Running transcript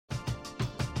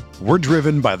We're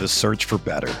driven by the search for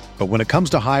better. But when it comes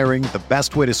to hiring, the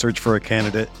best way to search for a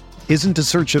candidate isn't to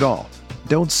search at all.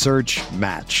 Don't search,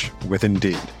 match with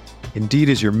Indeed. Indeed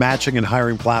is your matching and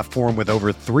hiring platform with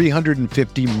over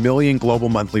 350 million global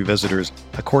monthly visitors,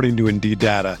 according to Indeed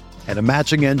data, and a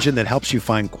matching engine that helps you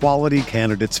find quality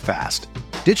candidates fast.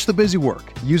 Ditch the busy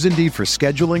work. Use Indeed for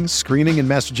scheduling, screening, and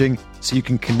messaging so you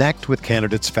can connect with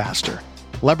candidates faster.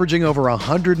 Leveraging over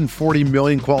 140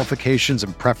 million qualifications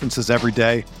and preferences every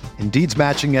day, Indeed's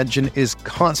matching engine is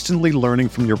constantly learning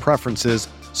from your preferences,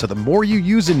 so the more you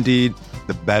use Indeed,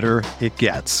 the better it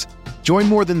gets. Join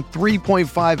more than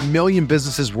 3.5 million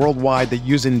businesses worldwide that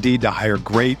use Indeed to hire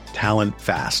great talent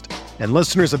fast. And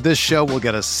listeners of this show will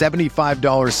get a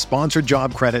 $75 sponsored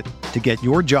job credit to get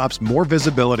your jobs more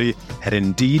visibility at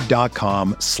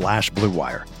Indeed.com/Blue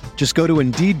Wire. Just go to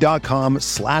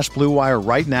Indeed.com/Blue Wire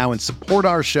right now and support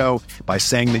our show by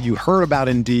saying that you heard about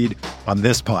Indeed on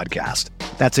this podcast.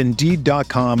 That's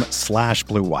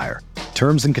Indeed.com/Blue Wire.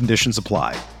 Terms and conditions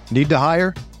apply. Need to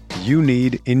hire? You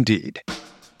need Indeed.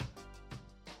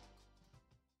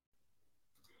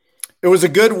 It was a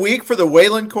good week for the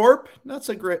Wayland Corp. Not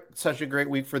such a great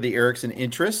week for the Erickson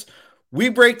interests. We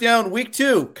break down week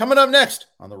 2 coming up next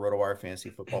on the RotoWire Fantasy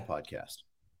Football Podcast.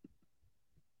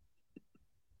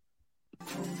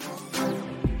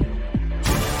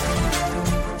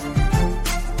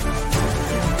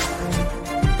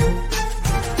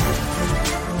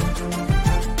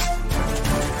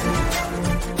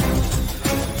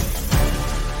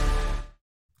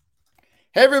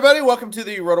 Hey, everybody. Welcome to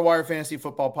the RotoWire Fantasy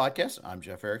Football Podcast. I'm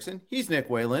Jeff Erickson. He's Nick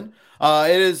Whalen.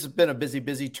 It has been a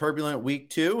busy, turbulent week,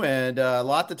 too, and a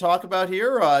lot to talk about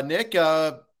here. Nick,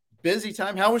 busy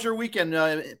time. How was your weekend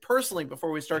personally before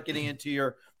we start getting into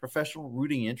your professional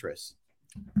rooting interests?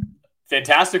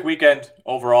 Fantastic weekend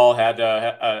overall. Had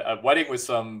a wedding with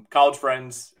some college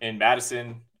friends in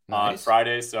Madison on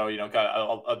Friday. So, got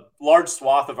a large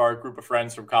swath of our group of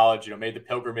friends from college, made the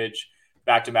pilgrimage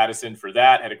back to Madison for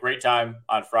that. Had a great time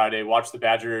on Friday. Watched the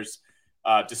Badgers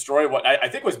destroy what I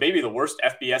think was maybe the worst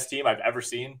FBS team I've ever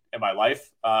seen in my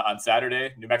life on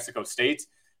Saturday, New Mexico State.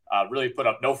 Really put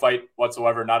up no fight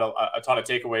whatsoever. Not a ton of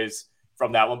takeaways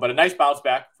from that one, but a nice bounce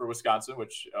back for Wisconsin,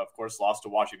 which of course lost to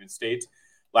Washington State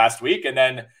last week. And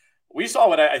then we saw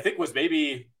what I think was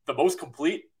maybe the most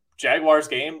complete Jaguars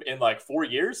game in like 4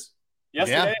 years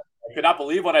yesterday. Yeah. I could not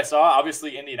believe what I saw.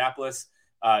 Obviously, Indianapolis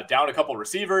down a couple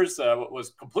receivers,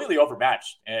 was completely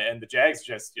overmatched. And the Jags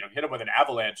just, hit them with an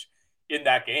avalanche in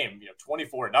that game,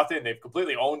 24-0. They've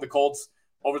completely owned the Colts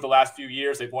over the last few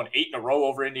years. They've won 8 in a row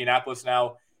over Indianapolis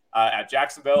now at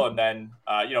Jacksonville. And then,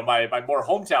 my more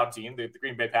hometown team, the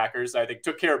Green Bay Packers, I think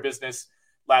took care of business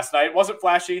last night. It wasn't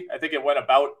flashy. I think it went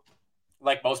about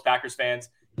like most Packers fans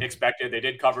expected. They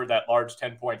did cover that large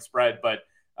 10-point spread, but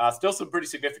still some pretty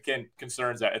significant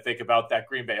concerns, I think, about that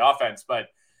Green Bay offense. But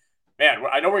man,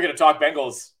 I know we're going to talk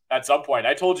Bengals at some point.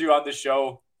 I told you on this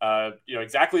show,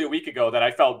 exactly a week ago that I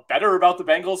felt better about the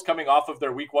Bengals coming off of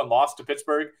their week 1 loss to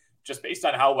Pittsburgh, just based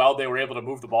on how well they were able to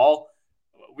move the ball.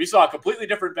 We saw a completely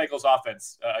different Bengals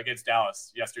offense against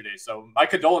Dallas yesterday. So my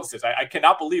condolences. I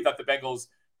cannot believe that the Bengals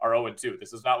are 0-2.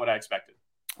 This is not what I expected.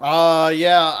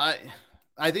 I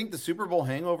think the Super Bowl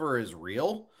hangover is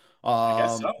real. I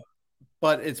guess so.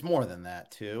 But it's more than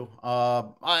that too.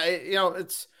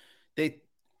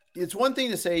 It's one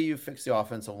thing to say you fixed the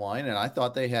offensive line, and I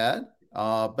thought they had,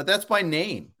 but that's by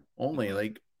name only.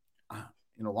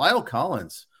 Lyle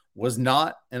Collins was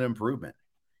not an improvement.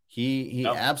 He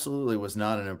absolutely was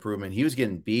not an improvement. He was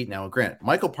getting beat. Now, granted,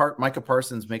 Micah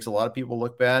Parsons makes a lot of people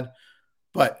look bad,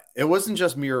 but it wasn't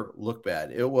just mere look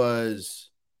bad. It was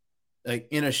like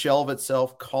in a shell of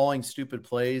itself, calling stupid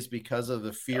plays because of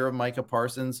the fear of Micah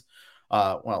Parsons.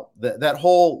 That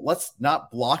whole let's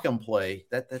not block him play,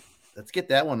 let's get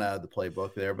that one out of the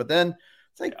playbook there. But then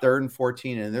it's like 3rd and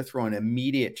 14, and they're throwing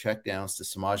immediate checkdowns to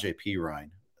Samaje Perine.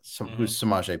 Who's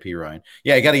Samaje Perine?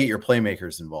 Yeah, you got to get your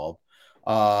playmakers involved.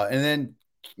 And then,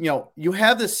 you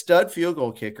have this stud field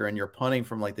goal kicker, and you're punting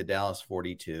from like the Dallas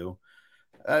 42.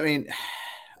 I mean,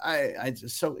 I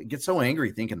just get so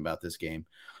angry thinking about this game.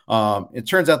 It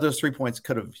turns out those 3 points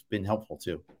could have been helpful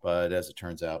too, but as it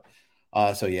turns out,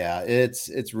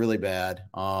 it's really bad.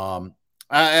 I'm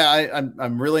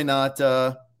really not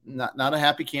a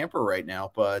happy camper right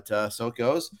now, but so it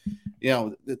goes.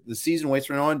 The season waits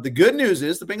for no one. The good news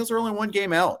is the Bengals are only one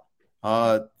game out.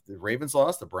 The Ravens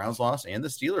lost, the Browns lost, and the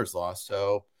Steelers lost.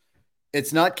 So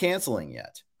it's not canceling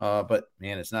yet. But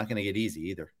man, it's not going to get easy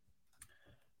either.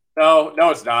 No,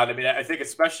 it's not. I mean, I think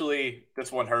especially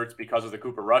this one hurts because of the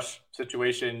Cooper Rush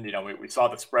situation. We saw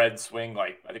the spread swing,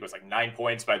 I think it was 9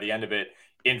 points by the end of it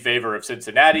in favor of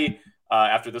Cincinnati.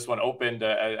 after this one opened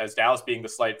as Dallas being the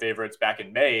slight favorites back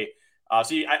in May.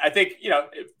 So I think,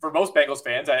 for most Bengals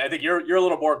fans, I think you're a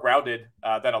little more grounded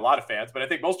than a lot of fans, but I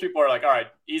think most people are like, all right,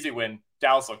 easy win.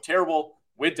 Dallas looked terrible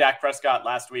with Dak Prescott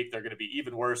last week. They're going to be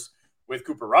even worse with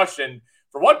Cooper Rush. And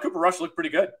for one, Cooper Rush looked pretty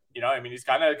good. He's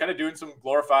kind of doing some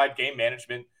glorified game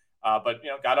management, but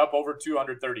got up over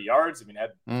 230 yards.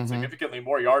 Had significantly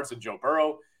more yards than Joe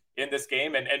Burrow in this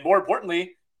game. And more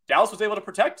importantly, Dallas was able to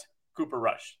protect Cooper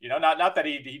Rush. Not that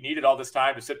he needed all this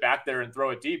time to sit back there and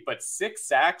throw it deep, but 6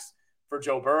 sacks for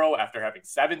Joe Burrow after having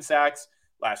 7 sacks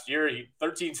last year.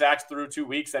 13 sacks through 2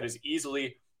 weeks. That is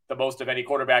easily the most of any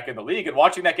quarterback in the league. And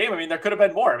watching that game, there could have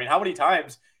been more. How many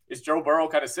times is Joe Burrow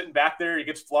kind of sitting back there? He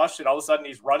gets flushed and all of a sudden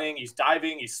he's running, he's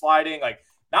diving, he's sliding.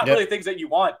 Not really things that you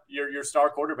want your star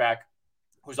quarterback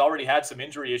who's already had some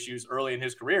injury issues early in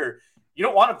his career. You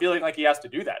don't want him feeling like he has to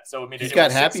do that. So, he's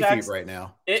got happy feet right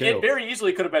now. It very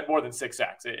easily could have been more than 6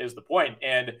 sacks is the point.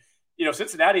 And,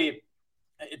 Cincinnati,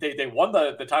 they won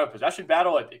the time of possession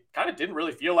battle. It kind of didn't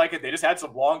really feel like it. They just had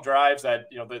some long drives that,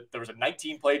 there was a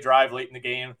 19-play drive late in the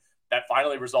game that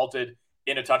finally resulted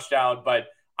in a touchdown. But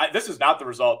this is not the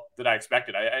result that I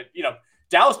expected.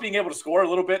 Dallas being able to score a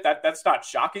little bit, that's not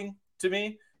shocking to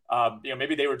me.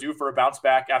 Maybe they were due for a bounce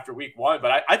back after week 1,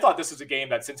 but I thought this is a game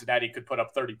that Cincinnati could put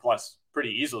up 30 plus pretty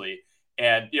easily.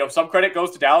 And, some credit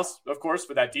goes to Dallas, of course,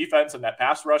 for that defense and that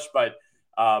pass rush. But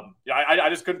I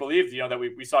just couldn't believe, that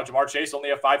we saw Jamar Chase only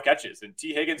have 5 catches, and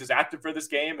T. Higgins is active for this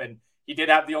game, and he did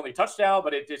have the only touchdown,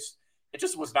 but it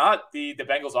just was not the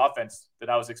Bengals offense that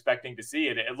I was expecting to see.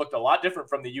 It looked a lot different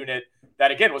from the unit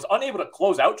that, again, was unable to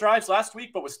close out drives last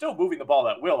week, but was still moving the ball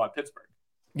at will on Pittsburgh.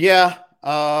 Yeah.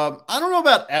 I don't know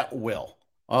about at will,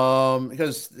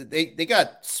 because they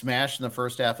got smashed in the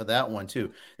first half of that one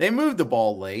too. They moved the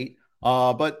ball late.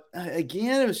 But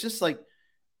again, it was just like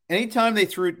anytime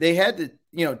they had to,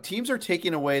 teams are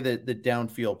taking away the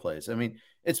downfield plays.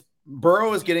 It's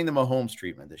Burrow is getting the Mahomes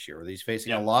treatment this year, where he's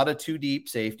facing a lot of 2 deep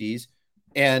safeties,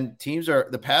 and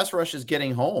the pass rush is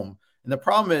getting home. And the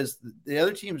problem is the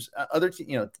other teams,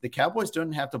 the Cowboys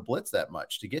don't have to blitz that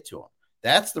much to get to them.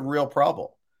 That's the real problem.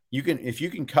 If you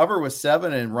can cover with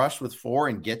 7 and rush with 4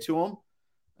 and get to them,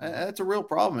 that's a real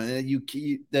problem. And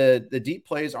the deep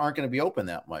plays aren't going to be open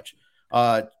that much.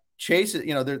 Chase,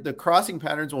 the crossing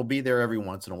patterns will be there every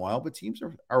once in a while, but teams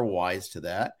are wise to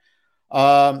that.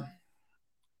 I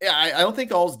don't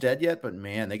think all's dead yet, but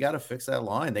man, they got to fix that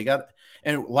line.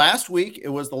 And last week it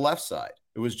was the left side.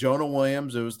 It was Jonah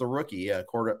Williams. It was the rookie,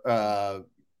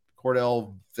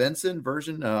 Cordell Vinson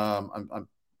version.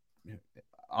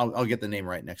 I'll get the name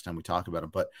right next time we talk about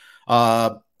him, but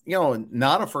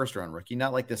not a first round rookie,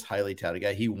 not like this highly touted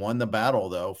guy. He won the battle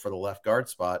though for the left guard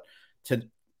spot.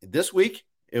 This week,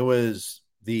 it was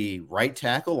the right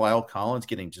tackle, Lyle Collins,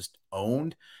 getting just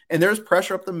owned, and there's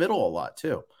pressure up the middle a lot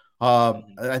too.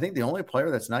 I think the only player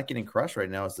that's not getting crushed right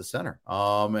now is the center.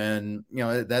 And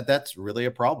that's really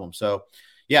a problem. So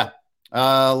yeah,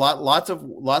 lots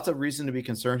of reason to be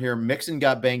concerned here. Mixon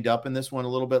got banged up in this one a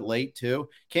little bit late too.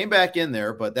 Came back in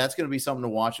there, but that's going to be something to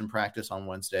watch and practice on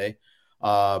Wednesday.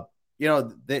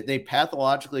 They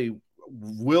pathologically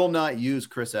will not use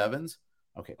Chris Evans.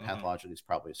 Okay, pathologically is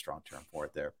probably a strong term for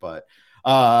it there, but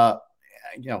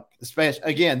especially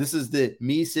again, this is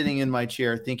me sitting in my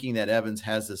chair thinking that Evans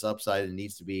has this upside and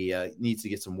needs to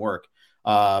get some work.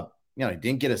 He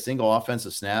didn't get a single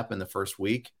offensive snap in the first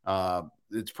week.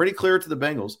 It's pretty clear to the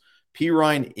Bengals.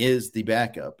 Perine is the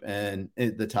backup and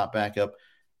the top backup.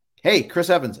 Hey, Chris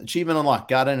Evans, achievement unlocked,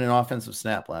 got in an offensive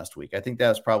snap last week. I think that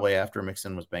was probably after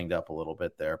Mixon was banged up a little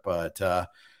bit there, but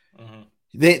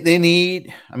they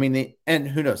need, and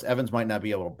who knows, Evans might not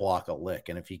be able to block a lick.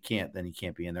 And if he can't, then he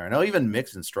can't be in there. I know even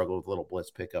Mixon struggled with little blitz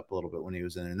pickup a little bit when he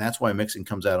was in, and that's why Mixon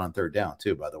comes out on 3rd down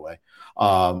too, by the way.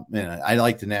 And I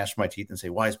like to gnash my teeth and say,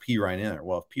 why is Perine in there?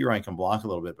 Well, if Perine can block a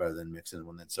little bit better than Mixon,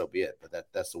 then so be it. But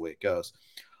that's the way it goes.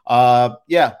 There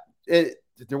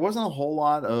wasn't a whole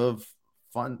lot of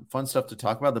fun stuff to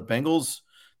talk about. The Bengals,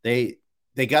 they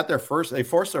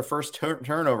forced their first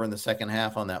turnover in the second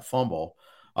half on that fumble.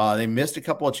 They missed a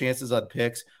couple of chances on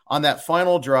picks. On that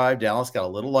final drive, Dallas got a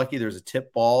little lucky. There's a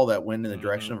tip ball that went in the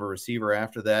direction of a receiver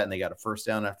after that, and they got a first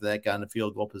down after that, got in the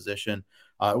field goal position.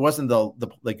 It wasn't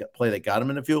the play that got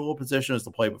them in the field goal position. It was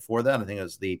the play before that. I think it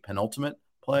was the penultimate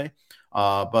play.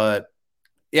 But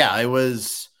yeah, it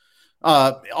was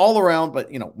all around.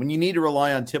 But, when you need to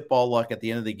rely on tip ball luck at the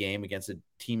end of the game against a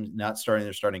team not starting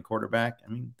their starting quarterback,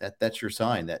 that's your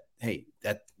sign that, hey,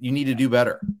 that you need to do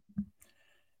better.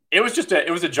 It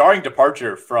was a jarring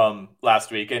departure from last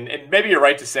week. And maybe you're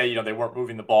right to say, they weren't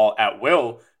moving the ball at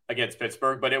will against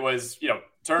Pittsburgh, but it was,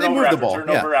 turnover after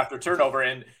turnover after turnover.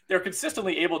 And they're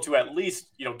consistently able to at least,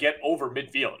 get over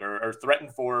midfield or threaten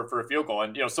for a field goal.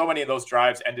 And, so many of those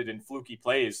drives ended in fluky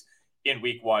plays in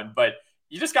week one, but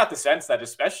you just got the sense that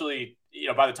especially,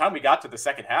 by the time we got to the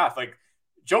second half, like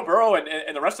Joe Burrow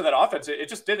and the rest of that offense,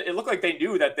 it looked like they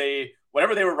knew that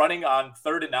whatever they were running on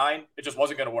 3rd and 9, it just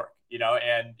wasn't going to work,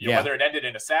 whether it ended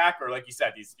in a sack or like you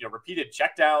said, these, repeated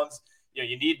checkdowns,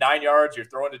 you need 9 yards, you're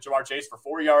throwing to Ja'Marr Chase for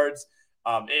 4 yards.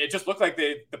 It just looked like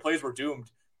the plays were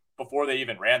doomed before they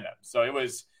even ran them. So it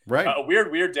was a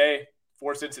weird day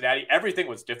for Cincinnati. Everything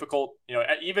was difficult.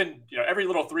 Even every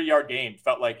little 3-yard gain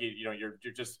felt like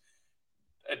you're just.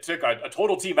 It took a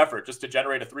total team effort just to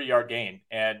generate a 3-yard gain,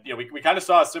 and we kind of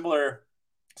saw a similar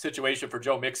situation for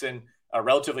Joe Mixon, a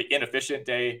relatively inefficient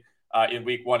day in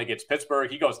week one against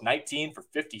Pittsburgh. He goes 19 for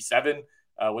 57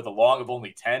 with a long of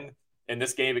only 10 in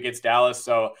this game against Dallas.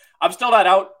 So I'm still not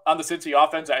out on the Cincy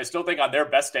offense. I still think on their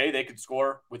best day they could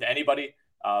score with anybody.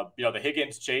 The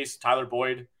Higgins, Chase, Tyler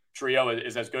Boyd trio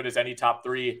is as good as any top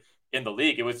 3 in the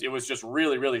league. It was just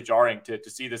really, really jarring to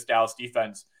see this Dallas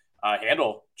defense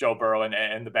handle Joe Burrow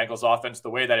and the Bengals offense the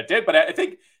way that it did. But I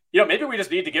think, maybe we just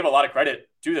need to give a lot of credit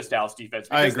to this Dallas defense.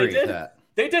 I agree with that.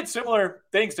 They did similar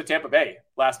things to Tampa Bay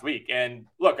last week. And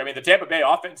look, I mean, the Tampa Bay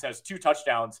offense has 2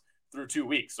 touchdowns through 2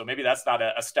 weeks. So maybe that's not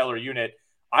a stellar unit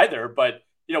either. But,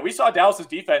 we saw Dallas's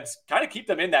defense kind of keep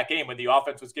them in that game when the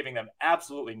offense was giving them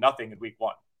absolutely nothing in week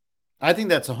one. I think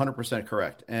that's 100%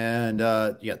 correct. And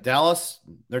Dallas,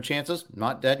 their chances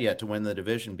not dead yet to win the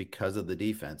division because of the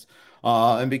defense.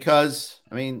 And because,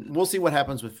 we'll see what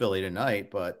happens with Philly tonight,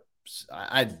 but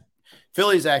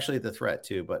Philly's actually the threat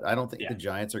too, but I don't think the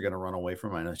Giants are going to run away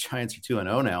from it. I know the Giants are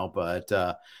 2-0 now, but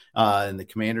and the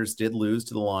Commanders did lose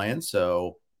to the Lions.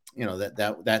 So,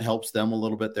 that helps them a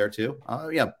little bit there too.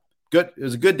 Good. It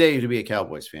was a good day to be a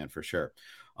Cowboys fan for sure.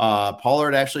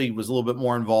 Pollard actually was a little bit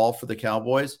more involved for the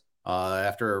Cowboys.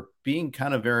 After being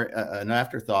kind of an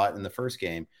afterthought in the first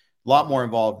game, a lot more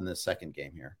involved in the second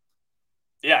game here.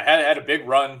 Yeah, had a big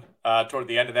run toward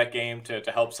the end of that game to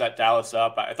help set Dallas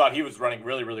up. I thought he was running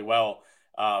really, really well.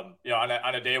 On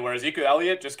a day where Ezekiel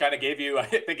Elliott just kind of gave you, I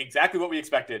think, exactly what we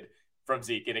expected from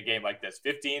Zeke in a game like this.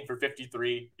 15 for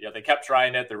 53. They kept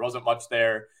trying it. There wasn't much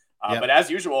there. But as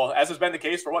usual, as has been the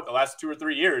case for the last 2 or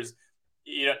 3 years,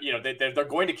 they're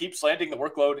going to keep slanting the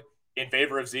workload in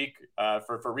favor of Zeke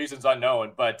for reasons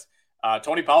unknown. But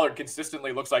Tony Pollard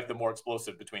consistently looks like the more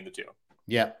explosive between the two.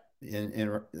 Yeah,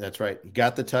 and that's right. He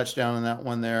got the touchdown in that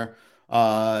one there.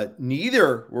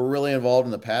 Neither were really involved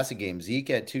in the passing game. Zeke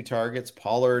had 2 targets.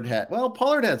 Pollard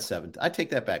had 7. I take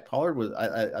that back. Pollard was,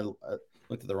 I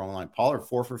looked at the wrong line. Pollard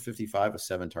 4 for 55 with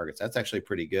 7 targets. That's actually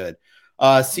pretty good.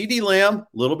 CeeDee Lamb, a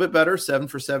little bit better, 7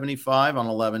 for 75 on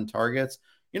 11 targets.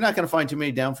 You're not going to find too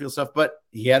many downfield stuff, but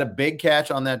he had a big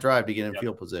catch on that drive to get in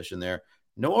field position there.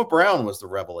 Noah Brown was the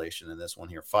revelation in this one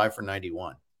here, 5 for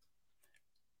 91.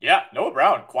 Yeah, Noah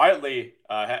Brown quietly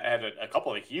had a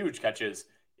couple of huge catches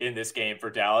in this game for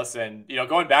Dallas. And,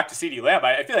 going back to CeeDee Lamb,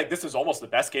 I feel like this is almost the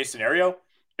best case scenario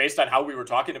based on how we were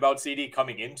talking about CeeDee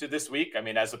coming into this week.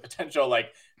 As a potential,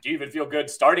 do you even feel good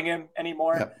starting him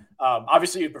anymore? Yep.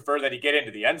 Obviously, you'd prefer that he get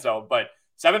into the end zone, but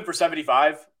 7 for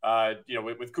 75,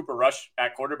 with Cooper Rush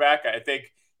at quarterback. I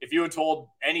think if you had told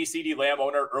any CeeDee Lamb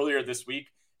owner earlier this week,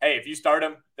 hey, if you start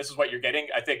him, this is what you're getting,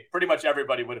 I think pretty much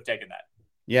everybody would have taken that.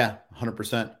 Yeah,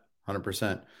 100%.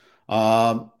 100%.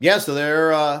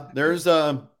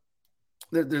 So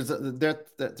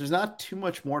there's not too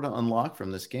much more to unlock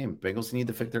from this game. Bengals need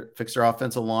to fix their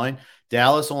offensive line.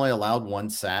 Dallas only allowed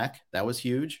 1 sack. That was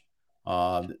huge.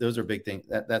 Those are big things.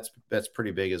 That's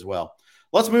pretty big as well.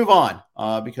 Let's move on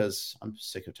because I'm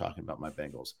sick of talking about my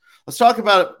Bengals. Let's talk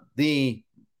about the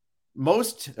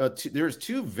there's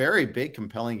 2 very big,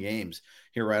 compelling games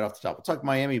here right off the top. We'll talk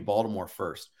Miami-Baltimore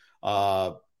first.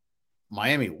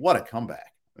 Miami, what a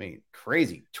comeback.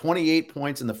 Crazy. 28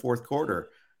 points in the fourth quarter.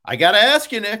 I got to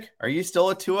ask you, Nick, are you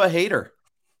still a Tua hater?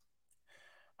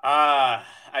 I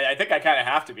think I kind of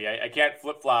have to be. I can't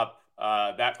flip-flop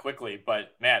that quickly.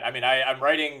 But, man, I'm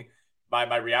writing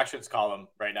my reactions column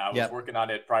right now. I was working on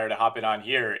it prior to hopping on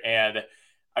here. And,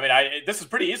 this is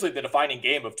pretty easily the defining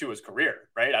game of Tua's career,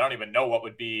 right? I don't even know what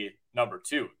would be number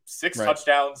 2. 6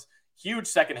 touchdowns, huge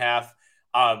second half.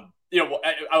 A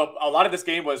lot of this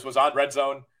game was on Red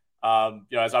Zone,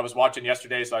 as I was watching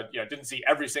yesterday. So I didn't see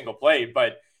every single play.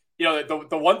 But, the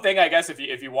one thing, I guess,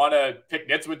 if you want to pick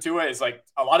nits with Tua is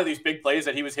a lot of these big plays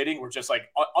that he was hitting were just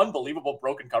unbelievable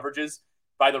broken coverages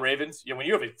by the Ravens. When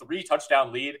you have a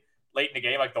 3-touchdown lead late in the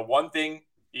game, the one thing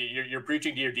you're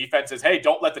preaching to your defense is, hey,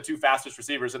 don't let the 2 fastest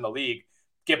receivers in the league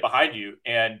get behind you.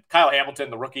 And Kyle Hamilton,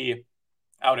 the rookie,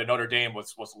 out at Notre Dame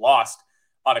was lost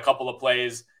on a couple of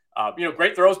plays.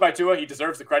 Great throws by Tua. He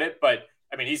deserves the credit, but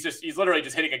I mean, he's literally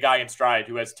just hitting a guy in stride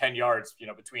who has 10 yards,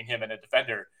 between him and a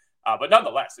defender. But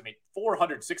nonetheless, I mean,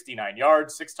 469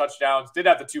 yards, 6 touchdowns, did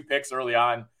have the 2 picks early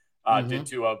on, did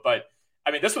Tua. But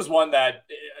I mean, this was one that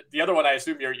the other one I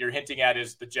assume you're hinting at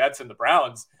is the Jets and the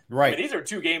Browns. Right. I mean, these are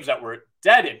 2 games that were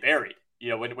dead and buried.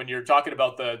 When you're talking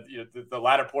about the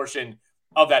latter portion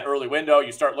of that early window,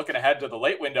 you start looking ahead to the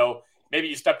late window. Maybe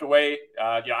you stepped away.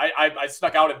 I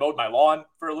snuck out and mowed my lawn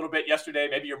for a little bit yesterday.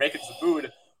 Maybe you're making some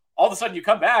food. All of a sudden you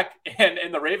come back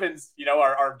and the Ravens,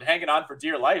 are hanging on for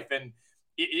dear life. And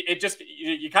it just,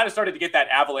 you kind of started to get that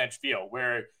avalanche feel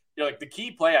where, like the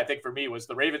key play, I think for me was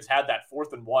the Ravens had that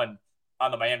 4th and 1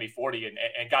 on the Miami 40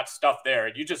 and got stuffed there.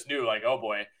 And you just knew like, oh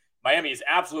boy, Miami is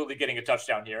absolutely getting a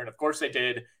touchdown here. And of course they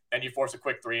did. Then you force a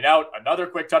quick 3 and out, another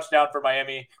quick touchdown for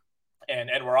Miami and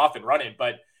we're off and running.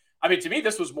 But I mean, to me,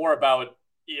 this was more about,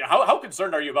 how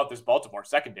concerned are you about this Baltimore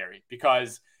secondary?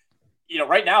 Because,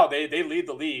 right now they lead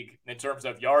the league in terms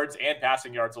of yards and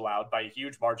passing yards allowed by a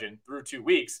huge margin through 2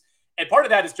 weeks. And part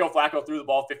of that is Joe Flacco threw the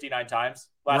ball 59 times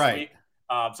last week.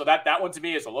 So that one to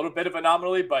me is a little bit of an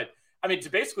anomaly. But I mean, to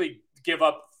basically give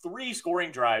up 3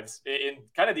 scoring drives in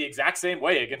kind of the exact same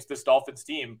way against this Dolphins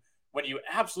team, when you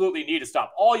absolutely need to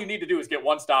stop, all you need to do is get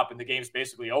 1 stop and the game's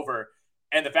basically over.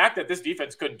 And the fact that this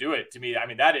defense couldn't do it, to me, I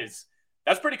mean, that's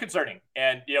pretty concerning.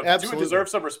 And, Tua deserves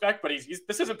some respect, but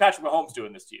this isn't Patrick Mahomes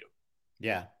doing this to you.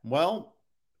 Yeah. Well,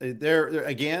 there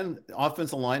again,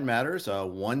 offensive line matters.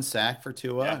 1 sack for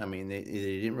Tua. Yeah. I mean, they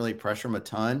didn't really pressure him a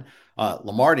ton.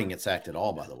 Lamar didn't get sacked at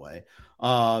all, by the way.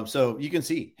 So you can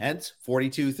see, hence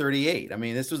 42-38. I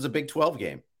mean, this was a Big 12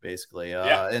 game, basically.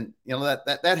 And,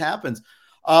 that happens.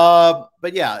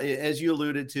 But yeah, as you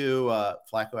alluded to,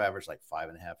 Flacco averaged like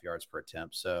 5.5 yards per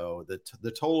attempt. So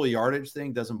the total yardage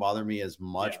thing doesn't bother me as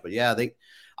much, but yeah,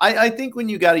 I think when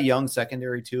you got a young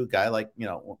secondary too, a guy like,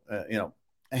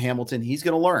 Hamilton, he's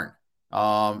going to learn.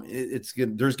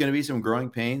 There's going to be some growing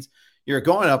pains. You're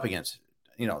going up against,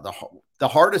 the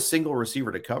hardest single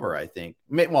receiver to cover, I think.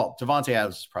 Well, Devontae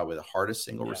Adams is probably the hardest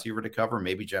single receiver to cover,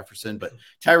 maybe Jefferson, but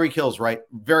Tyreek Hill's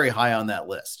very high on that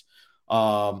list.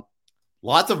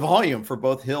 Lots of volume for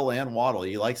both Hill and Waddle.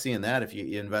 You like seeing that if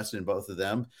you invest in both of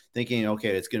them, thinking,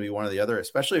 okay, it's going to be one or the other,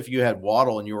 especially if you had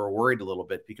Waddle and you were worried a little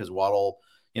bit because Waddle,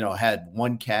 had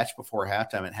 1 catch before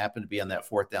halftime. It happened to be on that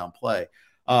 4th down play.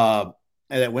 And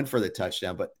that went for the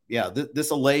touchdown. But yeah, this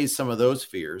allays some of those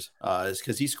fears is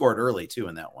because he scored early too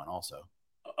in that one also.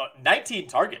 19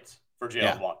 targets for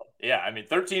Jalen Waddle. Yeah, I mean,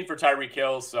 13 for Tyreek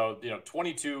Hill. So,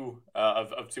 22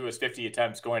 of Tua's 50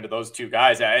 attempts going to those 2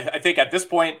 guys. I think at this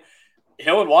point,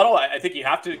 Hill and Waddle, I think you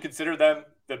have to consider them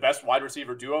the best wide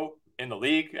receiver duo in the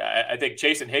league. I think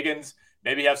Chase and Higgins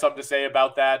maybe have something to say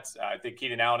about that. I think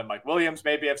Keenan Allen and Mike Williams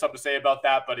maybe have something to say about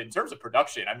that. But in terms of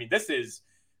production, I mean, this is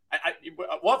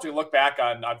we'll have to look back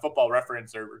on Football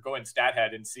Reference or go in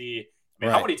StatHead and see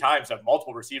how many times have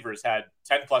multiple receivers had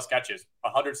 10+ catches,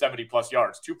 170+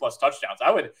 yards, 2+ touchdowns.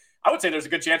 I would say there's a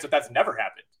good chance that that's never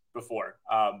happened before.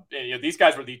 These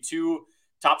guys were the 2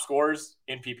 top scorers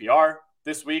in PPR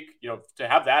this week, to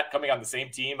have that coming on the same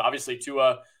team. Obviously,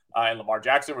 Tua and Lamar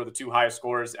Jackson were the 2 highest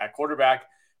scorers at quarterback.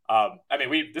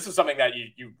 This is something that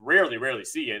you rarely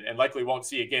see and likely won't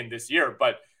see again this year.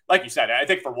 But like you said, I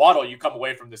think for Waddle, you come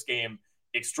away from this game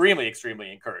extremely,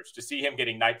 extremely encouraged to see him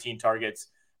getting 19 targets.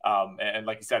 And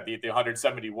like you said, the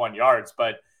 171 yards.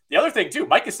 But the other thing too,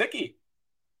 Mike Gesicki,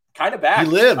 kind of back.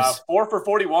 He lives 4 for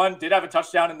 41, did have a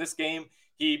touchdown in this game.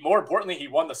 More importantly, he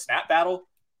won the snap battle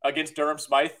against Durham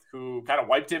Smythe, who kind of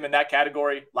wiped him in that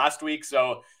category last week.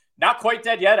 So not quite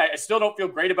dead yet. I still don't feel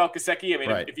great about Gesicki. I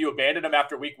mean, if you abandon him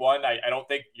after week 1, I don't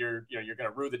think you're going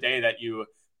to rue the day that you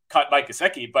cut Mike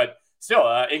Gesicki, but still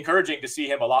encouraging to see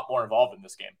him a lot more involved in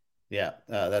this game. Yeah,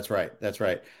 that's right.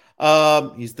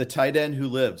 He's the tight end who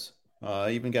lives.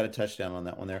 Even got a touchdown on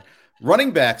that one there.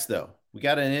 Running backs, though, we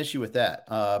got an issue with that.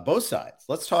 Both sides.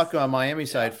 Let's talk on Miami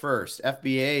side first.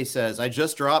 FBA says, I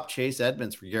just dropped Chase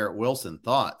Edmonds for Garrett Wilson.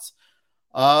 Thoughts?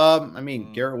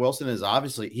 Garrett Wilson is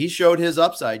he showed his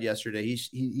upside yesterday.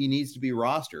 He needs to be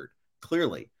rostered,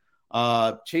 clearly.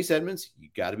 Chase Edmonds, you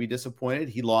got to be disappointed.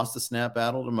 He lost the snap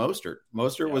battle to Mostert.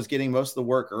 Mostert was getting most of the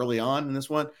work early on in this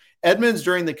one. Edmonds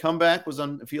during the comeback was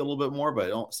on the field a little bit more,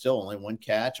 but still only 1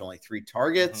 catch, only 3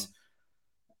 targets.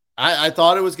 I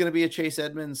thought it was going to be a Chase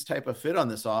Edmonds type of fit on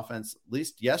this offense. At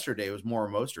least yesterday it was more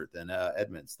Mostert than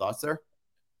Edmonds. Thoughts there?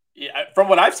 Yeah, from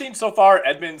what I've seen so far,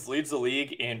 Edmonds leads the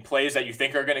league in plays that you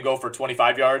think are going to go for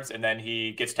 25 yards, and then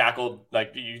he gets tackled.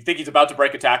 Like you think he's about to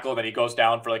break a tackle, and then he goes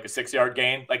down for like a 6-yard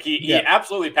gain. Like he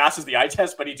absolutely passes the eye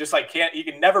test, but he just can't. He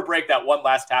can never break that one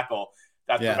last tackle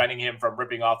that's preventing him from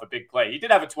ripping off a big play. He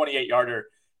did have a 28-yarder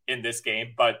in this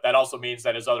game, but that also means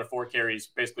that his other 4 carries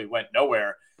basically went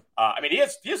nowhere. He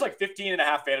has like 15 and a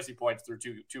half fantasy points through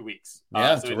two weeks. So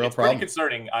it's a real problem. Pretty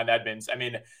concerning on Edmonds.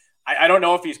 I don't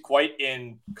know if he's quite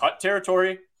in cut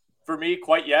territory for me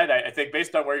quite yet. I think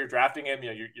based on where you're drafting him,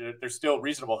 there's still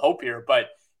reasonable hope here. But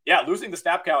yeah, losing the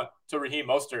snap count to Raheem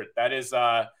Mostert, that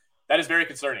is very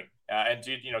concerning. And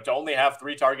to only have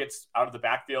 3 targets out of the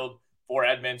backfield for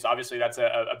Edmonds, obviously that's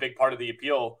a big part of the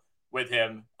appeal with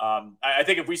him. I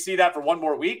think if we see that for one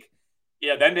more week,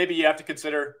 then maybe you have to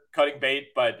consider cutting bait.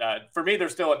 But for me,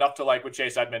 there's still enough to like with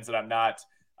Chase Edmonds that I'm not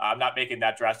making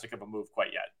that drastic of a move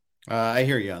quite yet. I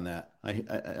hear you on that.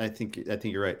 I think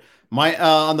you're right.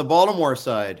 On the Baltimore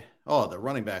side, the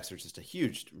running backs are just a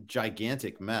huge,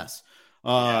 gigantic mess.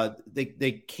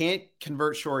 They can't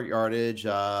convert short yardage.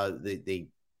 They're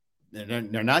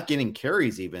not getting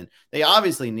carries even. They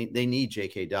obviously need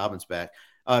J.K. Dobbins back.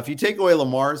 If you take away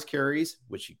Lamar's carries,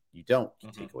 which you don't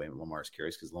take away Lamar's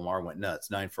carries because Lamar went nuts,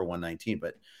 9 for 119.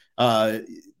 But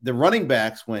the running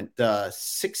backs went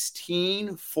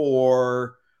 16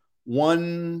 for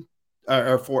 16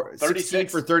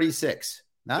 for 36.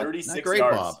 Not 36 great,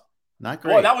 yards. Bob. Not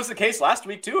great. Well, that was the case last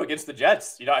week too against the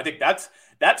Jets. I think that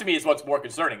to me is what's more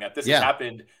concerning, that this has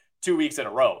happened 2 weeks in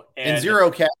a row and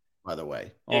 0 catch, by the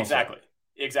way. Also.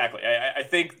 Exactly. I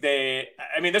think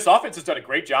this offense has done a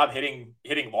great job hitting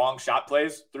long shot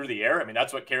plays through the air.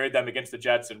 That's what carried them against the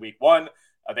Jets in week 1.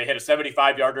 They hit a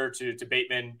 75-yarder to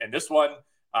Bateman in this one.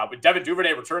 With Devin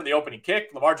Duvernay returned the opening kick,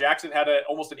 Lamar Jackson had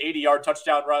almost an 80-yard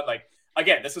touchdown run.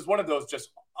 Again, this is one of those just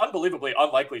unbelievably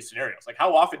unlikely scenarios.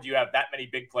 How often do you have that many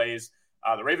big plays?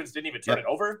 The Ravens didn't even turn it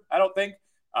over, I don't think,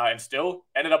 and still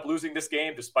ended up losing this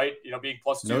game despite being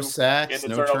 +2. No sacks, in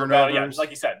the no turnover turnovers. battle. Yeah,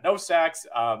 like you said, no sacks.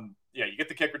 You get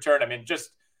the kick return.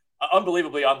 Just an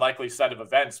unbelievably unlikely set of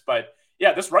events. But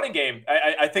yeah, this running game,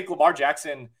 I think Lamar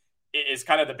Jackson is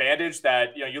kind of the bandage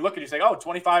that you look and you say,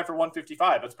 25 for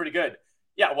 155, that's pretty good.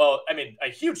 Yeah, well, a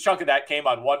huge chunk of that came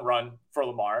on one run for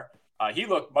Lamar. He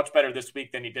looked much better this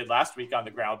week than he did last week on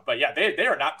the ground. But yeah, they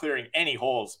are not clearing any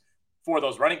holes for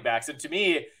those running backs. And to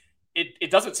me,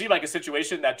 it doesn't seem like a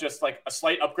situation that just like a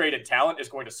slight upgrade in talent is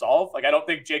going to solve. I don't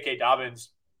think J.K. Dobbins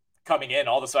coming in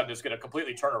all of a sudden is going to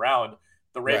completely turn around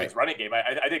the Ravens running game.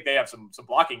 I think they have some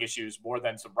blocking issues more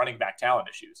than some running back talent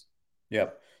issues.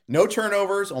 Yep. No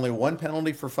turnovers, only 1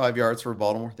 penalty for 5 yards for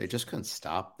Baltimore. They just couldn't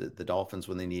stop the Dolphins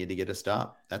when they needed to get a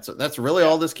stop. That's really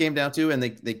all this came down to. And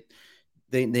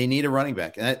they need a running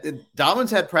back. And Dobbins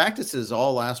had practices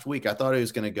all last week. I thought he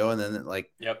was going to go. And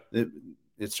then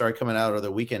it started coming out over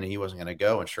the weekend and he wasn't going to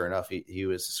go. And sure enough, he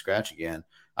was a scratch again.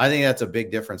 I think that's a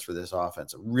big difference for this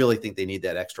offense. I really think they need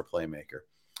that extra playmaker.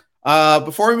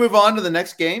 Before we move on to the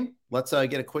next game, let's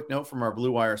get a quick note from our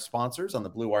Blue Wire sponsors on the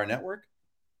Blue Wire Network.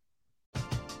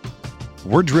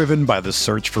 We're driven by the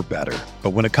search for better. But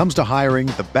when it comes to hiring,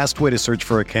 the best way to search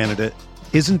for a candidate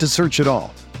isn't to search at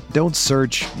all. Don't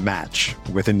search, match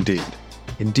with Indeed.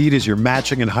 Indeed is your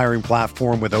matching and hiring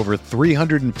platform with over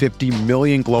 350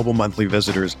 million global monthly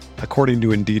visitors, according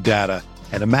to Indeed data,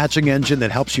 and a matching engine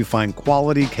that helps you find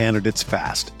quality candidates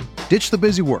fast. Ditch the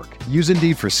busy work. Use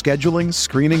Indeed for scheduling,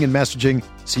 screening, and messaging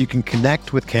so you can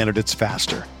connect with candidates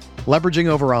faster. Leveraging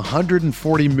over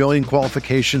 140 million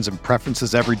qualifications and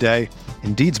preferences every day,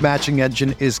 Indeed's matching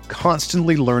engine is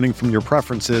constantly learning from your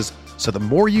preferences, so the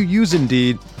more you use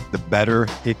Indeed, the better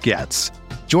it gets.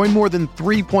 Join more than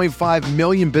 3.5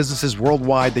 million businesses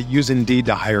worldwide that use Indeed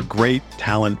to hire great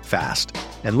talent fast.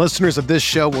 And listeners of this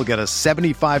show will get a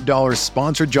 $75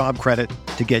 sponsored job credit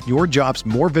to get your jobs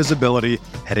more visibility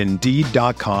at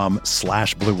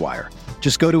Indeed.com/Blue Wire.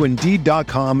 Just go to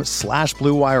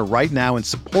Indeed.com/Blue Wire right now and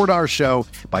support our show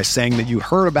by saying that you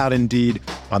heard about Indeed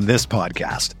on this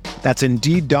podcast. That's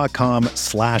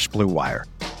Indeed.com/Blue Wire.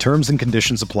 Terms and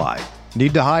conditions apply.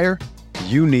 Need to hire?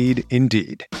 You need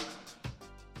Indeed.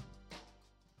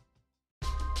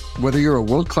 Whether you're a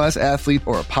world-class athlete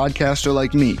or a podcaster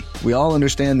like me, we all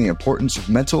understand the importance of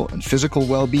mental and physical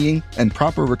well-being and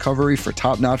proper recovery for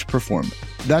top-notch performance.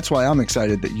 That's why I'm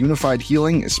excited that Unified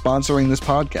Healing is sponsoring this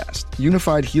podcast.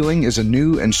 Unified Healing is a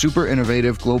new and super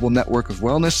innovative global network of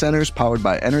wellness centers powered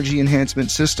by Energy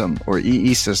Enhancement System, or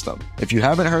EE System. If you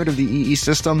haven't heard of the EE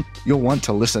System, you'll want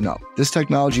to listen up. This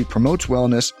technology promotes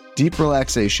wellness, deep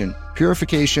relaxation,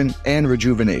 purification, and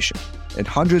rejuvenation. At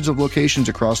hundreds of locations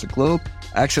across the globe,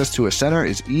 access to a center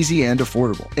is easy and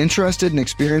affordable. Interested in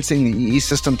experiencing the EE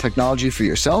System technology for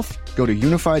yourself? Go to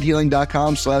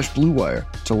unifiedhealing.com/Blue Wire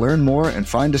to learn more and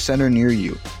find a center near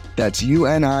you. That's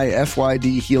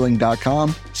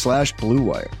unifydhealing.com/Blue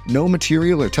Wire. No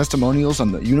material or testimonials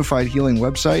on the Unified Healing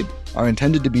website are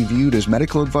intended to be viewed as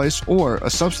medical advice or a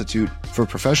substitute for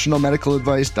professional medical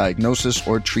advice, diagnosis,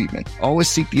 or treatment. Always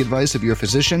seek the advice of your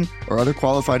physician or other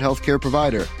qualified healthcare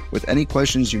provider with any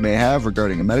questions you may have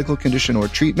regarding a medical condition or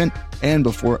treatment and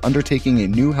before undertaking a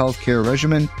new healthcare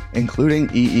regimen, including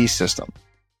EE system.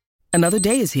 Another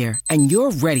day is here, and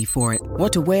you're ready for it.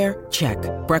 What to wear? Check.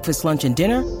 Breakfast, lunch, and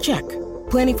dinner? Check.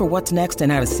 Planning for what's next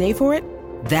and how to save for it?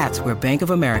 That's where Bank of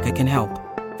America can help.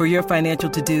 For your financial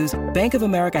to-dos, Bank of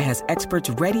America has experts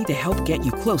ready to help get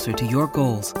you closer to your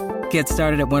goals. Get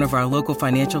started at one of our local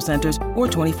financial centers or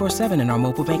 24/7 in our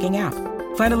mobile banking app.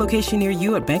 Find a location near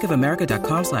you at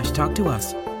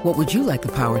bankofamerica.com/talktous. What would you like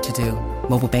the power to do?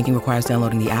 Mobile banking requires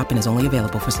downloading the app and is only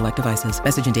available for select devices.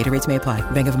 Message and data rates may apply.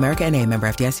 Bank of America NA, member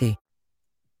FDIC.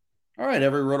 All right,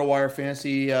 every RotoWire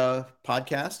fantasy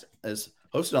podcast is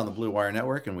hosted on the Blue Wire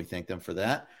Network, and we thank them for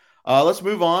that. Let's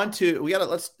move on to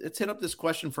let's hit up this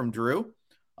question from Drew.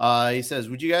 He says,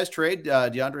 "Would you guys trade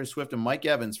DeAndre Swift and Mike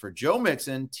Evans for Joe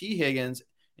Mixon, T. Higgins,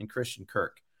 and Christian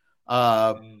Kirk?"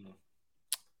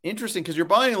 Interesting, because you're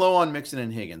buying low on Mixon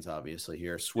and Higgins, obviously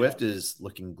here. Swift is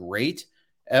looking great.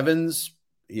 Evans,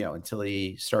 until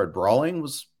he started brawling,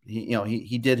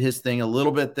 he did his thing a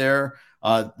little bit there.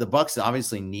 The Bucs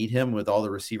obviously need him with all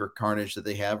the receiver carnage that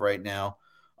they have right now.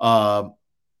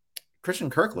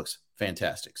 Christian Kirk looks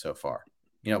fantastic so far.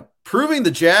 Proving the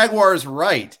Jaguars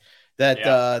right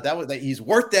that he's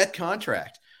worth that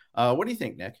contract. What do you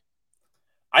think, Nick?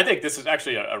 I think this is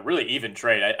actually a really even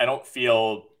trade. I don't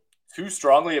feel too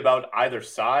strongly about either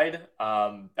side.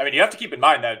 You have to keep in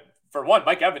mind that, for one,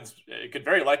 Mike Evans could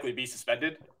very likely be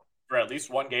suspended for at least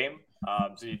one game.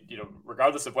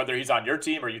 Regardless of whether he's on your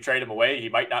team or you trade him away, he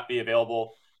might not be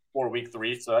available for week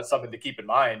 3. So that's something to keep in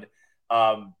mind.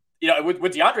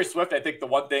 With DeAndre Swift, I think the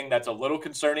one thing that's a little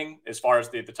concerning as far as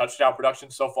the touchdown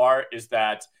production so far is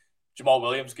that Jamal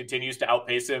Williams continues to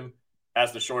outpace him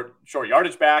as the short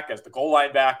yardage back, as the goal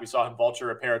line back. We saw him vulture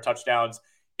a pair of touchdowns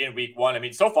in week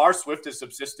 1. So far Swift has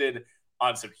subsisted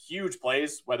on some huge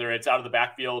plays, whether it's out of the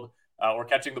backfield or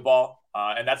catching the ball.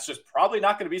 And that's just probably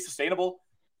not going to be sustainable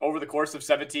over the course of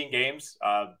 17 games.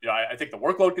 I think the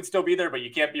workload could still be there, but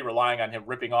you can't be relying on him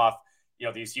ripping off,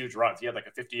 these huge runs. He had like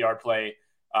a 50-yard play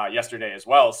yesterday as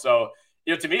well. So,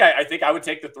 to me, I think I would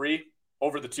take the 3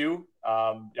 over the 2.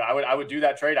 I would do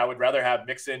that trade. I would rather have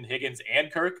Mixon, Higgins,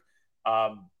 and Kirk.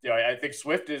 I think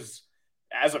Swift is,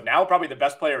 as of now, probably the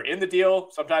best player in the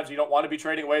deal. Sometimes you don't want to be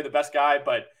trading away the best guy,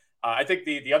 but I think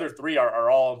the other 3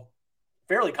 are all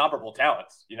fairly comparable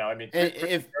talents.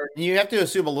 If you have to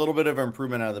assume a little bit of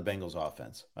improvement out of the Bengals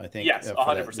offense, I think, yes,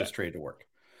 100%. This trade to work.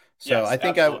 So yes,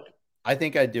 I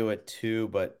think I'd do it too,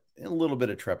 but a little bit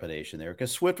of trepidation there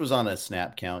because Swift was on a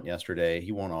snap count yesterday.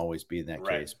 He won't always be in that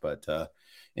case, but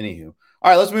anywho.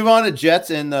 All right, let's move on to Jets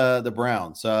and the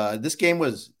Browns. This game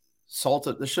was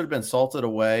salted. This should have been salted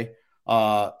away.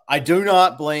 I do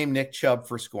not blame Nick Chubb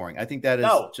for scoring. I think that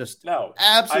is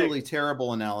absolutely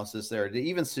terrible analysis there to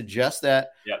even suggest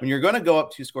that when you're going to go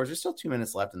up 2 scores, there's still 2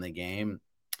 minutes left in the game.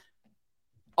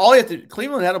 All you have to,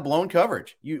 Cleveland had a blown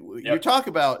coverage. You talk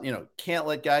about, can't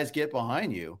let guys get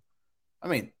behind you.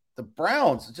 The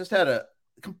Browns just had a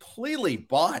completely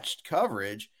botched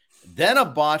coverage, then a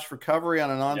botched recovery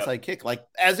on an onside kick, like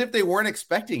as if they weren't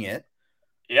expecting it.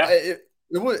 Yeah.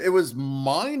 It was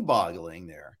mind-boggling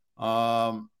there.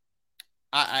 I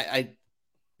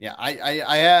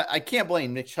can't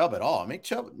blame Nick Chubb at all. Nick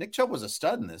Chubb was a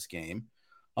stud in this game.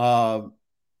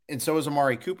 And so was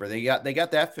Amari Cooper. They got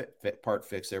that part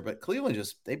fixed there, but Cleveland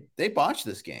they botched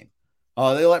this game.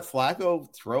 They let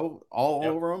Flacco throw all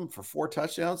over them for 4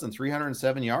 touchdowns and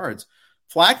 307 yards.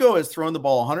 Flacco has thrown the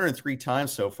ball 103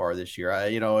 times so far this year.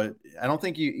 I don't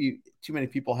think you too many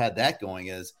people had that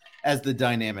going as the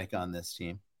dynamic on this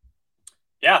team.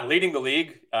 Yeah, leading the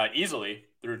league easily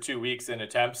through 2 weeks in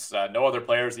attempts. No other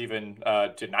players even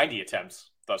to 90 attempts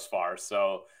thus far.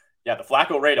 So, yeah, the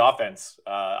Flacco Raid offense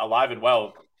alive and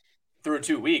well through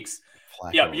 2 weeks.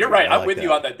 Flacco, you're right. I'm with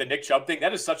you on the Nick Chubb thing.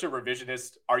 That is such a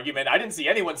revisionist argument. I didn't see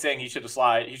anyone saying he should have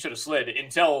slid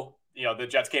until the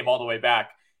Jets came all the way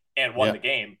back and won the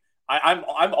game.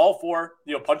 I'm all for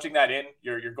punching that in.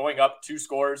 You're going up 2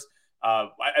 scores. I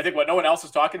think what no one else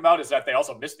is talking about is that they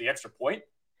also missed the extra point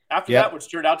after that, which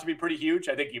turned out to be pretty huge.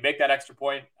 I think you make that extra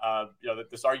point.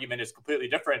 This argument is completely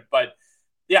different. But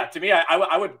yeah, to me,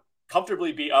 I would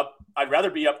comfortably be up. I'd rather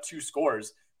be up 2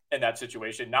 scores in that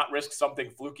situation, not risk something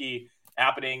fluky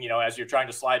happening, as you're trying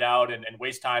to slide out and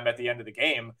waste time at the end of the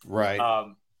game. Right.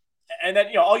 And then,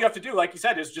 all you have to do, like you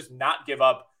said, is just not give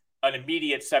up an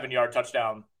immediate 7-yard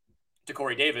touchdown to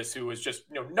Corey Davis, who was just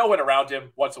no one around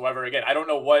him whatsoever. Again, I don't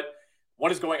know what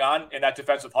is going on in that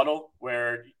defensive huddle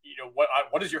where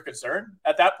what is your concern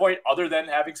at that point other than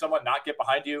having someone not get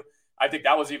behind you. I think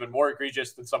that was even more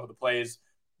egregious than some of the plays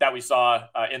that we saw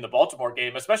in the Baltimore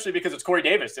game, especially because it's Corey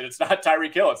Davis and it's not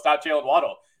Tyreek Hill, it's not Jalen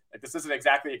Waddle. Like, this isn't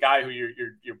exactly a guy who you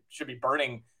should be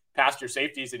burning past your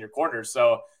safeties and your corners.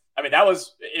 So I mean, that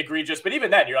was egregious. But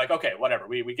even then, you're like, okay, whatever.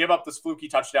 We give up this fluky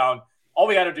touchdown. All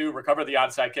we got to do, recover the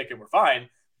onside kick, and we're fine.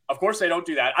 Of course, they don't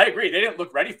do that. I agree. They didn't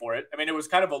look ready for it. I mean, it was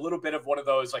kind of a little bit of one of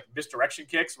those like misdirection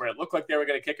kicks where it looked like they were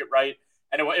going to kick it right.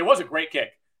 And it was a great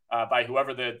kick by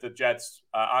whoever the Jets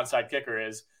onside kicker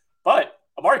is. But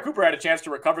Amari Cooper had a chance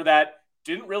to recover that.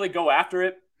 Didn't really go after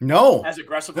it. No, as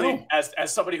aggressively as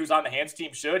somebody who's on the hands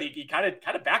team should. He kind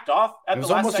of backed off at the last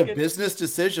second. It was almost a business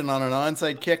decision on an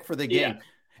onside kick for the game. Yeah.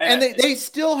 And they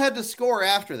still had to score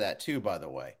after that too, by the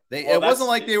way. It wasn't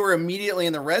like they were immediately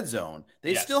in the red zone.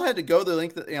 They still had to go the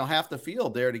length, half the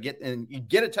field there to get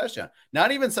a touchdown.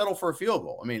 Not even settle for a field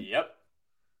goal. I mean,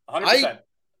 100%.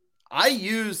 I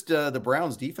used the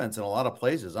Browns defense in a lot of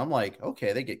places. I'm like,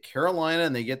 okay, they get Carolina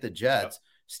and they get the Jets.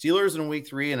 Steelers in week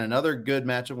 3 and another good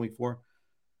matchup in week 4.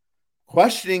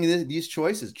 Questioning these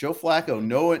choices. Joe Flacco,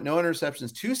 no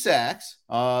interceptions, 2 sacks.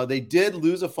 They did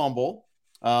lose a fumble,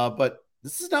 but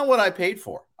this is not what I paid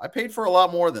for. I paid for a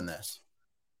lot more than this.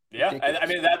 Yeah, I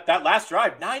mean, that last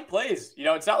drive, 9 plays.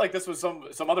 It's not like this was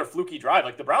some other fluky drive.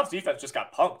 Like, the Browns defense just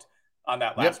got punked on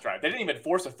that last drive. They didn't even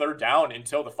force a third down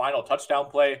until the final touchdown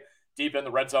play deep in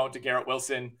the red zone to Garrett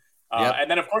Wilson.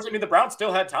 And then, of course, the Browns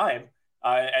still had time.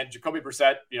 And Jacoby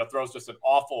Brissett, throws just an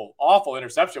awful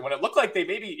interception when it looked like they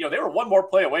maybe, they were one more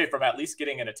play away from at least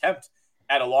getting an attempt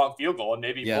at a long field goal and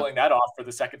maybe pulling that off for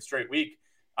the second straight week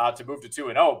to move to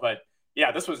 2-0. But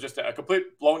yeah, this was just a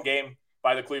complete blown game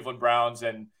by the Cleveland Browns.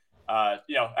 And, I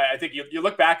think you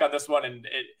look back on this one and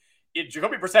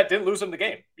Jacoby Brissett didn't lose him the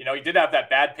game. He did have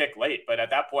that bad pick late, but at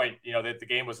that point, the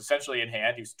game was essentially in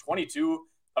hand. He was 22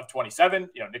 of 27.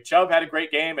 Nick Chubb had a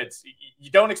great game. You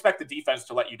don't expect the defense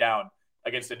to let you down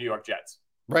against the New York Jets.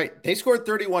 Right. They scored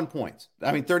 30 points,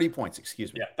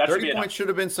 excuse me. Yeah, that 30 points should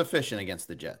have been sufficient against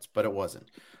the Jets, but it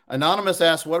wasn't. Anonymous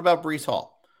asked, what about Breece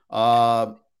Hall?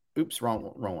 Wrong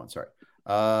one. Sorry.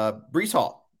 Breece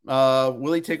Hall.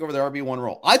 Will he take over the RB1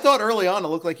 role? I thought early on it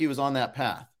looked like he was on that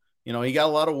path. He got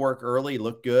a lot of work early. He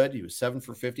looked good. He was 7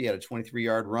 for 50, had a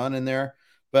 23-yard run in there,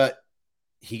 but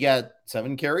he got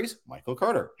 7 carries. Michael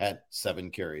Carter had 7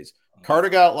 carries. Carter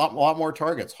got a lot more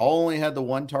targets. Hall only had the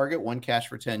 1 target, 1 catch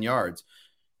for 10 yards.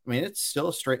 I mean, it's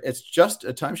still it's just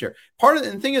a timeshare. And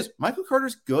the thing is, Michael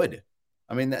Carter's good.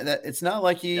 I mean, that it's not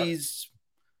like he's,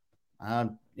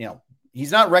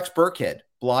 he's not Rex Burkhead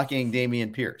blocking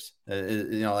Dameon Pierce.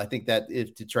 I think that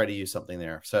is to try to use something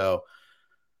there. So,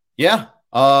 yeah,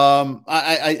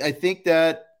 I think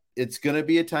that it's going to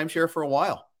be a timeshare for a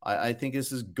while. I think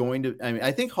this is going to. I mean,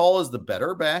 I think Hall is the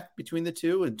better back between the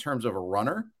two in terms of a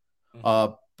runner.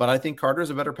 But I think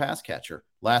Carter's a better pass catcher.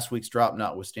 Last week's drop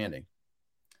notwithstanding.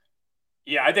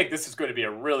 Yeah, I think this is going to be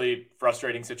a really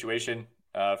frustrating situation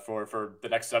for the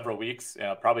next several weeks,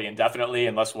 probably indefinitely,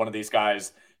 unless one of these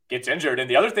guys gets injured. And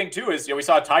the other thing too is, we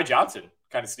saw Ty Johnson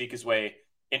kind of sneak his way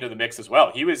into the mix as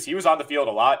well. He was on the field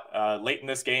a lot late in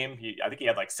this game. I think he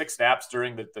had like 6 snaps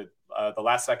during the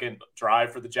last second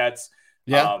drive for the Jets.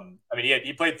 Yeah. I mean,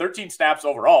 he played 13 snaps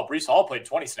overall. Breece Hall played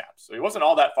 20 snaps, so he wasn't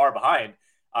all that far behind.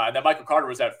 And then Michael Carter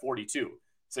was at 42.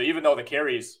 So even though the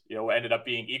carries, ended up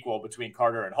being equal between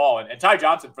Carter and Hall, and Ty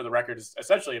Johnson, for the record, is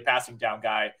essentially a passing down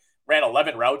guy, ran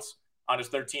 11 routes on his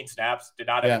 13 snaps, did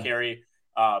not have a carry.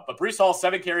 But Breece Hall,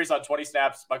 7 carries on 20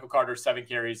 snaps. Michael Carter, 7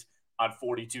 carries on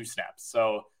 42 snaps.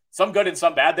 So some good and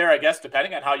some bad there, I guess,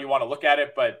 depending on how you want to look at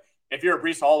it. But if you're a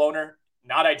Breece Hall owner,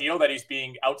 not ideal that he's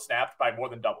being outsnapped by more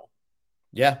than double.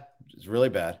 Yeah, it's really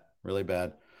bad. Really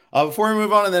bad. Before we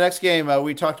move on to the next game,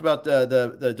 we talked about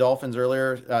the Dolphins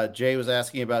earlier. Jay was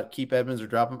asking about keep Edmonds or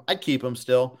drop him. I'd keep him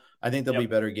still. I think there'll be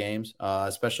better games,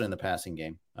 especially in the passing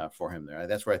game for him there.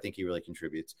 That's where I think he really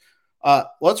contributes.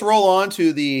 Let's roll on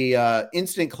to the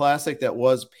instant classic that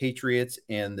was Patriots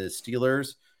and the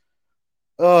Steelers.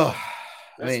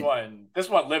 This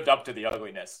one lived up to the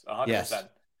ugliness, 100%.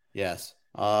 Yes.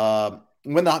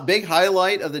 When the big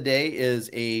highlight of the day is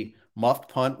a muffed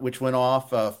punt, which went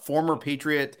off former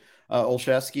Patriot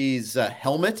Olszewski's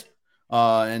helmet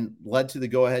and led to the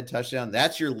go-ahead touchdown.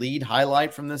 That's your lead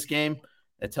highlight from this game.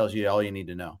 That tells you all you need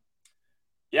to know.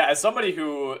 Yeah, as somebody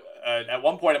who at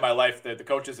one point in my life, the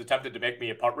coaches attempted to make me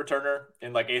a punt returner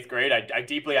in like 8th grade. I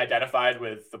deeply identified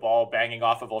with the ball banging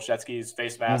off of Olszewski's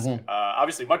face mask.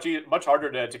 Obviously, much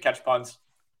harder to catch punts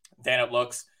than it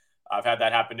looks. I've had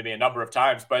that happen to me a number of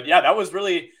times. But yeah, that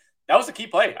that was a key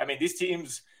play. I mean, these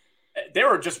teams, they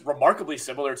were just remarkably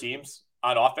similar teams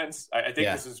on offense. I think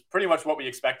this is pretty much what we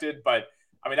expected, but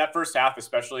I mean, that first half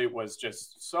especially was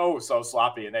just so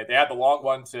sloppy. And they had the long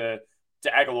one to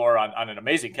Aguilar on an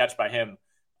amazing catch by him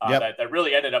that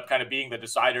really ended up kind of being the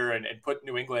decider and put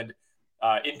New England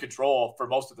in control for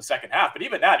most of the second half. But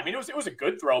even that, I mean, it was a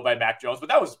good throw by Mac Jones, but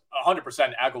that was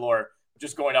 100% Aguilar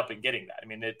just going up and getting that. I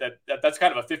mean, that's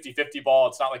kind of a 50-50 ball.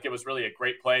 It's not like it was really a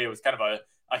great play. It was kind of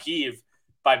a heave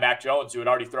by Mac Jones, who had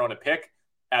already thrown a pick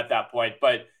at that point.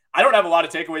 But I don't have a lot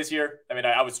of takeaways here. I mean,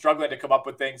 I was struggling to come up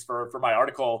with things for my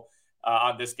article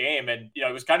on this game. And,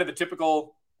 it was kind of the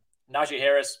typical Najee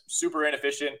Harris, super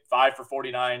inefficient, 5 for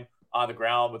 49 on the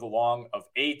ground with a long of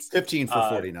 8. 15 for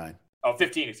 49.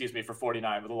 15, for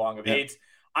 49 with a long of 8.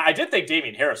 I did think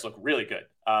Damien Harris looked really good.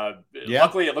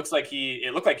 Luckily, it looked like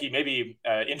he maybe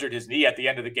injured his knee at the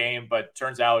end of the game, but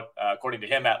turns out, according to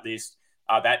him at least,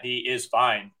 that knee is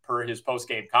fine per his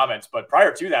post-game comments. But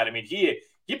prior to that, I mean,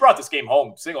 he brought this game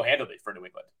home single-handedly for New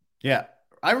England. Yeah.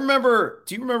 Do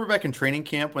you remember back in training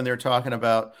camp when they were talking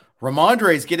about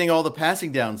Ramondre's getting all the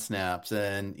passing down snaps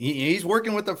and he's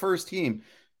working with the first team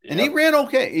and he ran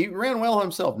okay. He ran well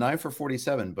himself, 9 for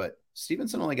 47, but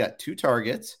Stevenson only got 2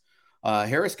 targets.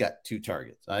 Harris got 2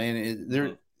 targets. I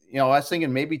mean, I was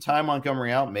thinking maybe Ty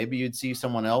Montgomery out. Maybe you'd see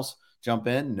someone else jump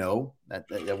in. No,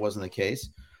 that wasn't the case.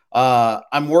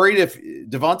 I'm worried if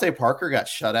Devontae Parker got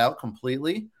shut out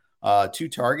completely, 2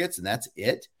 targets, and that's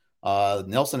it.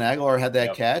 Nelson Aguilar had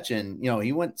that catch, and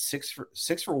he went 6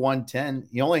 for 110.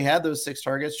 He only had those 6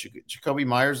 targets. Jacoby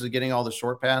Myers is getting all the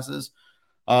short passes.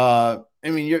 I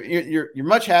mean, you're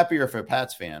much happier if a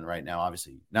Pats fan right now.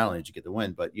 Obviously, not only did you get the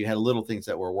win, but you had little things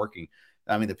that were working.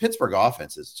 I mean, the Pittsburgh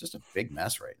offense is just a big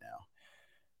mess right now.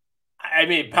 I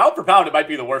mean, pound for pound, it might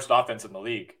be the worst offense in the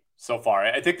league so far.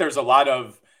 I think there's a lot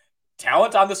of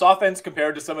talent on this offense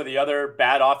compared to some of the other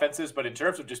bad offenses, but in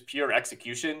terms of just pure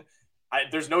execution,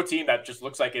 there's no team that just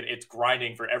looks like it's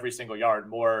grinding for every single yard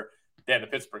more than the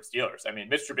Pittsburgh Steelers. I mean,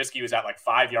 Mitch Trubisky was at like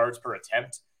 5 yards per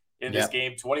attempt in this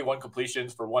game, 21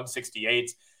 completions for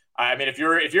 168. I mean, if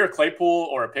you're a Claypool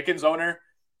or a Pickens owner,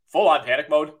 full on panic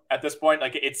mode at this point.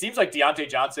 Like, it seems like Deontay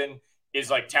Johnson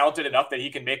is like talented enough that he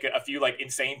can make a few like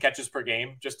insane catches per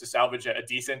game just to salvage a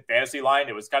decent fantasy line.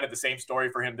 It was kind of the same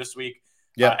story for him this week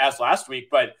as last week,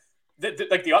 but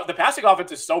the passing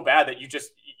offense is so bad that you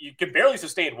can barely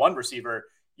sustain one receiver.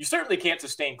 You certainly can't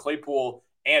sustain Claypool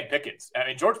and Pickens. I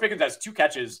mean, George Pickens has 2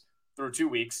 catches through 2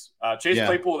 weeks. Chase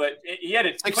Claypool, that he had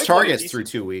 6 targets through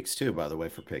 2 weeks too, by the way,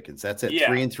 for Pickens. That's it.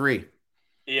 3 and 3.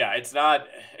 Yeah, it's not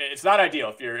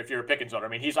ideal if you're a Pickens owner. I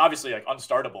mean, he's obviously like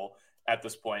unstartable at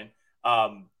this point.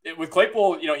 With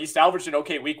Claypool, he salvaged an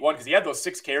okay week 1 because he had those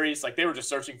 6 carries. Like, they were just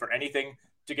searching for anything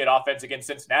to get offense against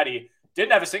Cincinnati.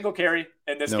 Didn't have a single carry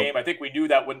in this game. I think we knew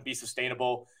that wouldn't be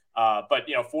sustainable. But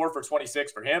 4 for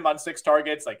 26 for him on 6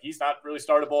 targets. Like, he's not really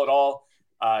startable at all.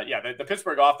 The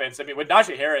Pittsburgh offense, I mean, with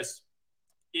Najee Harris,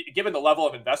 given the level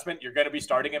of investment, you're going to be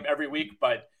starting him every week.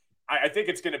 But I think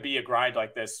it's going to be a grind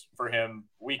like this for him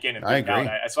week in and week out.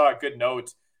 I saw a good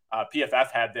note.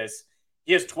 PFF had this.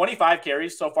 He has 25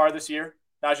 carries so far this year,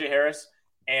 Najee Harris,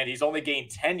 and he's only gained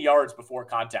 10 yards before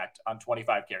contact on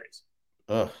 25 carries.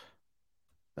 Ugh.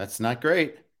 That's not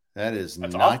great. That's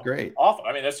not awful. Great. Awful.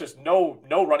 I mean, there's just no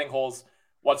running holes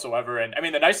whatsoever. And I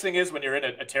mean, the nice thing is when you're in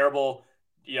a terrible,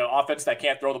 offense that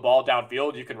can't throw the ball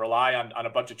downfield, you can rely on a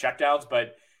bunch of checkdowns,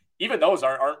 but even those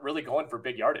aren't really going for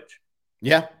big yardage.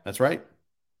 Yeah, that's right.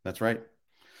 Not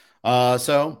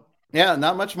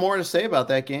much more to say about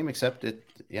that game except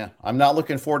I'm not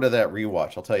looking forward to that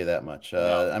rewatch. I'll tell you that much.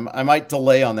 I might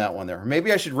delay on that one there.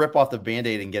 Maybe I should rip off the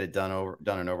Band-Aid and get it done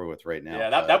and over with right now. Yeah,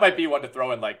 that might be one to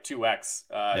throw in like 2x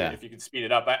if you can speed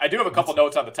it up. I do have a couple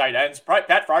notes on the tight ends.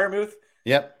 Pat Freiermuth.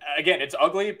 Yep. Again, it's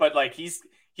ugly, but like he's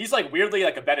like weirdly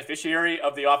like a beneficiary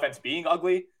of the offense being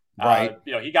ugly. Right.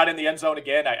 He got in the end zone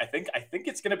again. I think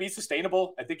it's going to be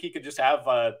sustainable. I think he could just have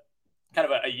kind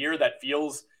of a year that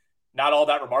feels not all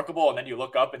that remarkable. And then you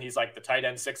look up and he's like the tight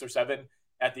end 6 or 7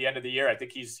 at the end of the year. I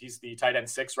think he's the tight end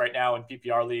 6 right now in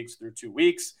PPR leagues through 2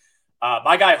 weeks.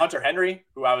 My guy, Hunter Henry,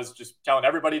 who I was just telling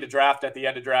everybody to draft at the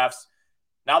end of drafts,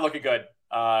 not looking good.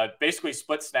 Basically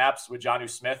split snaps with Jonnu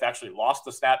Smith, actually lost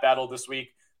the snap battle this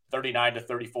week,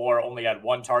 39-34, only had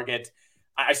 1 target.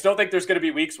 I still think there's going to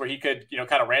be weeks where he could,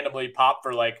 kind of randomly pop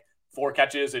for like 4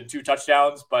 catches and 2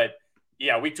 touchdowns. But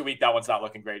yeah, week to week, that one's not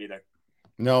looking great either.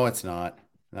 No, it's not.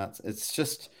 It's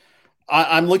just,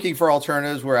 I'm looking for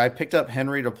alternatives where I picked up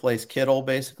Henry to place Kittle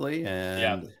basically.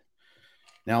 And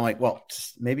now I'm like, well,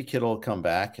 maybe Kittle will come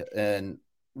back. And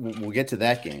we'll get to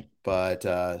that game,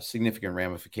 but significant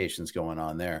ramifications going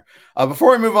on there.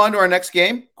 Before we move on to our next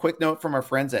game, quick note from our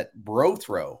friends at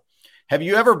BroThrow. Have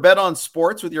you ever bet on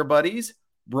sports with your buddies?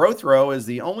 BroThrow is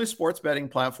the only sports betting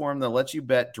platform that lets you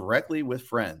bet directly with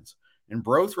friends. And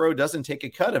BroThrow doesn't take a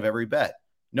cut of every bet.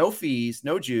 No fees,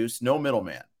 no juice, no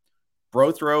middleman.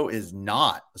 BroThrow is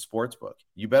not a sports book.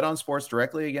 You bet on sports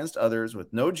directly against others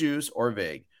with no juice or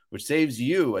vig, which saves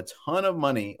you a ton of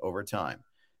money over time.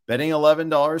 Betting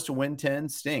 $11 to win 10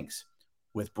 stinks.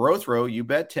 With BroThrow, you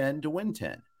bet 10 to win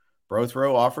 10.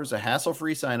 BroThrow offers a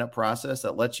hassle-free sign-up process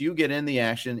that lets you get in the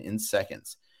action in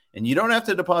seconds. And you don't have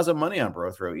to deposit money on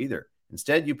BroThrow either.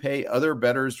 Instead, you pay other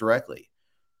bettors directly.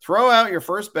 Throw out your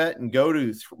first bet and go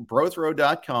to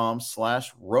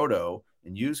brothrow.com/roto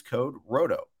and use code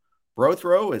ROTO.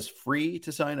 BroThrow is free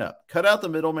to sign up. Cut out the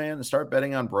middleman and start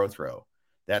betting on BroThrow.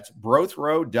 That's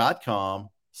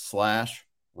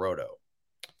brothrow.com/roto.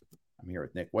 I'm here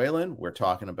with Nick Whalen. We're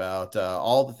talking about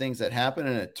all the things that happened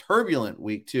in a turbulent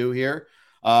week 2 here.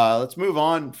 Let's move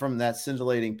on from that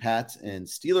scintillating Pats and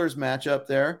Steelers matchup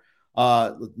there.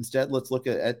 Instead, let's look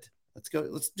at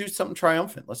let's do something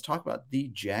triumphant. Let's talk about the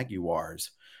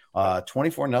Jaguars.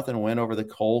 24-0 win over the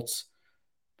Colts.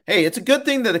 Hey, it's a good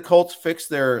thing that the Colts fixed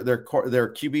their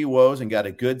QB woes and got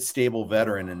a good, stable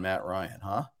veteran in Matt Ryan,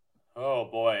 huh? Oh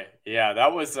boy. Yeah,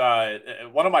 that was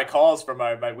one of my calls from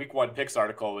my week 1 picks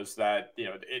article was that,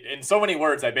 in so many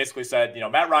words, I basically said,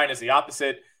 Matt Ryan is the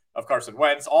opposite of Carson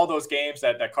Wentz. All those games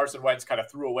that Carson Wentz kind of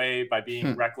threw away by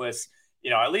being reckless,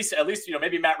 at least,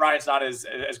 maybe Matt Ryan's not as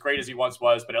great as he once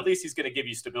was, but at least he's going to give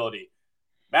you stability.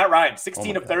 Matt Ryan,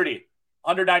 16 of 30,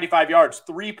 195 yards,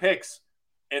 3 picks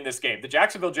in this game. The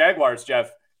Jacksonville Jaguars,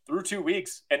 Jeff, through 2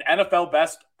 weeks, an NFL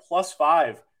best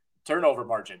 +5 turnover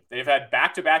margin. They've had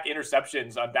back-to-back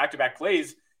interceptions on back-to-back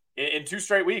plays in 2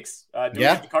 straight weeks.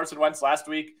 To Carson Wentz last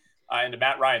week and to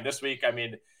Matt Ryan this week. I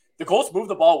mean, the Colts moved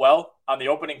the ball well on the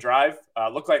opening drive.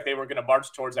 Looked like they were going to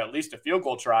march towards at least a field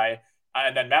goal try.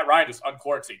 And then Matt Ryan just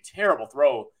uncorks a terrible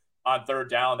throw on 3rd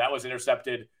down. That was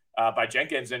intercepted by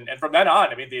Jenkins. And from then on,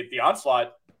 I mean, the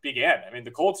onslaught began. I mean,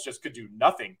 the Colts just could do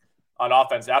nothing on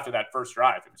offense after that first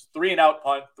drive. It was 3-and-out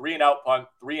punt, 3-and-out punt,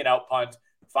 3-and-out punt,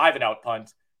 5-and-out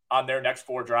punt on their next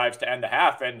 4 drives to end the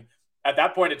half. And at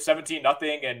that point, it's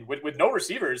 17-0. And with no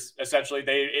receivers, essentially,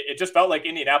 it just felt like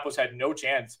Indianapolis had no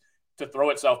chance to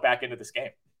throw itself back into this game.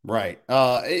 Right.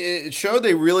 It showed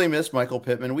they really missed Michael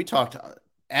Pittman. We talked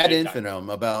ad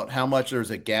infinitum about how much there's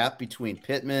a gap between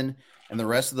Pittman and the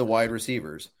rest of the wide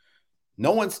receivers.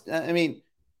 Actually,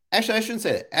 I shouldn't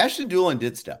say it. Ashton Dulin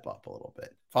did step up a little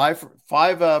bit. 5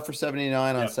 for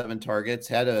 79 on 7 targets,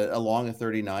 had a long of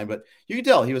 39, but you can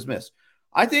tell he was missed.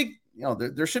 I think,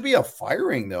 there should be a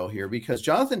firing though here because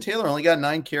Jonathan Taylor only got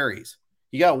 9 carries.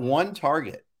 He got 1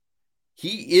 target.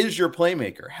 He is your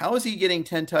playmaker. How is he getting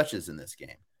 10 touches in this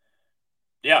game?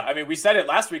 Yeah, I mean, we said it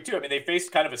last week too. I mean, they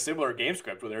faced kind of a similar game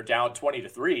script where they're down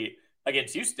 20-3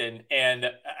 against Houston,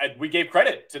 and we gave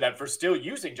credit to them for still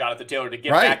using Jonathan Taylor to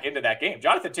get back into that game.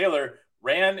 Jonathan Taylor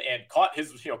ran and caught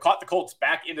the Colts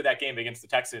back into that game against the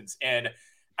Texans. And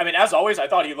I mean, as always, I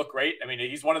thought he looked great. I mean,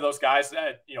 he's one of those guys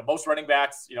that, most running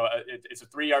backs, it's a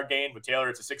 3-yard gain. With Taylor,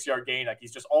 it's a 6-yard gain. Like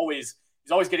he's always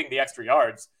getting the extra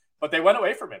yards, but they went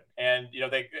away from him. And,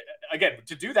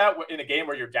 to do that in a game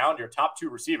where you're down your top 2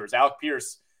 receivers, Alec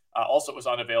Pierce also was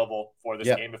unavailable for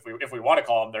this game. If we want to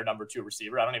call him their number 2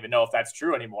 receiver, I don't even know if that's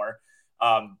true anymore.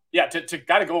 To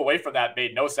kind of go away from that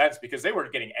made no sense because they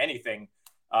weren't getting anything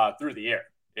through the air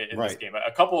in this game.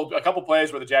 A couple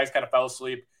plays where the Jags kind of fell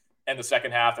asleep in the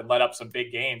second half and let up some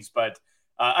big gains. But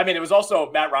it was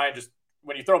also Matt Ryan. Just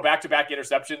when you throw back-to-back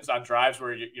interceptions on drives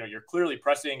where you're clearly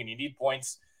pressing and you need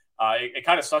points, it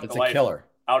kind of sucked the life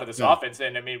out of this offense.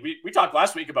 And I mean, we talked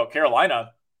last week about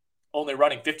Carolina only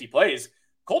running 50 plays.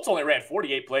 Colts only ran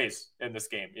 48 plays in this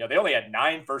game. They only had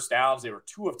 9 first downs. They were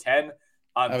 2 of 10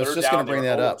 on 3rd down. I was just going to bring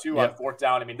that up. 2 on 4th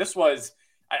down. I mean, this was.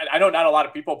 I know not a lot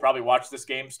of people probably watched this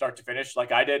game start to finish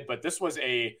like I did, but this was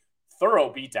a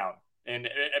thorough beatdown in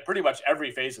pretty much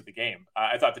every phase of the game.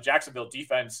 I thought the Jacksonville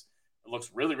defense looks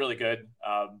really, really good.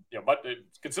 But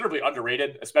considerably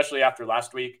underrated, especially after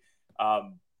last week.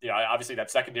 Obviously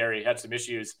that secondary had some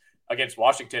issues against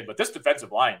Washington, but this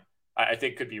defensive line, I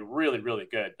think, could be really, really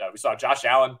good. We saw Josh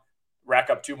Allen rack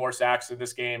up 2 more sacks in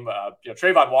this game.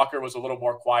 Trayvon Walker was a little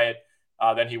more quiet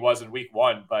than he was in week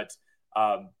 1, but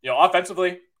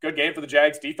offensively, good game for the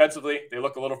Jags. Defensively, they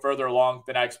look a little further along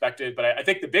than I expected. But I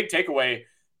think the big takeaway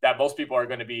that most people are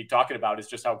going to be talking about is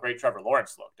just how great Trevor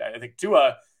Lawrence looked. I think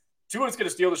Tua's going to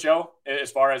steal the show as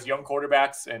far as young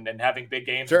quarterbacks and having big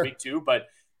games in week 2. But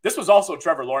this was also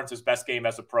Trevor Lawrence's best game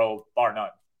as a pro, bar none.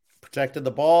 Protected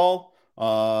the ball.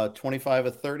 25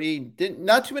 of 30.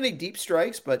 Not too many deep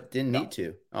strikes, but didn't need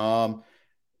to.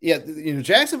 Yeah,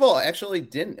 Jacksonville actually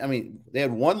didn't. I mean, they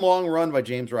had one long run by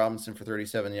James Robinson for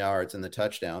 37 yards and the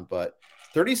touchdown, but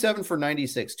 37 for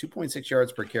 96, 2.6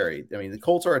 yards per carry. I mean, the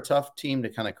Colts are a tough team to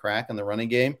kind of crack in the running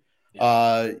game.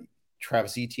 Yeah.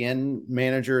 Travis Etienne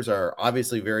managers are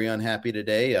obviously very unhappy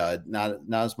today. Not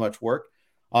as much work.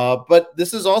 But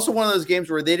this is also one of those games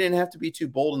where they didn't have to be too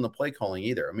bold in the play calling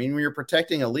either. I mean, when you're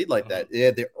protecting a lead like that, they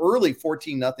had the early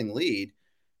 14-0 lead,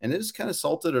 and it just kind of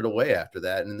salted it away after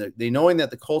that. And they knowing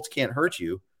that the Colts can't hurt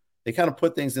you, they kind of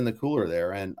put things in the cooler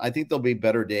there. And I think there'll be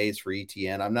better days for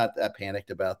ETN. I'm not that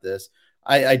panicked about this.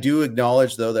 I do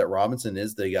acknowledge, though, that Robinson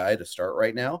is the guy to start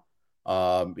right now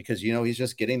because, he's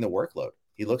just getting the workload.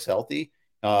 He looks healthy.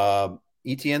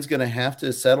 ETN's going to have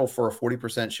to settle for a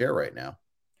 40% share right now.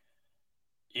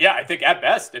 Yeah, I think at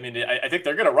best. I mean, I think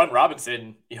they're going to run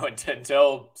Robinson,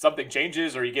 until something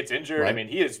changes or he gets injured. Right. I mean,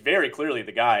 he is very clearly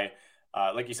the guy.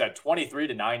 Like you said,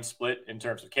 23-9 split in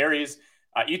terms of carries.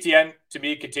 ETN, to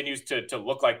me, continues to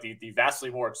look like the vastly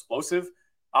more explosive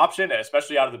option,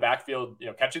 especially out of the backfield,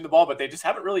 catching the ball, but they just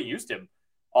haven't really used him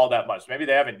all that much. Maybe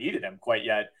they haven't needed him quite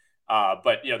yet.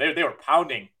 But they were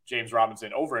pounding James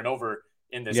Robinson over and over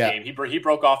in this game. He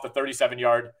broke off the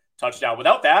 37-yard touchdown.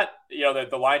 Without that,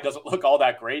 the line doesn't look all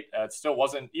that great. It still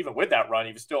wasn't, even with that run,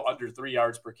 he was still under 3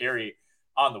 yards per carry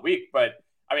on the week. But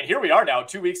I mean, here we are now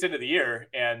 2 weeks into the year,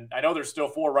 and I know there's still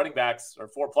 4 running backs or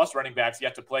 4+ running backs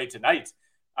yet to play tonight.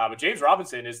 But James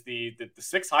Robinson is the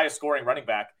 6th highest scoring running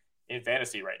back in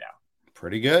fantasy right now.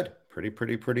 Pretty good.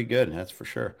 Pretty good. That's for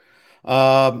sure.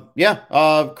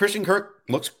 Christian Kirk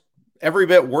looks every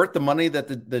bit worth the money that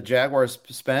the Jaguars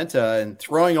spent and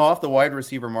throwing off the wide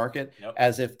receiver market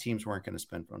as if teams weren't going to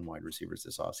spend on wide receivers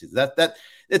this offseason. That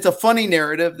it's a funny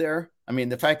narrative there. I mean,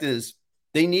 the fact is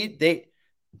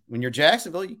when you're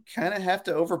Jacksonville, you kind of have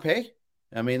to overpay.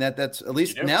 I mean, that's at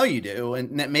least now you do.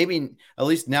 And maybe at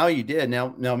least now you did.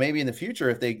 Now maybe in the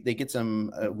future, if they get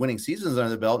some winning seasons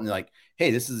under the belt and like, hey,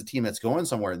 this is a team that's going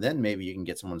somewhere, then maybe you can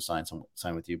get someone to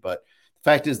sign with you. But the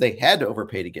fact is they had to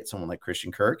overpay to get someone like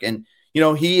Christian Kirk. And,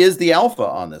 he is the alpha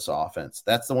on this offense.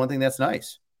 That's the one thing that's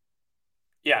nice.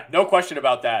 Yeah, no question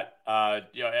about that.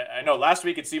 I know last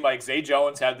week it seemed like Zay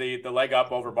Jones had the leg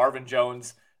up over Marvin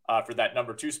Jones for that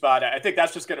number 2 spot. I think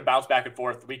that's just going to bounce back and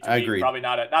forth week to week. Agreed. Probably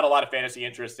not a lot of fantasy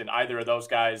interest in either of those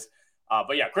guys.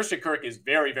 But yeah, Christian Kirk is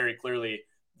very, very clearly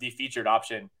the featured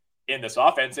option in this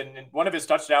offense. And in one of his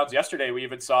touchdowns yesterday, we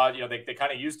even saw, they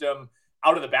kind of used him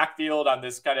out of the backfield on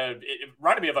this kind of, it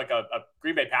reminded me of like a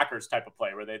Green Bay Packers type of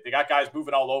play where they got guys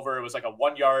moving all over. It was like a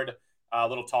 1-yard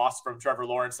little toss from Trevor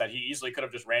Lawrence that he easily could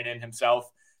have just ran in himself.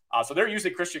 So they're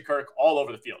using Christian Kirk all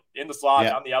over the field, in the slot,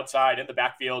 on the outside, in the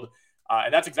backfield.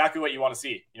 And that's exactly what you want to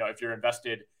see, if you're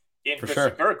invested in Christian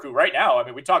Kirk, who right now, I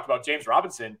mean, we talked about James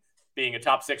Robinson being a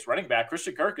top 6 running back.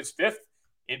 Christian Kirk is 5th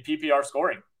in PPR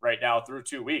scoring right now through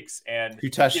 2 weeks. And 2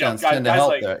 touchdowns tend to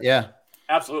help there. Yeah.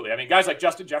 Absolutely. I mean, guys like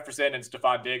Justin Jefferson and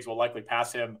Stephon Diggs will likely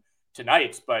pass him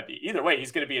tonight, but either way,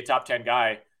 he's going to be a top 10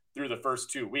 guy through the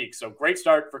first 2 weeks. So great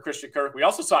start for Christian Kirk. We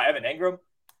also saw Evan Engram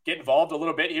get involved a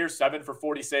little bit here, 7 for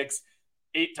 46,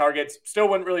 8 targets. Still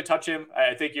wouldn't really touch him.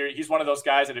 I think he's one of those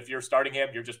guys that if you're starting him,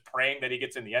 you're just praying that he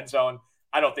gets in the end zone.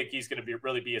 I don't think he's going to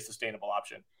really be a sustainable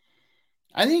option.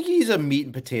 I think he's a meat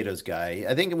and potatoes guy.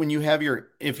 I think when you have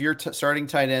if your starting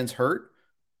tight ends hurt,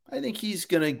 I think he's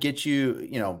going to get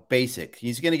you, basic.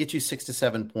 He's going to get you 6 to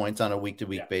 7 points on a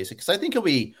week-to-week basis because I think he'll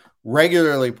be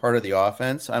regularly part of the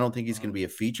offense. I don't think he's going to be a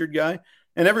featured guy.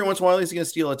 And every once in a while, he's going to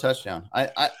steal a touchdown.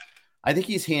 I think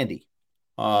he's handy.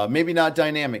 Maybe not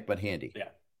dynamic, but handy. Yeah.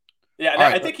 Yeah,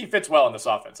 I think he fits well in this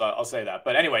offense. I'll say that.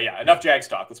 But anyway, enough Jags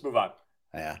talk. Let's move on.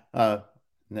 Yeah.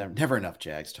 Never enough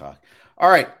Jags talk. All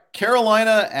right.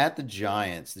 Carolina at the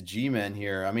Giants, the G-men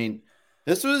here. I mean,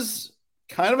 this was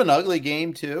kind of an ugly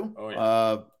game too. Oh,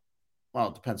 yeah. Well,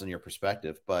 it depends on your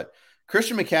perspective, but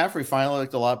Christian McCaffrey finally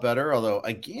looked a lot better. Although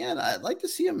again, I'd like to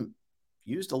see him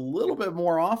used a little bit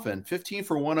more often. 15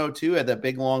 for 102 had that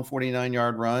big, long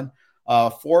 49-yard run,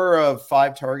 4 of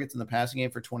 5 targets in the passing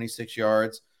game for 26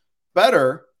 yards.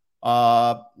 Better.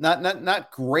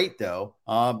 Not great though.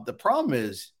 The problem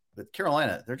is with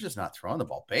Carolina, they're just not throwing the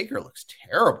ball. Baker looks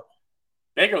terrible.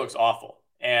 Baker looks awful.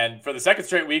 And for the second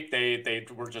straight week, they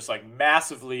were just like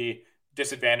massively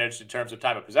disadvantaged in terms of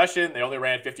time of possession. They only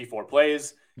ran 54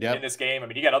 plays in this game. I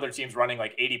mean, you got other teams running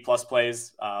like 80+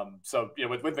 plays. So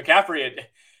with McCaffrey,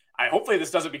 hopefully this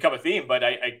doesn't become a theme, but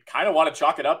I kind of want to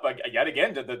chalk it up yet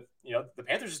again to the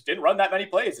Panthers just didn't run that many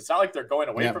plays. It's not like they're going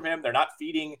away from him. They're not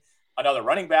feeding another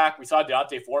running back. We saw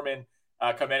Deontay Foreman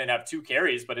come in and have 2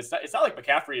 carries, but it's not like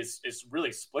McCaffrey is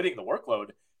really splitting the workload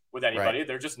with anybody. Right.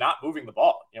 They're just not moving the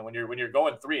ball. When you're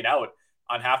going 3 and out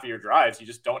on half of your drives, you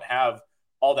just don't have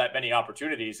all that many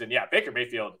opportunities. And yeah, Baker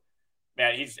Mayfield,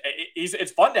 man,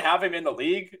 it's fun to have him in the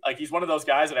league. Like, he's one of those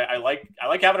guys that I like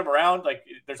having him around. Like,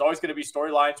 there's always going to be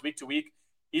storylines week to week.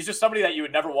 He's just somebody that you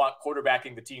would never want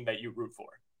quarterbacking the team that you root for.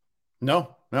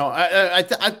 No.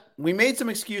 We made some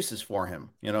excuses for him.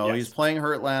 Yes. He's playing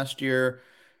hurt last year.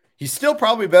 He's still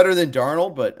probably better than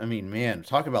Darnold, but I mean, man,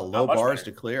 talk about low bars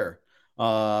better to clear.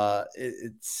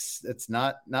 It's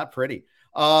not pretty.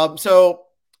 So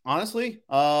honestly,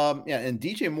 and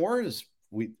DJ Moore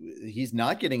he's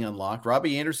not getting unlocked.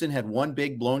 Robbie Anderson had one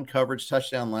big blown coverage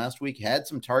touchdown last week, had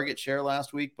some target share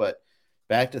last week, but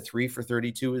back to 3 for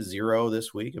 32 is 0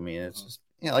 this week. I mean, it's just,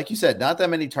 like you said, not that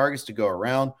many targets to go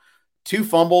around. 2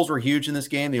 fumbles were huge in this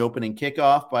game. The opening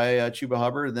kickoff by Chuba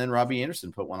Hubbard, and then Robbie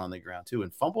Anderson put one on the ground too.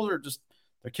 And fumbles are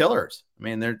they're killers. I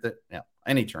mean, they're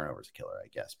any turnover is a killer, I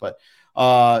guess. But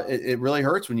it really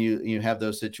hurts when you have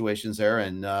those situations there.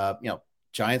 And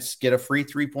Giants get a free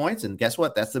 3 points, and guess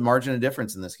what? That's the margin of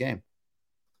difference in this game.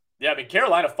 Yeah, I mean,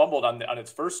 Carolina fumbled on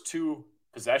its first 2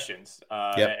 possessions,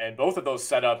 and both of those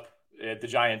set up the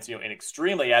Giants, in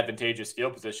extremely advantageous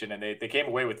field position, and they came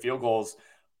away with field goals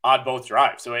on both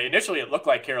drives. So initially, it looked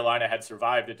like Carolina had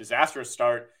survived a disastrous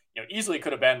start. Easily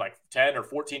could have been like 10 or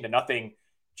 14-0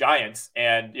 Giants,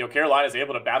 and Carolina is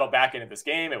able to battle back into this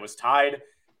game. It was tied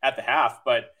at the half,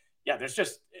 but yeah, there's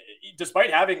just,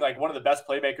 despite having like one of the best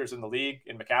playmakers in the league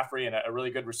in McCaffrey and a really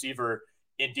good receiver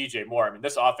in DJ Moore, I mean,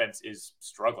 this offense is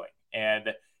struggling.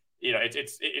 And,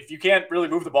 it's if you can't really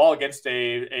move the ball against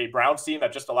a Browns team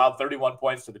that just allowed 31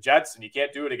 points to the Jets, and you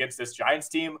can't do it against this Giants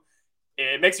team,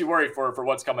 it makes you worry for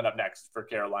what's coming up next for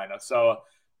Carolina. So,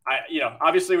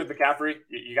 obviously with McCaffrey,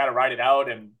 you got to ride it out,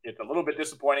 and it's a little bit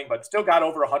disappointing, but still got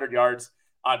over 100 yards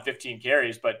on 15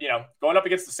 carries. But, going up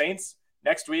against the Saints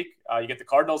next week, you get the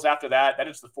Cardinals after that. Then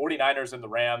it's the 49ers and the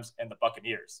Rams and the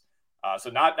Buccaneers. So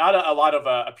not a lot of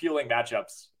appealing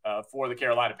matchups for the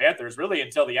Carolina Panthers, really,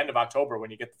 until the end of October when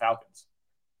you get the Falcons.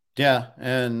 Yeah,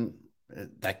 and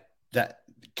that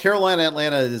Carolina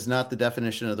Atlanta is not the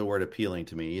definition of the word appealing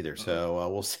to me either. So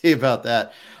we'll see about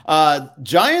that.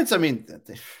 Giants, I mean,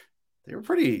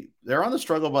 they're on the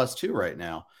struggle bus too right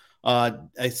now.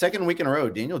 A second week in a row,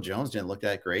 Daniel Jones didn't look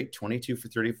that great. 22 for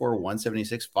 34,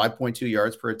 176, 5.2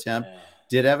 yards per attempt.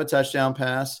 Did have a touchdown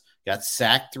pass, got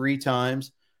sacked 3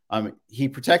 times. He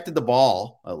protected the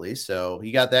ball at least, so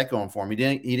he got that going for him. He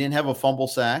didn't have a fumble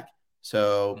sack,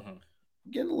 so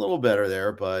getting a little better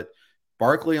there. But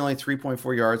Barkley only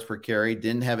 3.4 yards per carry,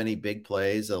 didn't have any big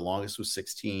plays. The longest was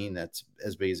 16. That's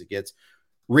as big as it gets.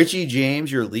 Richie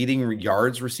James, your leading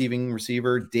yards receiving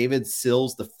receiver. David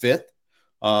Sills, the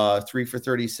 5th, 3 for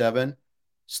 37.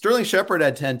 Sterling Shepard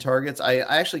had 10 targets. I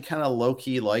actually kind of low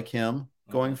key like him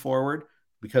going forward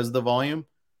because of the volume.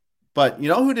 But you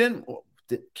know who didn't?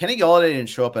 Kenny Golladay didn't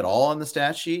show up at all on the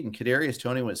stat sheet, and Kadarius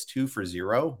Toney was 2 for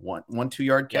 0, one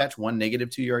 2-yard catch, one negative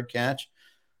 2-yard catch.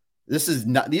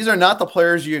 These are not the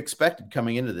players you expected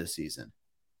coming into this season.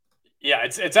 Yeah,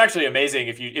 it's actually amazing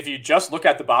if you just look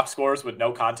at the box scores with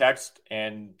no context,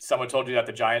 and someone told you that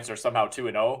the Giants are somehow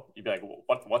 2-0, you'd be like,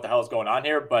 what the hell is going on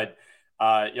here? But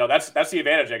that's the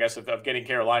advantage, I guess, of getting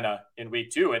Carolina in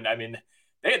week 2. And I mean,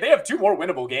 they have 2 more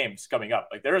winnable games coming up.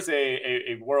 Like, there's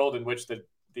a world in which the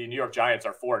New York Giants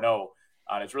are 4-0.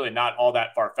 And it's really not all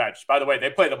that far-fetched. By the way, they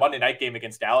play the Monday night game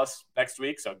against Dallas next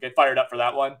week, so get fired up for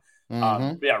that one.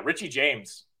 Richie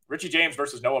James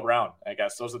versus Noah Brown, I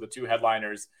guess. Those are the 2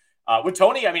 headliners. With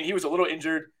Toney, I mean, he was a little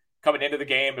injured coming into the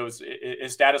game.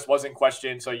 His status was in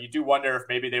question, so you do wonder if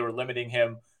maybe they were limiting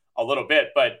him a little bit.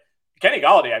 But Kenny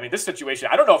Golladay, I mean, this situation,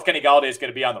 I don't know if Kenny Golladay is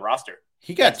going to be on the roster.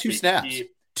 He got 2 snaps.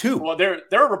 2. Well, there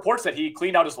are reports that he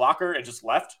cleaned out his locker and just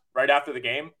left right after the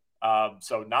game.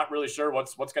 So not really sure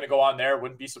what's going to go on there.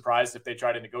 Wouldn't be surprised if they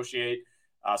try to negotiate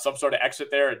some sort of exit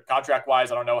there.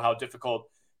 Contract-wise, I don't know how difficult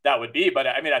that would be. But,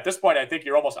 I mean, at this point, I think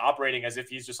you're almost operating as if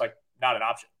he's just, like, not an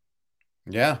option.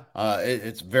 Yeah,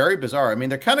 it's very bizarre. I mean,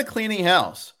 they're kind of cleaning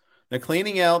house. They're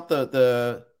cleaning out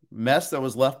the mess that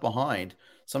was left behind.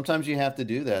 Sometimes you have to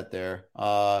do that there.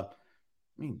 But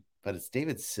it's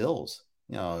David Sills,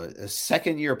 a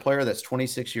second-year player that's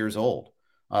 26 years old.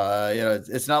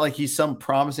 It's not like he's some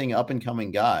promising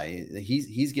up-and-coming guy.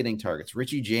 He's getting targets.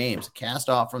 Richie James, cast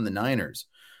off from the Niners.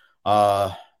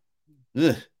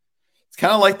 It's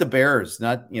kind of like the Bears,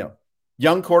 not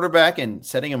young quarterback and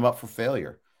setting him up for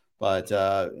failure. But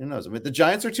who knows? I mean, the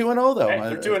Giants are 2-0 though. Hey,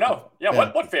 they're 2-0.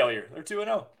 Yeah. What failure? They're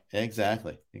 2-0.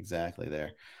 Exactly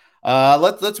there.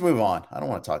 Let's move on. I don't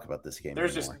want to talk about this game.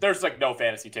 There's like no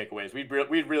fantasy takeaways. We'd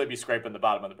really be scraping the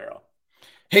bottom of the barrel.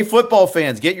 Hey, football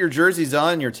fans, get your jerseys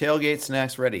on, your tailgate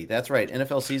snacks ready. That's right.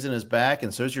 NFL season is back,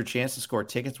 and so is your chance to score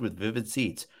tickets with Vivid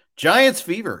Seats. Giants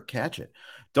fever, catch it.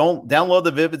 Don't download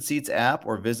the Vivid Seats app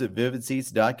or visit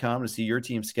vividseats.com to see your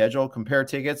team's schedule, compare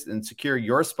tickets, and secure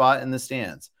your spot in the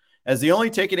stands. As the only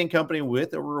ticketing company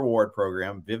with a reward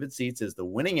program, Vivid Seats is the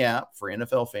winning app for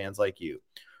NFL fans like you.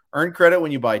 Earn credit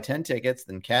when you buy 10 tickets,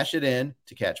 then cash it in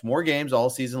to catch more games all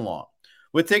season long.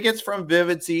 With tickets from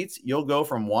Vivid Seats, you'll go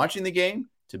from watching the game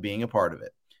to being a part of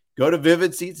it. Go to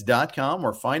vividseats.com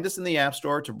or find us in the App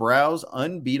Store to browse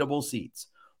unbeatable seats.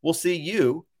 We'll see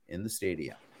you in the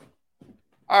stadium.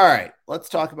 All right, let's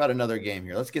talk about another game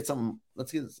here.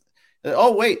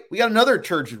 Oh, wait, we got another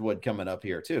Churchwood coming up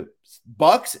here too.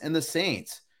 Bucks and the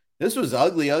Saints. This was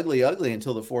ugly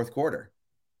until the fourth quarter.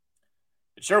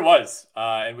 It sure was.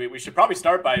 And we should probably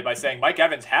start by saying Mike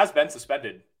Evans has been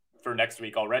suspended for next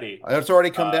week already. It's already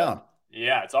come down.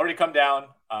 Yeah, it's already come down.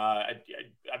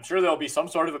 I'm sure there'll be some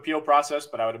sort of appeal process,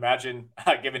 but I would imagine,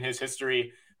 given his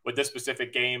history with this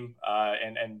specific game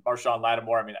and Marshawn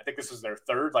Lattimore, I mean, I think this is their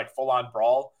third full-on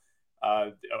brawl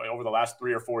over the last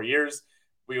 3 or 4 years.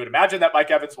 We would imagine that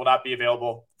Mike Evans will not be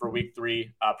available for week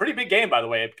 3. Pretty big game, by the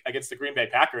way, against the Green Bay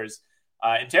Packers.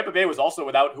 And Tampa Bay was also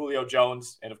without Julio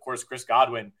Jones and, of course, Chris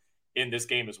Godwin in this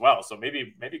game as well. So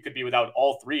maybe could be without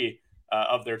all 3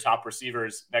 of their top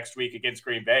receivers next week against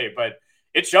Green Bay. But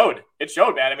it showed,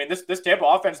 man. I mean, this Tampa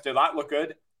offense did not look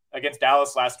good against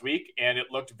Dallas last week, and it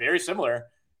looked very similar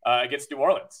against New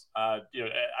Orleans. I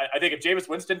think if Jameis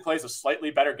Winston plays a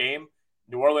slightly better game,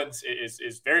 New Orleans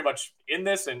is very much in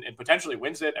this and potentially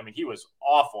wins it. I mean, he was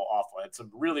awful. Had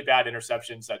some really bad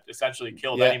interceptions that essentially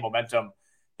killed any momentum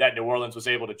that New Orleans was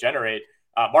able to generate.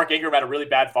 Mark Ingram had a really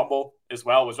bad fumble as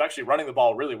well, was actually running the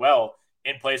ball really well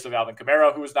in place of Alvin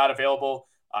Kamara, who was not available,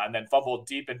 and then fumbled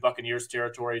deep in Buccaneers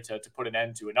territory to put an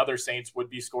end to another Saints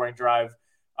would-be scoring drive.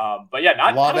 But yeah,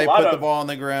 not a lot put the ball on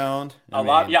the ground.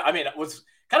 It was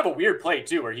kind of a weird play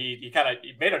too, where he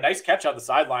made a nice catch on the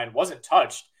sideline, wasn't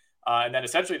touched, and then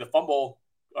essentially the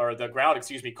ground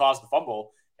caused the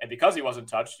fumble. And because he wasn't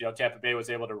touched, Tampa Bay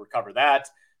was able to recover that.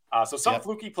 So some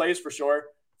fluky plays for sure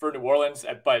for New Orleans,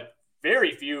 but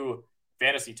very few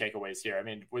fantasy takeaways here. I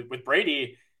mean, with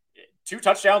Brady, 2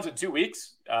 touchdowns in 2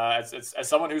 weeks. As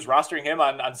someone who's rostering him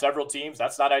on several teams,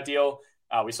 that's not ideal.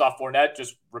 We saw Fournette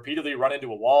just repeatedly run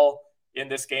into a wall in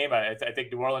this game. I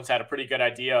think New Orleans had a pretty good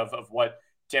idea of what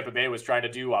Tampa Bay was trying to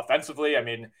do offensively. I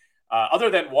mean, other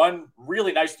than one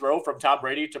really nice throw from Tom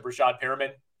Brady to Brashad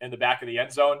Perriman in the back of the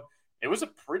end zone, it was a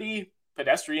pretty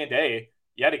pedestrian day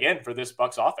yet again for this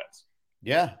Bucs offense.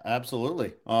 Yeah,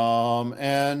 absolutely.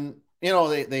 And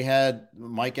they had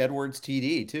Mike Edwards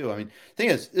TD too. I mean, the thing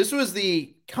is, this was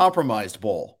the compromised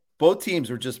bowl. Both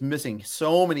teams were just missing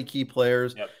so many key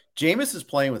players. Yep. Jameis is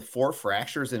playing with 4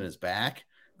 fractures in his back.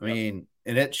 I mean,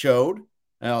 and it showed.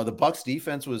 The Bucs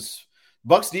defense was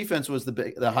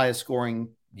the highest scoring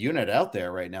unit out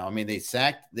there right now. I mean, they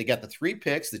got the 3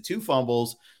 picks, the 2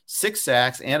 fumbles, 6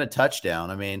 sacks, and a touchdown.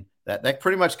 I mean, that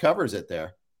pretty much covers it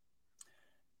there.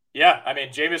 Yeah, I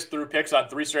mean, Jameis threw picks on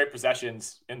 3 straight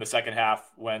possessions in the second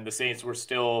half when the Saints were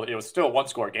still a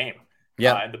 1-score game.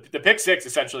 Yeah, and the pick 6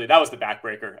 essentially, that was the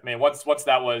backbreaker. I mean, once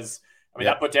that was,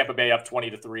 that put Tampa Bay up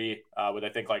 20-3 with I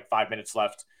think 5 minutes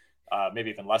left, maybe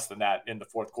even less than that in the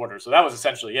fourth quarter. So that was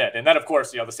essentially it. And then of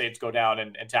course, the Saints go down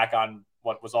and tack on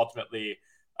what was ultimately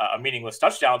a meaningless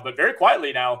touchdown, but very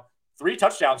quietly now 3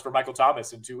 touchdowns for Michael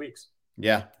Thomas in 2 weeks.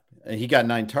 Yeah, he got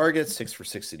 9 targets, 6 for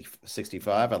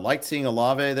 65. I liked seeing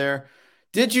Olave there.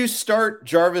 Did you start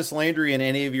Jarvis Landry in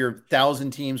any of your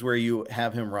 1,000 teams where you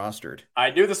have him rostered? I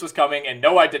knew this was coming, and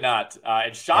no, I did not.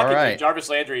 And shockingly, Jarvis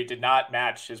Landry did not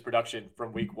match his production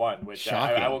from week 1, which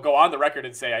I will go on the record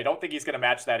and say I don't think he's going to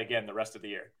match that again the rest of the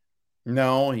year.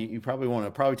 No, you probably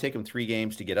want to take him 3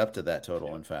 games to get up to that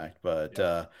total, in fact. But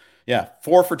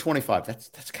 4 for 25.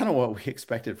 That's kind of what we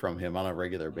expected from him on a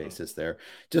regular basis there.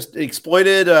 Just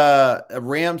exploited a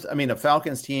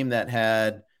Falcons team that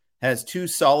has 2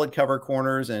 solid cover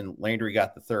corners, and Landry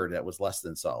got the 3rd. That was less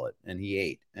than solid, and he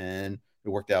ate, and it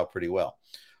worked out pretty well.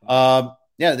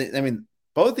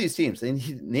 Both these teams, they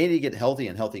need to get healthy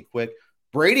quick.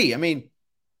 Brady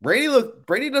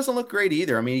doesn't look great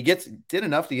either. I mean, he did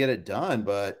enough to get it done,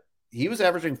 but he was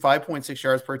averaging 5.6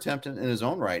 yards per attempt in his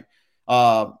own right.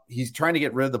 He's trying to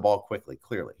get rid of the ball quickly,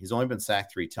 clearly. He's only been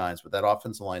sacked 3 times, but that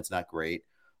offensive line's not great.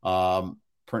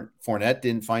 Fournette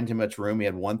didn't find too much room. He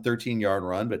had 1 13-yard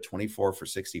run, but 24 for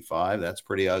 65. That's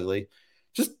pretty ugly.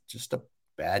 Just a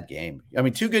bad game. I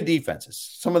mean, 2 good defenses.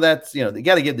 Some of that's, they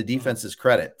got to give the defenses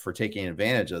credit for taking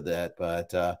advantage of that,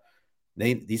 but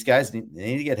these guys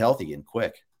need to get healthy and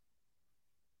quick.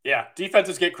 Yeah,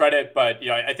 defenses get credit, but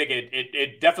I think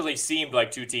it definitely seemed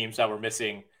like two teams that were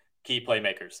missing key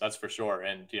playmakers. That's for sure.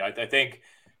 And I think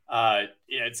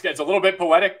it's a little bit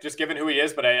poetic just given who he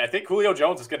is, but I think Julio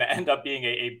Jones is going to end up being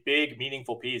a big,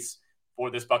 meaningful piece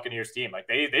for this Buccaneers team. Like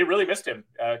they really missed him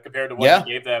compared to what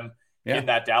he gave them in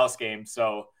that Dallas game.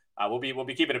 So we'll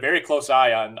be keeping a very close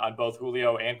eye on both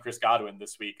Julio and Chris Godwin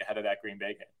this week ahead of that Green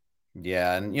Bay game.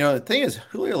 Yeah, and the thing is,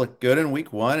 Julio looked good in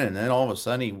week 1, and then all of a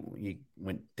sudden he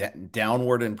went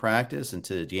downward in practice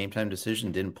into game time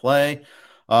decision, didn't play.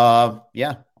 And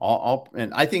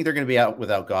I think they're going to be out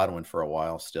without Godwin for a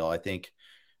while still.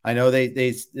 I know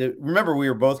they remember we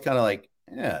were both kind of like,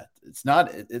 yeah,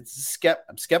 I'm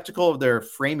skeptical of their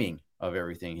framing of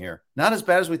everything here. Not as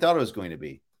bad as we thought it was going to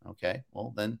be. Okay,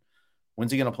 well then,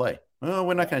 when's he going to play? Well,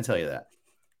 we're not going to tell you that.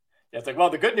 Yeah, it's like, well,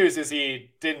 the good news is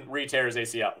he didn't re-tear his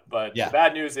ACL, but the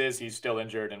bad news is he's still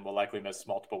injured and will likely miss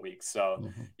multiple weeks. So,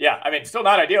 still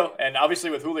not ideal. And obviously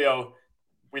with Julio,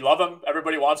 we love him.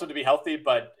 Everybody wants him to be healthy,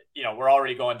 but, we're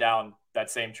already going down that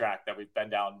same track that we've been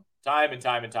down time and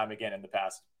time and time again in the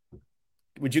past.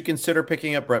 Would you consider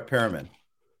picking up Brett Perriman?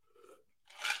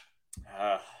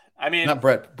 Not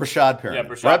Breshad Perriman. Yeah,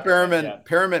 Brett Perriman.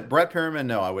 Yeah. Brett Perriman,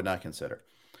 no, I would not consider.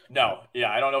 No,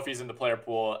 I don't know if he's in the player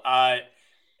pool.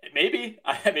 Maybe.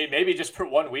 Maybe just for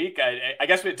 1 week. I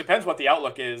guess it depends what the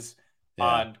outlook is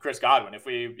on Chris Godwin.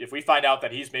 If we find out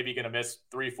that he's maybe going to miss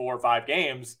 3, 4, 5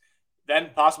 games,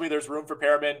 then possibly there's room for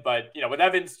Perriman. But with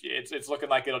Evans, it's looking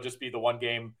like it'll just be the one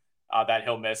game that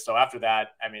he'll miss. So after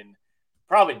that,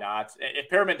 probably not. If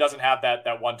Perriman doesn't have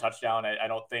that one touchdown, I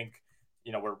don't think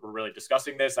we're really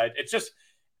discussing this.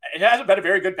 It hasn't been a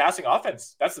very good passing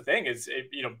offense. That's the thing is,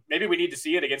 maybe we need to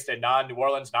see it against a non-New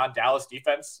Orleans, non-Dallas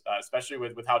defense, especially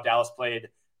with how Dallas played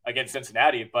against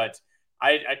Cincinnati. But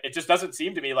it just doesn't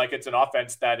seem to me like it's an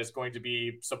offense that is going to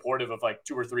be supportive of like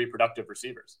 2 or 3 productive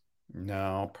receivers.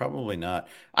 No, probably not.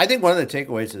 I think one of the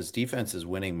takeaways is defense is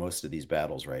winning most of these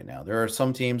battles right now. There are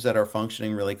some teams that are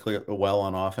functioning really well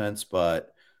on offense,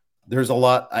 but there's a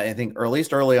lot, I think, or at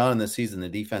least early on in the season, the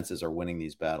defenses are winning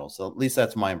these battles. So at least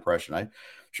that's my impression. I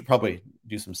should probably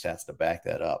do some stats to back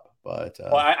that up. But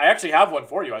I actually have one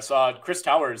for you. I saw Chris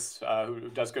Towers, who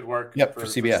does good work for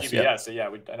CBS. Yep. So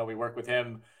I know we work with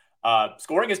him.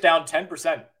 Scoring is down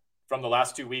 10% from the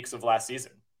last 2 weeks of last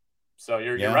season. So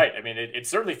you're right. It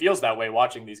certainly feels that way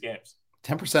watching these games.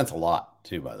 10% is a lot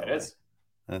too, by the way. It is.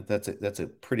 That's a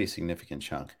pretty significant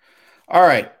chunk. All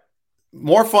right.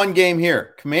 More fun game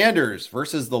here. Commanders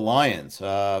versus the Lions.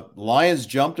 Lions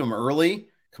jumped them early.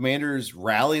 Commanders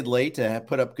rallied late to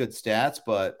put up good stats,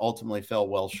 but ultimately fell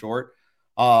well short.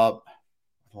 The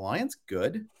Lions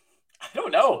good? I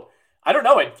don't know.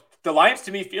 The Lions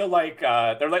to me feel like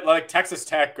they're like Texas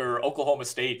Tech or Oklahoma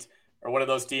State or one of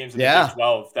those teams in the Big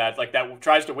 12 that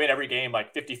tries to win every game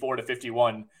like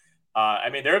 54-51.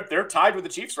 They're tied with the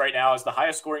Chiefs right now as the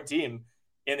highest scoring team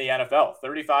in the NFL.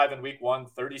 35 in week 1,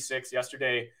 36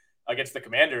 yesterday against the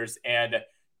Commanders. And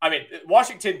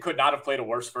Washington could not have played a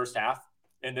worse first half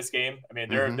in this game.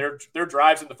 Their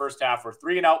drives in the first half were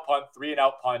 3-and-out punt,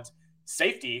 3-and-out punt,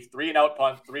 safety, 3-and-out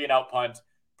punt, 3-and-out punt,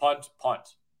 punt.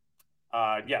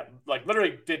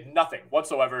 Literally did nothing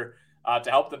whatsoever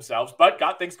to help themselves, but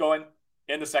got things going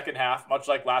in the second half, much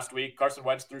like last week. Carson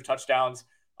Wentz threw touchdowns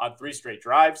on 3 straight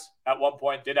drives at one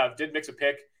point, did mix a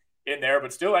pick in there,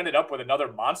 but still ended up with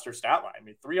another monster stat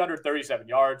line. 337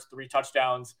 yards, 3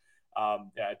 touchdowns,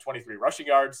 23 rushing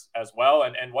yards as well.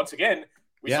 And once again,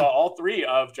 we saw all 3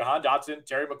 of Jahan Dotson,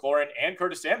 Terry McLaurin, and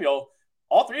Curtis Samuel.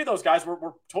 All 3 of those guys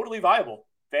were totally viable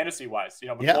fantasy-wise.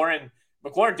 McLaurin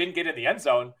didn't get in the end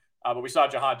zone, but we saw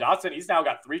Jahan Dotson. He's now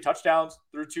got 3 touchdowns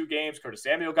through 2 games. Curtis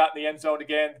Samuel got in the end zone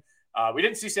again. We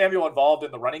didn't see Samuel involved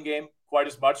in the running game quite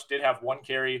as much. Did have 1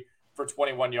 carry for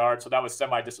 21 yards, so that was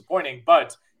semi-disappointing.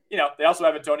 But, they also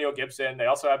have Antonio Gibson. They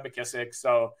also have McKissick.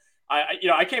 So,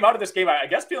 I came out of this game, I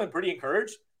guess, feeling pretty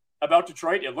encouraged about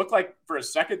Detroit. It looked like for a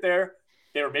second there,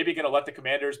 they were maybe going to let the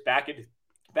Commanders back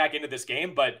into this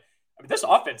game. But, this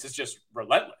offense is just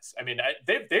relentless.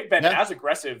 They've been as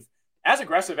aggressive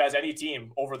as any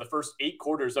team over the first 8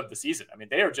 quarters of the season.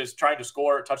 They are just trying to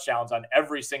score touchdowns on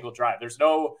every single drive. There's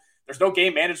no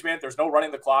game management. There's no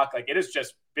running the clock. It is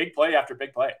just big play after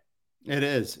big play. It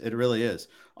is. It really is.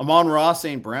 Amon-Ra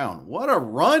St. Brown. What a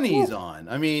run he's on.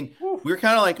 We were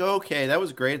kind of like, okay, that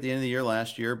was great at the end of the year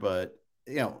last year, but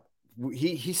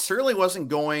he certainly wasn't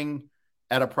going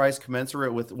at a price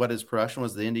commensurate with what his production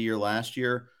was the end of year last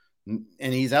year. And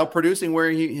he's out producing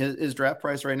where his draft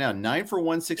price right now. 9 for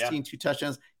 116, 2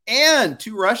 touchdowns, and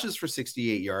 2 rushes for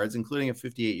 68 yards, including a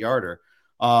 58-yarder.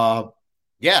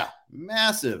 Yeah,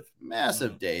 massive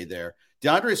day there.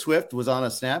 DeAndre Swift was on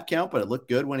a snap count, but it looked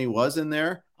good when he was in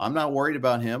there. I'm not worried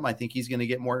about him. I think he's going to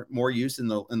get more use in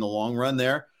the long run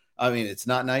there. I mean, it's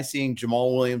not nice seeing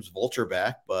Jamal Williams vulture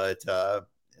back, but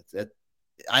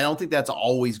I don't think that's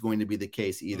always going to be the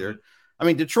case either. I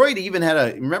mean, Detroit even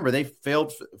had remember they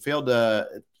failed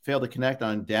to connect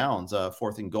on downs,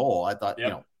 4th and goal. I thought,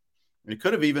 it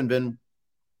could have even been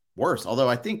worse. Although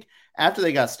I think after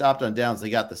they got stopped on downs,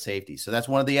 they got the safety. So that's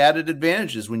one of the added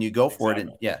advantages when you go for it.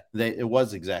 And it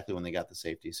was exactly when they got the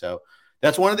safety. So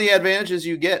that's one of the advantages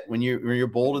you get when you're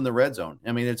bold in the red zone.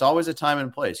 I mean, it's always a time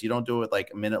and place. You don't do it like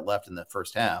a minute left in the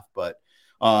first half, but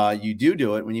you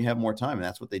do it when you have more time. And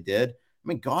that's what they did. I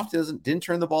mean, Goff didn't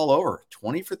turn the ball over.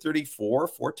 20 for 34,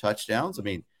 4 touchdowns. I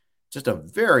mean, just a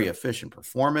very efficient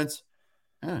performance.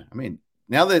 I mean,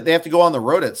 now that they have to go on the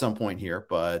road at some point here,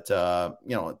 but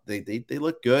they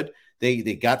look good.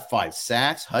 They got 5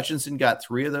 sacks. Hutchinson got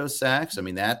 3 of those sacks. I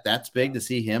mean, that's big to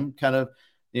see him kind of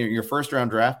your first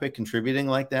round draft pick contributing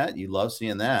like that. You love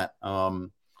seeing that. A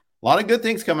lot of good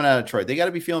things coming out of Detroit. They got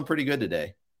to be feeling pretty good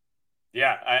today.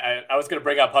 Yeah, I was going to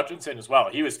bring up Hutchinson as well.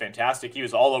 He was fantastic. He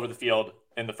was all over the field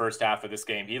in the first half of this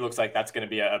game. He looks like that's going to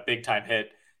be a big time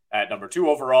hit at number 2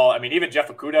 overall. I mean, even Jeff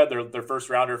Okudah, their first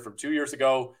rounder from 2 years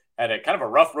ago, had a kind of a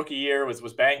rough rookie year, was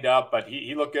banged up, but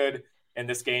he looked good in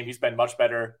this game. He's been much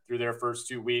better through their first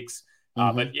 2 weeks.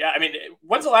 But yeah, I mean,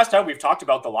 when's the last time we've talked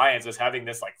about the Lions as having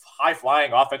this like high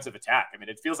flying offensive attack? I mean,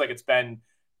 it feels like it's been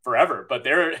forever, but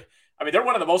they're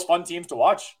one of the most fun teams to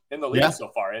watch in the league so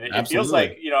far. And it feels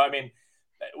like,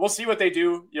 we'll see what they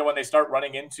do, when they start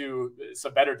running into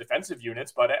some better defensive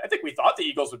units. But I think we thought the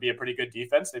Eagles would be a pretty good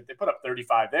defense. They put up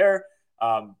 35 there.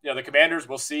 The Commanders,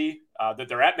 we'll see that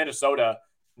they're at Minnesota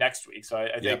next week. So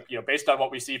I think, based on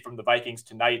what we see from the Vikings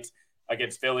tonight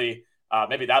against Philly,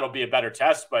 maybe that'll be a better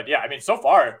test. But yeah, I mean, so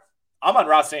far,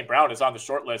 Amon-Ra St. Brown is on the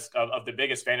short list of the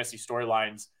biggest fantasy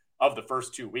storylines of the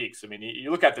first 2 weeks. I mean,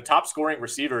 you look at the top scoring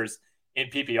receivers in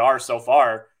PPR so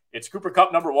far, it's Cooper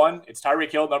Kupp number 1, it's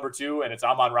Tyreek Hill number 2, and it's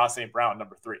Amon-Ra St. Brown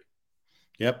number 3.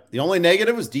 Yep. The only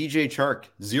negative was DJ Chark,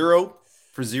 0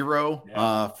 for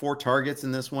 0, 4 targets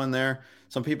in this one there.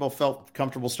 Some people felt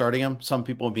comfortable starting him. Some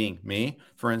people, being me,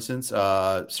 for instance,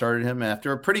 started him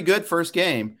after a pretty good first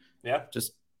game. Yeah.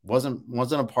 Just wasn't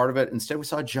a part of it. Instead, we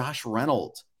saw Josh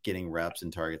Reynolds getting reps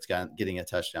and targets, getting a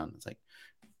touchdown. It's like,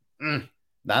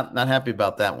 not happy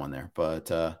about that one there. But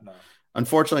no.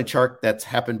 Unfortunately, Chark, that's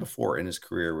happened before in his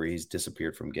career where he's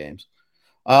disappeared from games.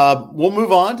 We'll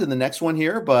move on to the next one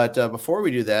here. But before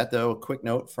we do that, though, a quick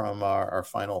note from our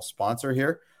final sponsor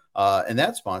here. And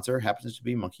that sponsor happens to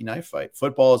be Monkey Knife Fight.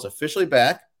 Football is officially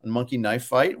back on Monkey Knife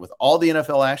Fight with all the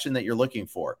NFL action that you're looking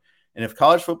for. And if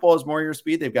college football is more your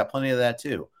speed, they've got plenty of that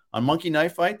too. On Monkey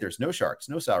Knife Fight, there's no sharks,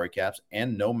 no salary caps,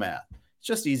 and no math. It's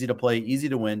just easy to play, easy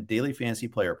to win, daily fantasy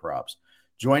player props.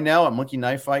 Join now at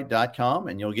monkeyknifefight.com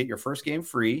and you'll get your first game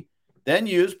free. Then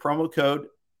use promo code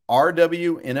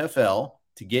RWNFL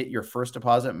to get your first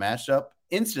deposit matched up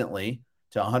instantly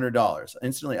to $100,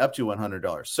 instantly up to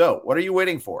 $100. So what are you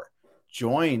waiting for?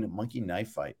 Join Monkey Knife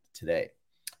Fight today.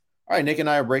 All right, Nick and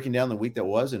I are breaking down the week that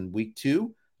was in week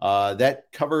 2. That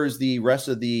covers the rest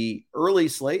of the early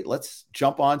slate. Let's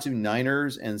jump on to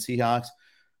Niners and Seahawks.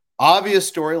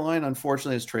 Obvious storyline,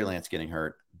 unfortunately, is Trey Lance getting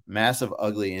hurt. Massive,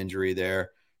 ugly injury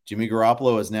there. Jimmy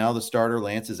Garoppolo is now the starter.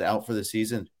 Lance is out for the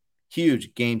season.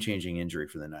 Huge, game-changing injury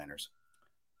for the Niners.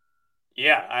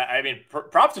 Yeah, I mean,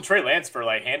 props to Trey Lance for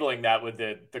handling that with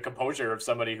the composure of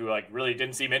somebody who really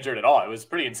didn't seem injured at all. It was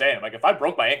pretty insane. If I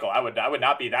broke my ankle, I would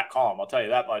not be that calm. I'll tell you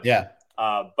that much. Yeah.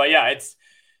 But yeah,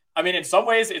 in some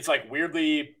ways, it's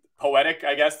weirdly poetic,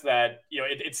 I guess, that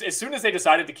it's as soon as they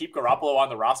decided to keep Garoppolo on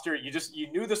the roster,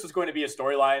 you knew this was going to be a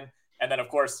storyline. And then, of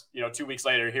course, 2 weeks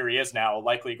later, here he is now,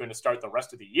 likely going to start the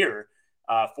rest of the year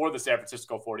for the San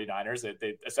Francisco 49ers.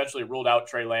 They essentially ruled out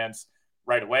Trey Lance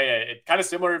right away. It kind of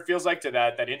similar, it feels like, to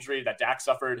that injury that Dak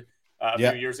suffered a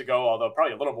few years ago, although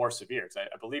probably a little more severe.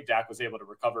 I believe Dak was able to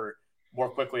recover more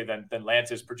quickly than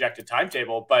Lance's projected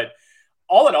timetable. But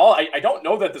all in all, I don't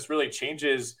know that this really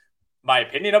changes my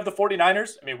opinion of the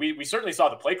 49ers. I mean, we certainly saw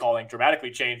the play calling dramatically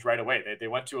change right away. They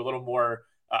went to a little more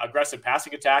aggressive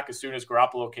passing attack as soon as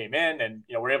Garoppolo came in, and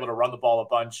we're able to run the ball a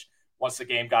bunch once the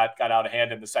game got out of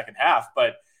hand in the second half.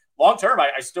 But long term,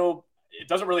 I still, it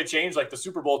doesn't really change the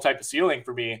Super Bowl type of ceiling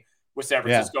for me with San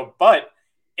Francisco. But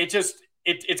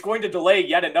it's going to delay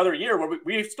yet another year where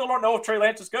we still don't know if Trey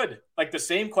Lance is good. The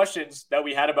same questions that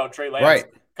we had about Trey Lance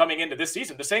coming into this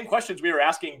season, the same questions we were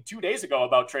asking 2 days ago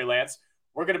about Trey Lance,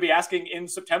 we're going to be asking in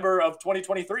September of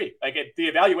 2023. The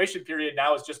evaluation period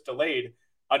now is just delayed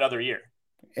another year.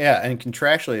 Yeah, and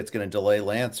contractually, it's going to delay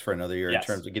Lance for another year Yes.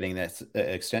 in terms of getting that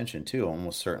extension too.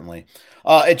 Almost certainly,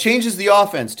 it changes the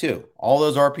offense too. All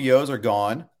those RPOs are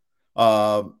gone.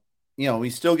 We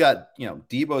still got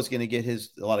Debo's going to get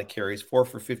a lot of carries, 4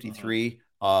 for 53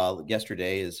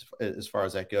 yesterday, as far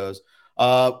as that goes.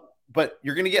 But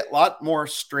you're going to get a lot more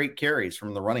straight carries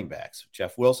from the running backs.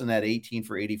 Jeff Wilson had 18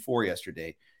 for 84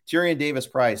 yesterday. Tyrion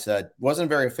Davis-Price wasn't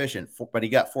very efficient, but he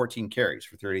got 14 carries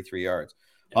for 33 yards.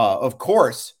 Of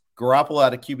course, Garoppolo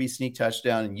had a QB sneak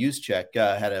touchdown, and Juszczyk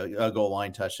had a goal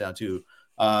line touchdown too.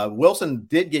 Wilson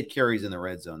did get carries in the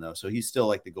red zone, though, so he's still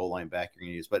like the goal line back you're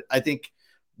going to use. But I think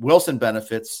Wilson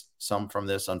benefits some from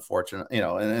this, unfortunately, in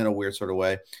a weird sort of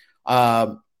way.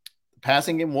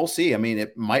 Passing game, we'll see. I mean,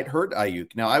 it might hurt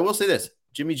Ayuk. Now, I will say this.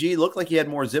 Jimmy G looked like he had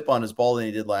more zip on his ball than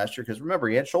he did last year because, remember,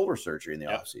 he had shoulder surgery in the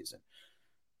offseason.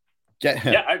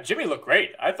 Jimmy looked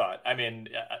great, I thought. I mean,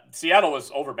 Seattle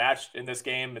was overmatched in this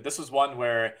game. This was one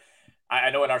where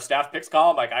I know in our staff picks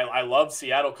column, like I love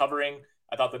Seattle covering.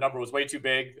 I thought the number was way too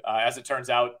big. As it turns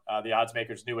out, the odds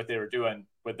makers knew what they were doing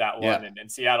with that one.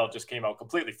 And Seattle just came out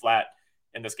completely flat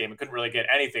in this game and couldn't really get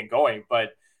anything going.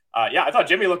 But I thought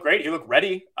Jimmy looked great. He looked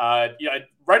ready.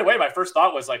 Right away, my first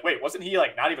thought was like, wait, wasn't he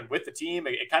like not even with the team?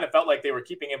 It kind of felt like they were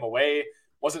keeping him away,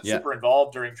 wasn't super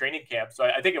involved during training camp. So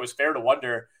I think it was fair to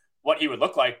wonder what he would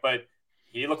look like, but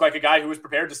he looked like a guy who was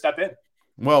prepared to step in.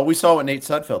 Well, we saw what Nate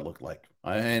Sudfeld looked like.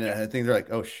 And I think they're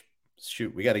like, oh,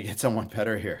 shoot, we got to get someone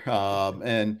better here.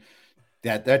 And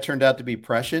that turned out to be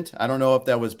prescient. I don't know if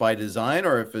that was by design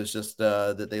or if it's just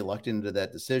that they lucked into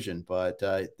that decision, but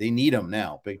they need him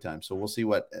now big time. So we'll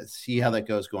see how that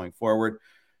goes going forward.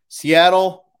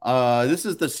 Seattle, this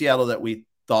is the Seattle that we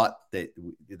thought that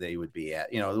they would be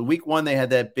at. The week one, they had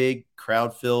that big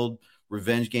crowd-filled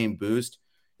revenge game boost.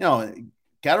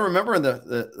 Got to remember in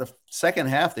the second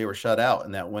half, they were shut out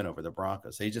in that win over the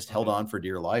Broncos. They just held on for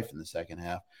dear life in the second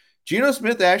half. Geno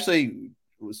Smith actually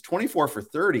was 24 for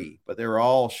 30, but they were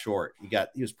all short.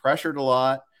 He was pressured a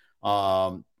lot.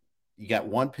 You got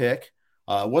one pick.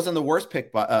 Wasn't the worst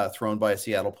pick thrown by a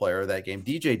Seattle player that game.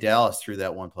 DJ Dallas threw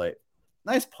that one play.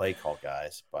 Nice play call,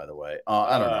 guys, by the way.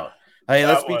 I don't know. Hey,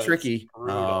 let's be tricky.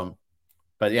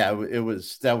 But yeah,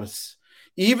 that was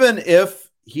even if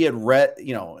he had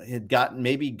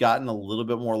gotten a little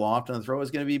bit more loft on the throw,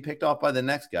 was going to be picked off by the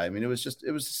next guy. I mean, it was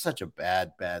such a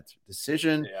bad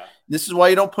decision. Yeah. This is why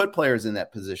you don't put players in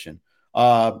that position.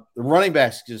 The running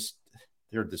backs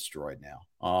they're destroyed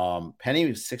now. Penny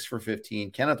was 6 for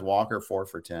 15. Kenneth Walker 4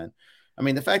 for 10. I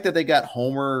mean, the fact that they got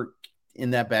Homer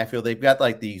in that backfield, they've got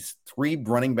like these 3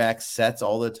 running back sets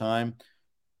all the time.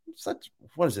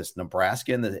 What is this,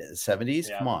 Nebraska in the 70s?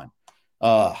 Yeah. Come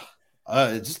on.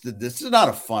 This is not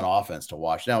a fun offense to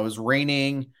watch. Now, it was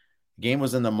raining. The game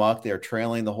was in the muck. They were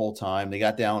trailing the whole time. They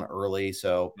got down early.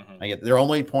 So their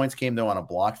only points came, though, on a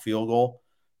blocked field goal.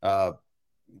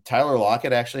 Tyler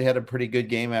Lockett actually had a pretty good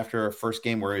game after a first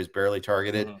game where he was barely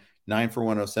targeted. 9 for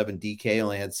 107. DK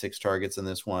only had 6 targets in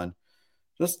this one.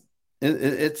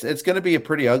 It's going to be a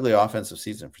pretty ugly offensive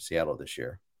season for Seattle this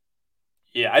year.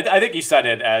 Yeah, I think you said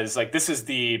it as like this is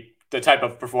the type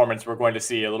of performance we're going to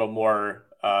see a little more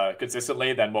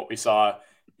consistently than what we saw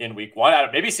in week one.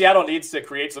 Maybe Seattle needs to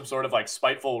create some sort of like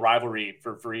spiteful rivalry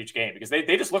for each game because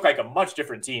they just look like a much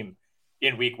different team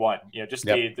in week one.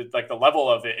 The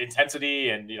level of intensity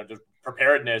and the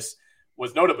preparedness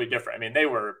was notably different. I mean, they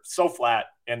were so flat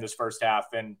in this first half,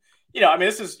 and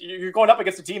you're going up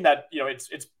against a team that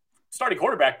its starting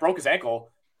quarterback broke his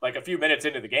ankle like a few minutes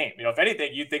into the game. If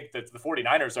anything, you think that the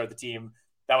 49ers are the team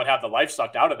that would have the life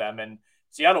sucked out of them, and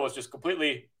Seattle was just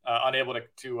completely unable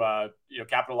to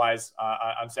capitalize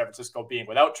on San Francisco being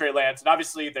without Trey Lance. And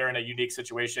obviously they're in a unique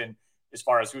situation as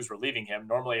far as who's relieving him.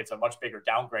 Normally it's a much bigger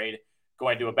downgrade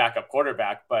going to a backup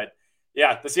quarterback. But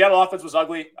yeah, the Seattle offense was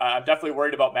ugly. I'm definitely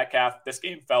worried about Metcalf. This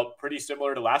game felt pretty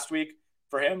similar to last week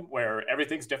for him, where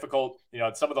everything's difficult.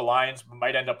 Some of the lines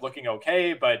might end up looking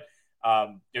okay, but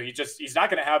he's not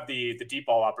going to have the deep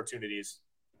ball opportunities.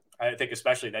 I think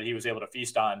especially that he was able to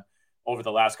feast on over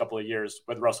the last couple of years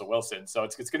with Russell Wilson. So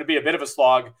it's going to be a bit of a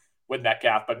slog with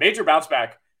Metcalf, but major bounce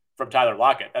back from Tyler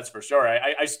Lockett. That's for sure.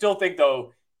 I still think,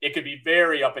 though, it could be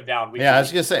very up and down. Yeah, I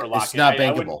was going to say, it's not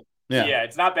bankable. Yeah,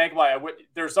 it's not bankable.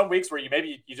 There are some weeks where you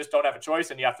just don't have a choice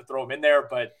and you have to throw him in there,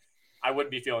 but I wouldn't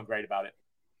be feeling great about it.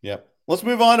 Yep. Let's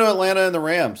move on to Atlanta and the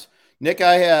Rams. Nick,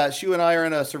 Shu and I are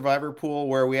in a survivor pool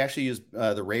where we actually used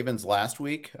the Ravens last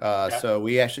week. So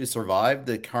we actually survived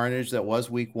the carnage that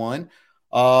was week one.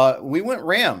 We went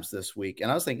Rams this week,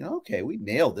 and I was thinking, okay, we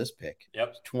nailed this pick.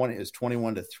 Yep. It was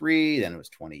 21-3, then it was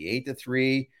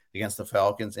 28-3 against the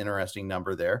Falcons. Interesting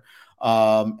number there.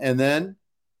 And then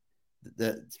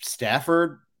the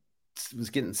Stafford was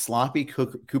getting sloppy.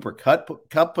 Cooper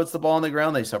Kupp puts the ball on the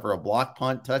ground. They suffer a block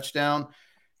punt touchdown.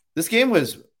 This game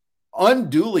was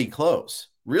unduly close,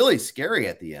 really scary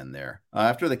at the end there.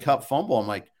 After the Kupp fumble, I'm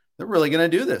like, they're really going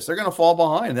to do this. They're going to fall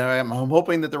behind. I'm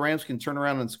hoping that the Rams can turn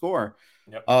around and score.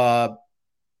 Yep.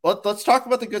 Let's talk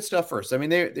about the good stuff first. I mean,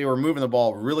 they were moving the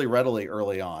ball really readily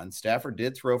early on. Stafford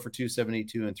did throw for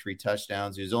 272 and 3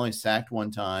 touchdowns. He was only sacked one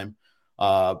time.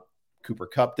 Cooper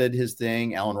Kupp did his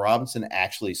thing. Allen Robinson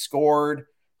actually scored.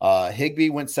 Higbee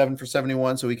went 7 for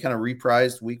 71, so he kind of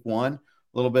reprised week 1 a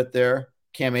little bit there.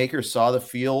 Cam Akers saw the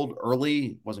field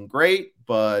early. Wasn't great,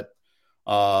 but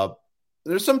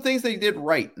there's some things they did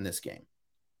right in this game.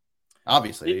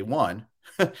 Obviously, they won.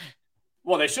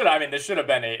 Well, they should. I mean, this should have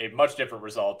been a much different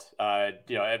result.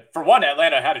 For one,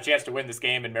 Atlanta had a chance to win this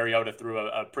game, and Mariota threw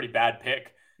a pretty bad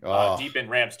pick deep in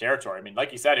Rams territory. I mean,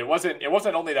 like you said, it wasn't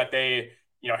only that they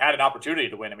had an opportunity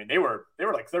to win. I mean, they were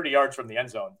like 30 yards from the end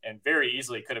zone and very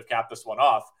easily could have capped this one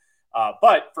off.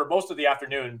 But for most of the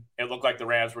afternoon, it looked like the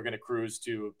Rams were going to cruise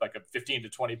to like a 15 to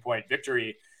 20 point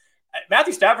victory.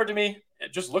 Matthew Stafford, to me,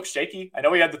 it just looks shaky. I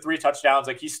know he had the 3 touchdowns.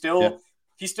 Like he still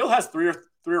has three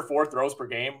or four throws per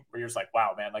game where you're just like,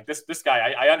 wow, man, like this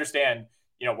guy, I understand,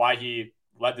 why he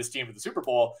led this team to the Super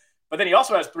Bowl, but then he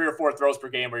also has 3 or 4 throws per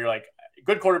game where you're like,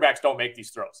 good quarterbacks don't make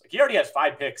these throws. Like he already has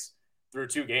 5 picks through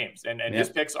 2 games, and his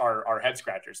picks are head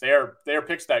scratchers. They are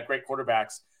picks that great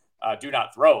quarterbacks do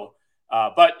not throw.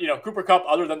 But Cooper Kupp,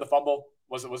 other than the fumble,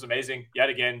 was amazing yet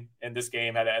again in this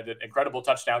game. Had an incredible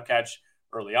touchdown catch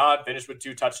early on. Finished with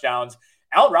 2 touchdowns.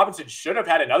 Allen Robinson should have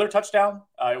had another touchdown.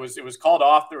 It was called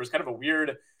off. There was kind of a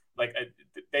weird,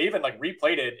 they even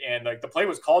replayed it, and the play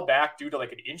was called back due to an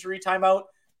injury timeout,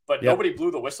 but nobody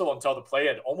blew the whistle until the play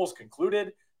had almost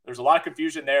concluded. There's a lot of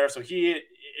confusion there. So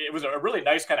it was a really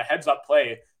nice kind of heads up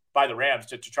play by the Rams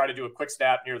to try to do a quick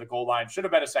snap near the goal line. Should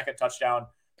have been a second touchdown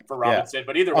for Robinson,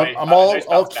 but either way, I'm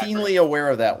all keenly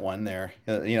aware of that one there.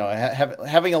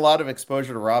 Having a lot of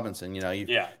exposure to Robinson,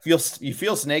 you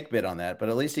feel snake bit on that, but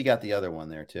at least he got the other one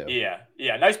there too.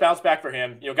 Yeah, nice bounce back for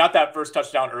him. Got that first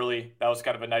touchdown early. That was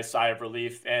kind of a nice sigh of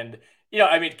relief. And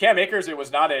Cam Akers, it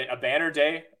was not a banner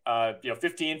day.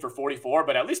 15 for 44,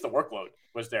 but at least the workload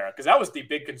was there, because that was the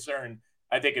big concern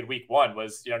I think in week 1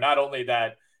 was not only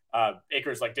that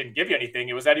Akers didn't give you anything,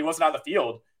 it was that he wasn't on the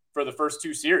field for the first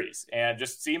 2 series, and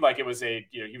just seemed like it was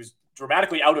he was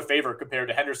dramatically out of favor compared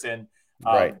to Henderson.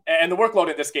 Right. And the workload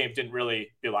in this game didn't really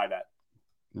belie that.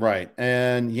 Right.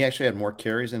 And he actually had more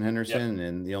carries than Henderson,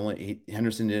 and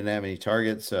Henderson didn't have any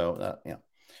targets. So,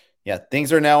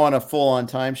 things are now on a full-on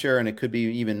timeshare, and it could be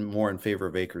even more in favor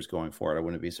of Akers going forward. I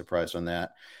wouldn't be surprised on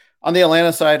that. On the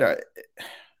Atlanta side,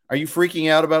 are you freaking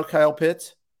out about Kyle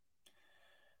Pitts?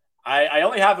 I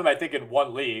only have him, I think, in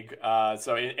 1 league.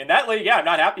 So in that league, I'm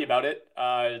not happy about it.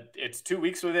 It's 2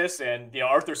 weeks with this, and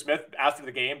Arthur Smith after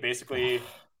the game basically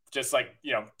just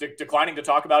declining to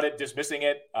talk about it, dismissing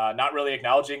it, not really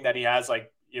acknowledging that he has a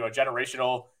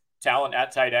generational talent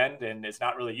at tight end, and it's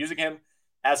not really using him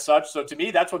as such. So to me,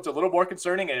 that's what's a little more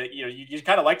concerning. You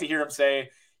kind of like to hear him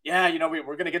say, we're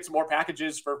going to get some more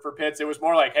packages for Pitts. It was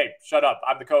more like, hey, shut up.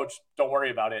 I'm the coach. Don't worry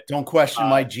about it. Don't question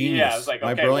my genius. Yeah, it was like,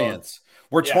 my okay, brilliance.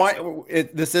 We're trying.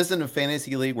 This isn't a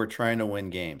fantasy league. We're trying to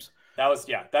win games. That's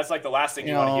the last thing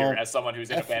you want to hear as someone who's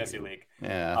in a fantasy league.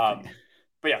 Yeah.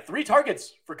 But 3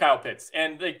 targets for Kyle Pitts,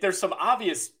 and there's some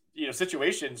obvious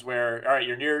situations where, all right,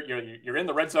 you're in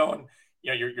the red zone.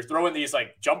 You're throwing these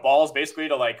jump balls basically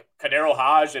to Kadero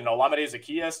Hodge and Olamide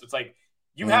Zaccheaus. It's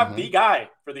you have the guy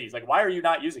for these. Why are you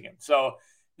not using him? So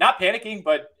not panicking,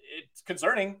 but it's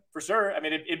concerning for sure. I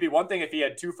mean, it'd be one thing if he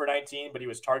had 2 for 19, but he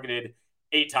was targeted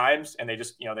 8 times and they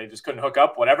just couldn't hook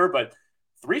up, whatever. But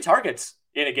 3 targets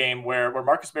in a game where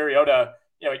Marcus Mariota,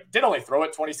 he did only throw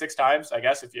it 26 times, I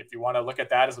guess, if you want to look at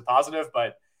that as a positive.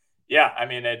 But I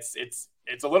mean, it's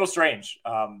a little strange.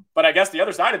 But I guess the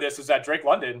other side of this is that Drake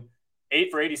London, 8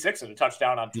 for 86 and a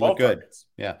touchdown on 12 targets.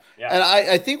 Yeah. And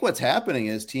I think what's happening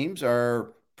is teams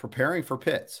are preparing for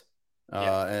Pitts.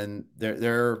 And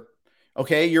they're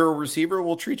okay, you're a receiver,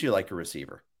 we'll treat you like a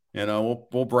receiver.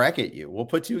 We'll bracket you. We'll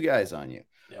put 2 guys on you.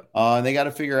 And they got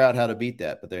to figure out how to beat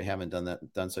that, but they haven't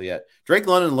done so yet. Drake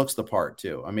London looks the part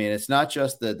too. I mean, it's not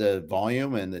just the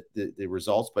volume and the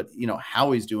results, but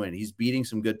how he's doing. He's beating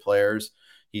some good players.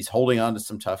 He's holding on to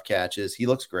some tough catches. He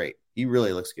looks great. He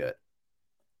really looks good.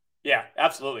 Yeah,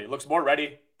 absolutely. Looks more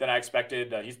ready than I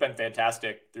expected. He's been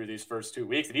fantastic through these first 2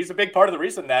 weeks, and he's a big part of the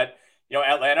reason that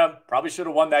Atlanta probably should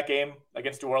have won that game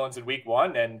against New Orleans in week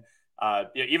 1. And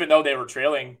even though they were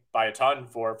trailing by a ton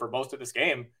for most of this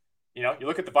game, you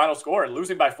look at the final score and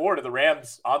losing by 4 to the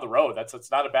Rams on the road.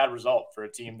 That's not a bad result for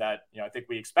a team that, I think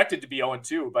we expected to be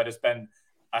 0-2, but it's been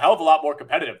a hell of a lot more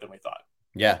competitive than we thought.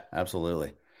 Yeah,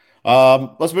 absolutely.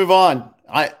 Let's move on.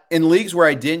 In leagues where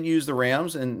I didn't use the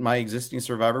Rams in my existing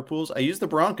survivor pools, I used the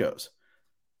Broncos.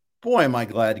 Boy, am I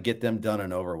glad to get them done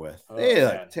and over with. They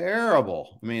look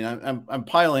terrible. I mean, I'm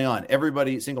piling on.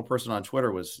 Everybody, single person on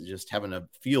Twitter was just having a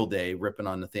field day ripping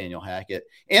on Nathaniel Hackett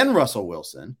and Russell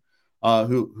Wilson,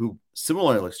 who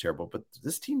similarly looks terrible. But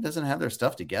this team doesn't have their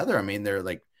stuff together. I mean, they're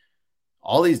like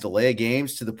all these delay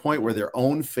games to the point where their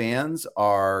own fans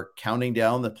are counting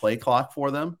down the play clock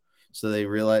for them. So they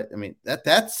realize, I mean,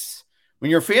 that's when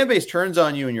your fan base turns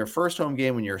on you in your first home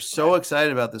game, when you're so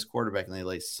excited about this quarterback and they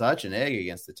lay such an egg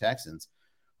against the Texans.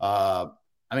 If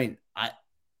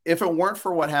it weren't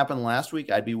for what happened last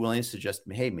week, I'd be willing to suggest,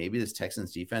 hey, maybe this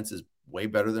Texans defense is way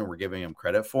better than we're giving them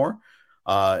credit for.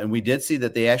 And we did see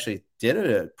that they actually did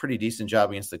a pretty decent job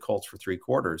against the Colts for 3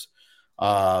 quarters.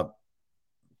 But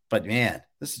man,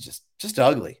 this is just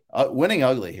ugly, winning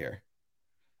ugly here.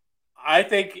 I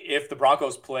think if the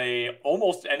Broncos play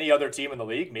almost any other team in the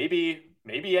league, maybe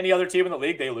any other team in the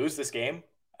league, they lose this game.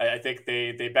 I think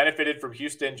they benefited from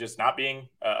Houston just not being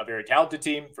a very talented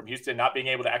team, from Houston not being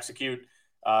able to execute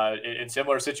in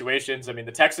similar situations. I mean,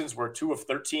 the Texans were 2 of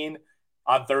 13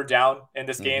 on 3rd down in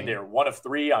this game. They were 1 of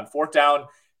 3 on 4th down.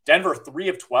 Denver 3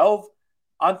 of 12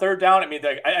 on 3rd down. I mean,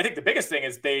 I think the biggest thing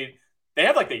is they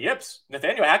have like the yips.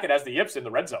 Nathaniel Hackett has the yips in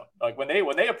the red zone. Like when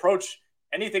they approach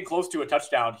anything close to a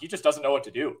touchdown, he just doesn't know what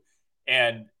to do.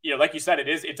 And, like you said,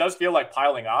 it does feel like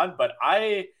piling on, but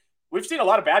we've seen a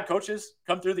lot of bad coaches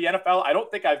come through the NFL. I don't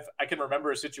think I can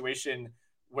remember a situation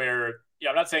where,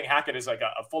 I'm not saying Hackett is like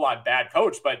a full-on bad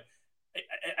coach, but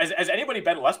has anybody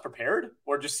been less prepared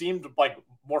or just seemed like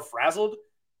more frazzled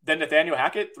than Nathaniel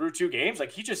Hackett through 2 games?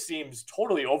 Like he just seems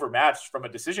totally overmatched from a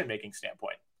decision-making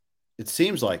standpoint. It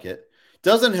seems like it.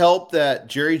 Doesn't help that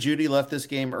Jerry Jeudy left this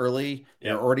game early.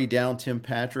 They're already down Tim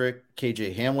Patrick.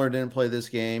 KJ Hamler didn't play this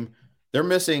game. They're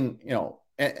missing,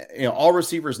 all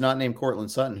receivers not named Cortland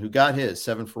Sutton, who got his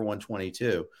 7 for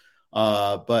 122.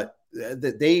 But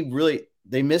they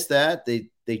missed that.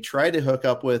 They tried to hook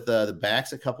up with the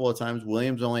backs a couple of times.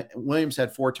 Williams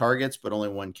had 4 targets, but only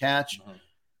 1 catch. Mm-hmm.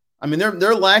 I mean,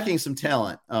 they're lacking some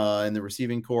talent in the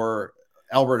receiving core.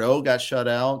 Albert O got shut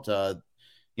out.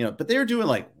 But they were doing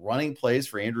like running plays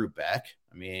for Andrew Beck.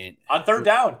 I mean, on 3rd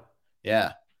down.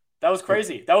 Yeah. That was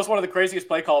crazy. That was one of the craziest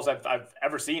play calls I've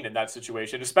ever seen in that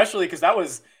situation, especially because that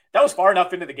was far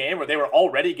enough into the game where they were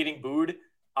already getting booed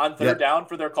on 3rd down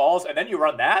for their calls. And then you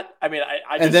run that. I mean,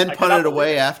 and then put it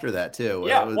away after that too.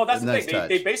 Yeah. Well, that's the thing.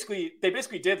 They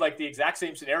basically did like the exact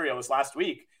same scenario as last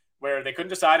week where they couldn't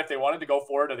decide if they wanted to go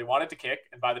for it or they wanted to kick.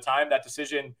 And by the time that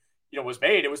decision, was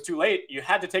made, it was too late. You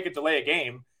had to take a delay a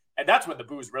game. And that's when the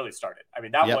boos really started. I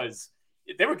mean,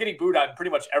 they were getting booed on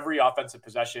pretty much every offensive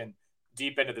possession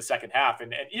deep into the second half.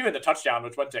 And even the touchdown,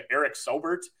 which went to Eric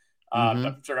Sobert.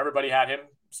 I'm sure everybody had him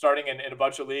starting in a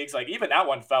bunch of leagues. Like even that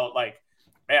one felt like,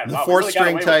 man, the 4th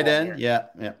string tight end. Yeah.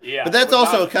 But that's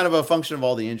also kind of a function of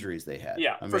all the injuries they had.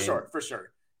 Yeah, for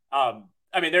sure. I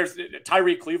mean, there's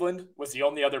Tyree Cleveland was the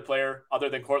only other player other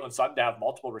than Cortland Sutton to have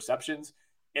multiple receptions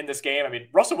in this game. I mean,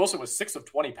 Russell Wilson was 6 of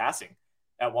 20 passing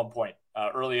at one point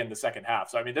early in the second half.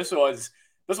 So, I mean, this was,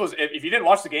 if you didn't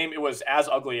watch the game, it was as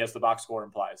ugly as the box score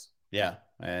implies. Yeah.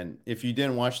 And if you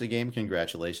didn't watch the game,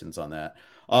 congratulations on that.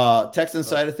 Texans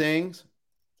side of things.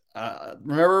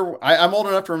 Remember, I'm old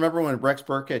enough to remember when Rex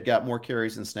Burkhead got more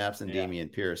carries and snaps than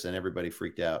Dameon Pierce, and everybody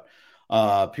freaked out.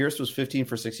 Pierce was 15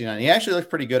 for 69. He actually looked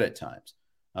pretty good at times.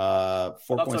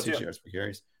 4.6 yards per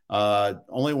carries.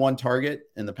 Only 1 target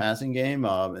in the passing game.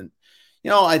 And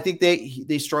I think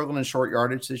they struggled in short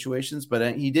yardage situations,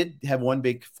 but he did have 1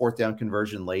 big 4th down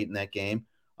conversion late in that game.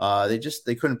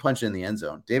 They couldn't punch it in the end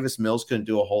zone. Davis Mills couldn't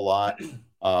do a whole lot.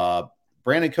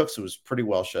 Brandon Cooks was pretty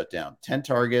well shut down. 10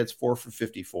 targets, 4 for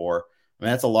 54. I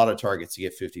mean, that's a lot of targets to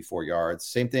get 54 yards.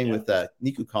 Same thing with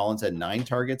Nico Collins had 9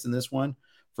 targets in this one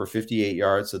for 58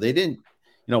 yards. So they didn't,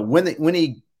 when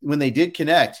they did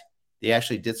connect, they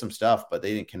actually did some stuff, but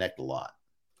they didn't connect a lot.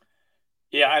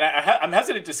 Yeah, and I'm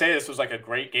hesitant to say this was like a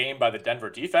great game by the Denver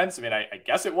defense. I mean, I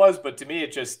guess it was, but to me,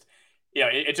 it just,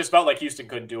 it just felt like Houston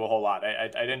couldn't do a whole lot. I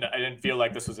didn't feel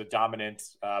like this was a dominant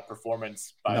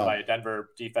performance by a Denver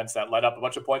defense that led up a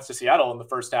bunch of points to Seattle in the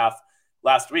first half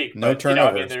last week. No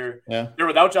turnovers. They're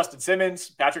without Justin Simmons.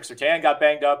 Patrick Surtain got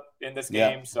banged up in this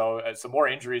game, so some more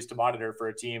injuries to monitor for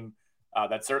a team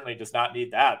that certainly does not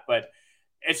need that. But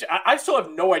I still have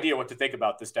no idea what to think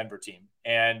about this Denver team.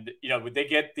 And, they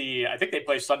get I think they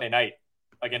play Sunday night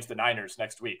against the Niners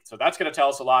next week. So that's going to tell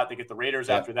us a lot. They get the Raiders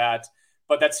after that.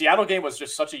 But that Seattle game was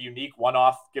just such a unique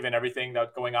one-off, given everything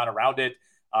that's going on around it.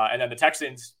 And then the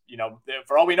Texans,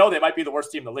 for all we know, they might be the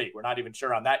worst team in the league. We're not even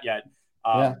sure on that yet.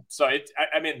 So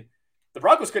the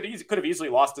Broncos could have easily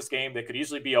lost this game. They could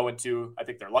easily be 0-2. I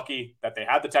think they're lucky that they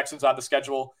had the Texans on the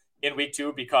schedule in week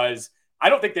 2, because I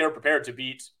don't think they were prepared to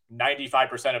beat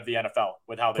 95% of the NFL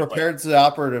with how they prepared's the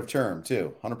operative term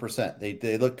too. 100%.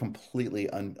 They look completely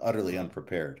utterly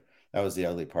unprepared. That was the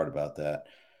ugly part about that.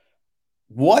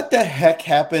 What the heck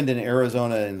happened in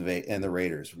Arizona and the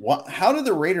Raiders? How did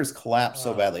the Raiders collapse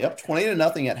so badly? Up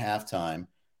 20-0 at halftime.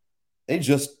 They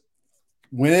just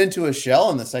went into a shell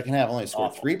in the second half. Only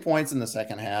scored 3 points in the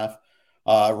second half.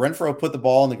 Renfrow put the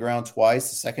ball on the ground twice.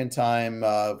 The second time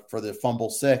for the fumble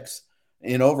 6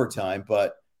 in overtime.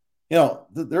 But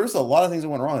there's a lot of things that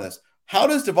went wrong with this. How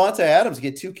does Davante Adams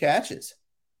get 2 catches?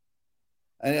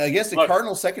 And I guess the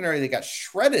Cardinals secondary, they got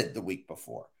shredded the week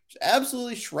before. Just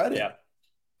absolutely shredded.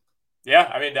 Yeah.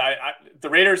 I mean, the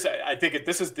Raiders, I think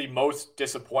this is the most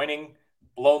disappointing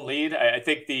blown lead. I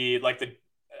think the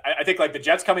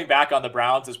Jets coming back on the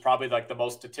Browns is probably like the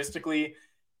most statistically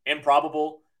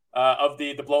improbable of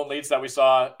the blown leads that we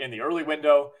saw in the early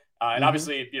window. And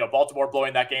obviously, Baltimore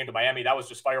blowing that game to Miami, that was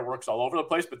just fireworks all over the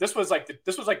place. But this was like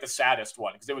the saddest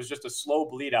one, because it was just a slow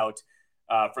bleed out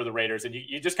for the Raiders. And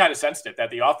you just kind of sensed it,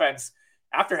 that the offense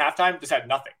after halftime just had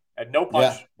nothing, had no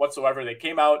punch whatsoever. They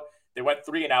came out, they went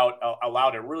 3 and out,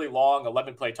 allowed a really long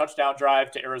 11-play touchdown drive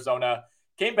to Arizona,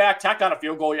 came back, tacked on a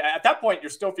field goal. At that point, you're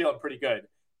still feeling pretty good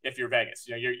if you're Vegas.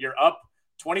 You're up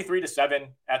 23-7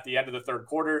 at the end of the third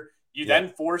quarter. You then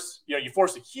force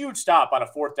a huge stop on a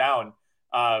 4th down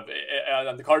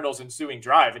on the Cardinals' ensuing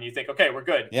drive, and you think, okay, we're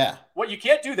good. Yeah. What you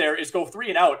can't do there is go 3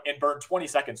 and out and burn 20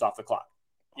 seconds off the clock.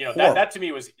 That to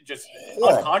me was just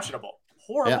unconscionable.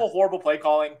 Horrible play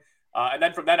calling. And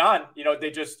then from then on,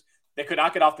 they could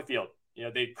not get off the field.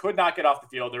 They could not get off the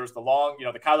field. There was the long,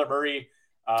 the Kyler Murray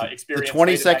experience. The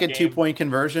 20-second 2-point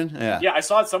conversion. Yeah. I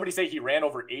saw somebody say he ran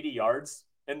over 80 yards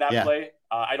in that play.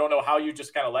 I don't know how you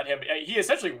just kind of let him. He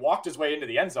essentially walked his way into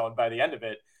the end zone by the end of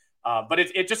it. But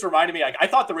it just reminded me, I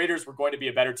thought the Raiders were going to be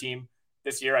a better team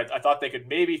this year. I thought they could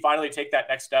maybe finally take that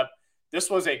next step. This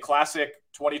was a classic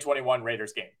 2021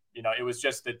 Raiders game. It was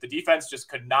just that the defense just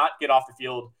could not get off the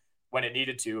field when it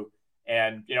needed to.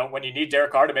 And, when you need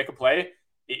Derek Carr to make a play,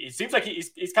 it seems like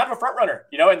he's kind of a front runner.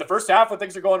 In the first half when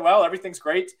things are going well, everything's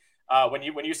great. When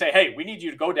you say, hey, we need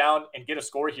you to go down and get a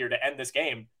score here to end this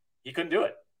game, he couldn't do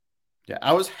it. Yeah,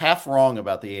 I was half wrong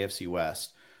about the AFC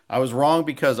West. I was wrong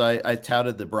because I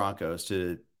touted the Broncos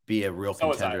to be a real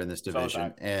contender in this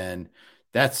division. And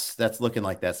that's looking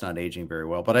like that's not aging very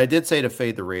well. But I did say to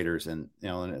fade the Raiders, and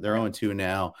they're 0-2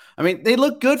 now. I mean, they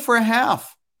look good for a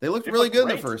half. They looked really good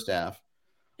in the first half.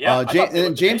 Yeah,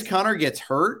 James Conner gets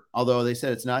hurt, although they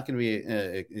said it's not going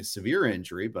to be a severe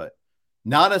injury, but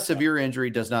not a severe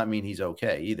injury does not mean he's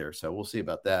okay either. So we'll see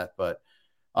about that. But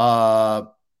I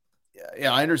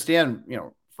understand,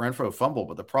 Renfrow fumble,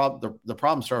 but the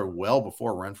problem started well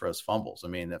before Renfrow's fumbles. I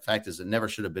mean, the fact is it never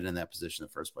should have been in that position in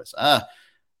the first place.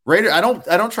 Raiders, I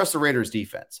don't trust the Raiders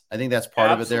defense. I think that's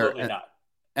part of it there.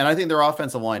 And I think their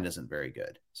offensive line isn't very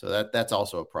good. So that's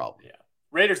also a problem. Yeah.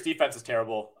 Raiders defense is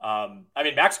terrible.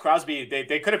 Max Crosby,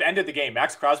 they could have ended the game.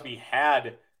 Max Crosby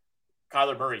had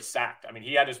Kyler Murray sacked. I mean,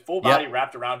 he had his full body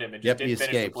wrapped around him and just didn't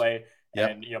finish the play.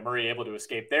 And Murray able to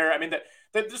escape there. I mean,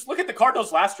 just look at the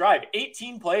Cardinals' last drive,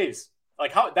 18 plays.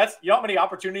 Like how many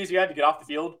opportunities you had to get off the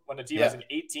field when the team has an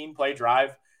 18-play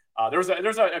drive. There's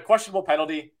a questionable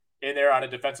penalty in there on a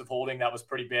defensive holding that was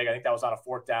pretty big. I think that was on a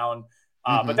 4th down.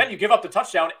 But then you give up the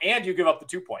touchdown and you give up the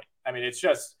 2-point. I mean, it's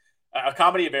just a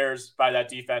comedy of errors by that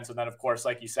defense. And then, of course,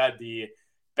 like you said, the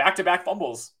back-to-back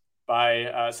fumbles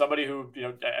by somebody who,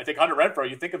 I think Hunter Renfrow,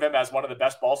 you think of him as one of the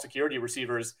best ball security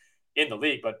receivers in the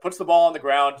league, but puts the ball on the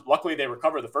ground. Luckily, they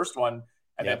recover the first one.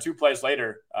 And then 2 plays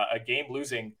later, a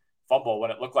game-losing fumble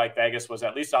when it looked like Vegas was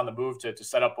at least on the move to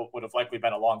set up what would have likely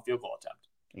been a long field goal attempt.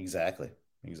 Exactly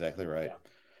right.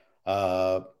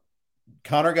 Yeah.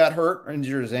 Connor got hurt,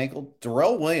 injured his ankle.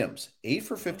 Darrell Williams, 8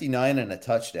 for 59 and a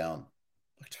touchdown.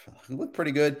 Looked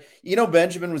pretty good.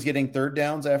 Benjamin was getting 3rd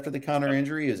downs after the Connor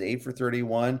injury. He was 8 for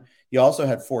 31. He also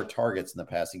had 4 targets in the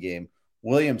passing game.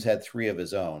 Williams had 3 of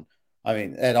his own. I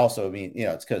mean, and also,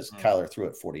 it's because Kyler threw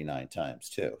it 49 times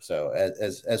too. So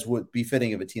as would be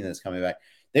fitting of a team that's coming back,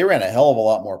 they ran a hell of a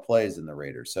lot more plays than the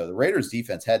Raiders. So the Raiders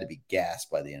defense had to be gassed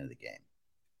by the end of the game.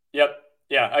 Yep.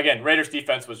 Yeah. Again, Raiders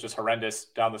defense was just horrendous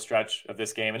down the stretch of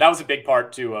this game. And that was a big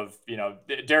part too of,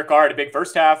 Derek Carr had a big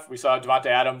first half. We saw Davante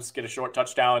Adams get a short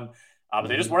touchdown, but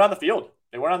they just weren't on the field.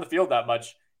 They weren't on the field that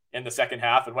much in the second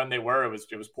half. And when they were,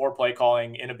 it was poor play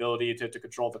calling, inability to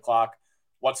control the clock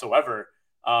whatsoever.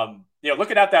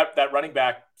 Looking at that running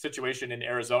back situation in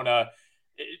Arizona,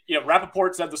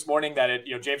 Rappaport said this morning that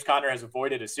James Conner has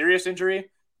avoided a serious injury,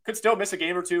 could still miss a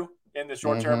game or two in the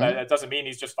short term. That doesn't mean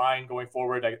he's just fine going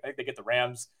forward. I think they get the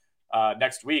Rams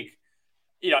next week.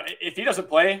 If he doesn't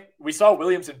play, we saw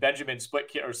Williams and Benjamin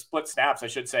split snaps, I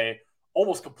should say,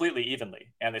 almost completely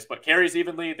evenly. And they split carries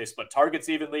evenly. They split targets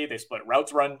evenly. They split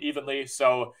routes run evenly.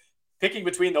 So picking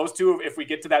between those two, if we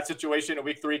get to that situation in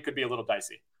week 3, could be a little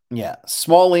dicey. Yeah.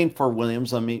 Small lean for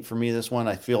Williams. For me, this one,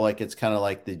 I feel like it's kind of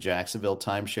like the Jacksonville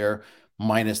timeshare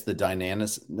minus the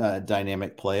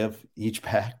dynamic play of each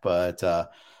back. But,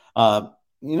 I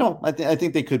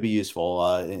think they could be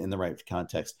useful in the right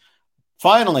context.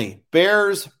 Finally,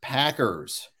 Bears,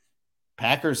 Packers.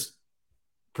 Packers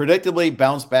predictably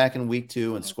bounced back in week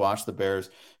 2 and squashed the Bears.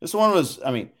 This one was,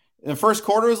 in the first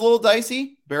quarter it was a little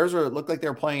dicey. Bears looked like they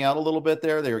were playing out a little bit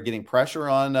there. They were getting pressure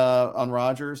on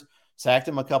Rodgers, sacked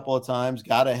him a couple of times,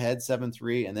 got ahead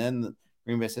 7-3, and then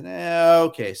Green Bay said,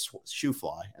 okay, shoe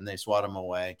fly, and they swat him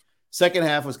away. Second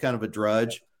half was kind of a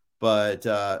drudge, but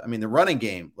the running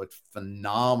game looked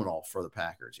phenomenal for the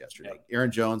Packers yesterday. Yeah.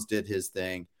 Aaron Jones did his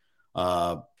thing.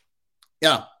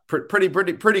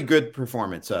 Pretty good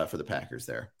performance for the Packers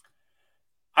there.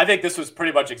 I think this was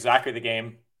pretty much exactly the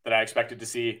game that I expected to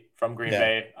see from Green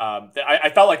Bay.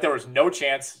 I felt like there was no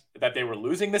chance that they were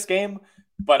losing this game,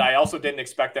 but I also didn't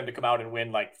expect them to come out and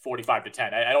win like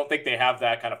 45-10. I don't think they have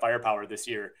that kind of firepower this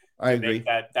year to make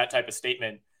that type of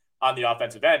statement on the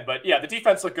offensive end. But yeah, the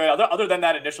defense looked good. Other than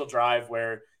that initial drive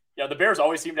where the Bears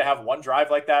always seem to have one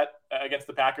drive like that against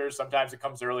the Packers. Sometimes it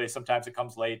comes early, sometimes it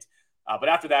comes late. But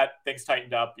after that, things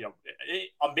tightened up.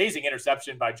 Amazing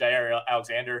interception by Jair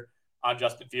Alexander on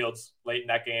Justin Fields late in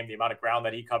that game. The amount of ground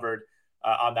that he covered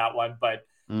on that one, but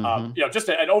just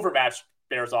an overmatched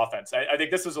Bears offense. I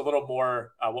think this is a little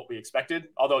more what we expected.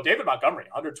 Although David Montgomery,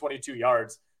 122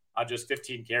 yards on just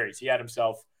 15 carries, he had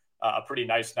himself a pretty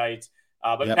nice night.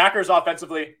 But Packers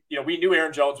offensively, we knew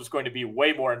Aaron Jones was going to be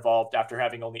way more involved after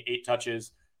having only 8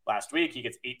 touches last week. He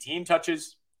gets 18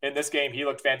 touches in this game. He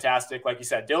looked fantastic. Like you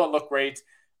said, Dillon looked great.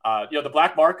 The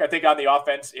black mark, I think, on the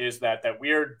offense is that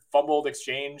weird fumbled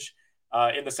exchange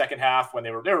in the second half when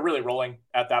they were really rolling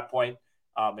at that point.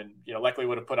 And likely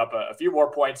would have put up a few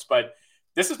more points. But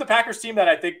this is the Packers team that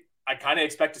I think I kind of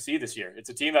expect to see this year. It's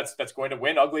a team that's going to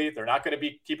win ugly. They're not going to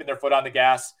be keeping their foot on the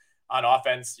gas on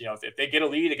offense. If they get a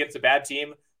lead against a bad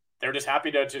team, they're just happy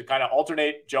to kind of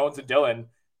alternate Jones and Dillon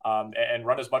and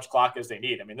run as much clock as they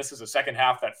need. This is a second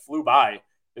half that flew by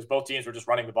because both teams were just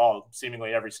running the ball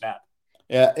seemingly every snap.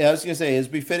 Yeah, I was going to say, it's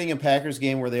befitting a Packers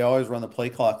game where they always run the play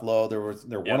clock low. There weren't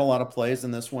a lot of plays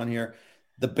in this one here.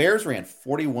 The Bears ran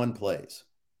 41 plays.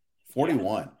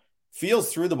 41. Fields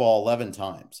threw the ball 11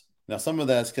 times. Now, some of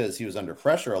that's because he was under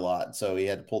pressure a lot, so he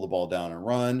had to pull the ball down and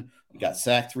run. He got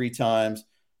sacked 3 times.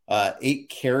 8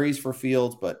 carries for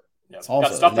Fields, but it's also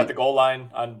got stuffed at the goal line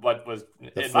on what was,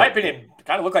 in my opinion,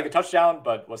 kind of looked like a touchdown,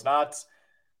 but was not.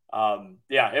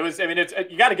 It was.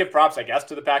 You got to give props, I guess,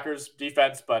 to the Packers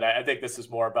defense, but I think this is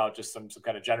more about just some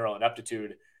kind of general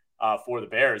ineptitude for the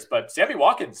Bears. But Sammy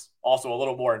Watkins also a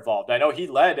little more involved. I know he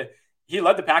led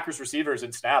the Packers receivers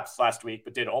in snaps last week,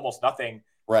 but did almost nothing.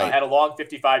 Right. Had a long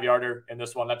 55-yarder in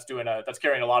this one. That's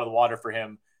carrying a lot of the water for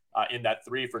him in that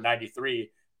 3 for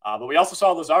 93. But we also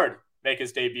saw Lazard make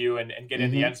his debut and get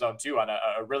in the end zone too on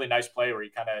a really nice play where he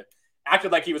kind of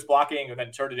acted like he was blocking and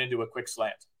then turned it into a quick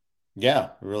slant. Yeah,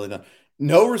 really done.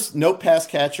 No pass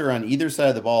catcher on either side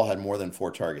of the ball had more than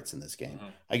 4 targets in this game.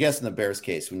 I guess in the Bears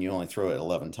case, when you only throw it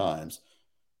 11 times.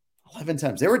 11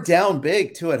 times. They were down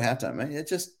big too at halftime. It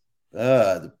just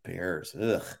the Bears.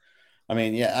 Ugh.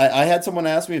 I had someone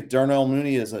ask me if Darnell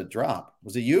Mooney is a drop.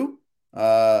 Was it you?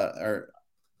 I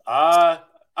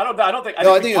don't think. I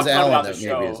think it was Alan that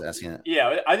maybe was asking it.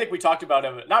 Yeah, I think we talked about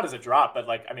him not as a drop, but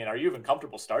are you even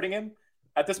comfortable starting him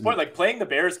at this point? Like playing the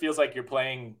Bears feels like you're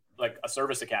playing like a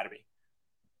service academy.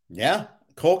 Yeah,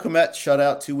 Cole Kmet shut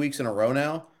out 2 weeks in a row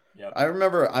now. Yep. I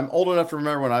remember. I'm old enough to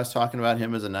remember when I was talking about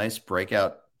him as a nice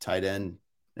breakout tight end,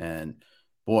 and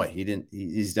boy,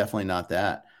 he's definitely not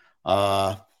that.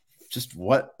 Just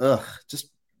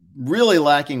really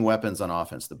lacking weapons on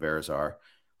offense. The Bears are.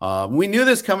 We knew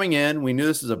this coming in. We knew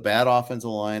this is a bad offensive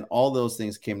line. All those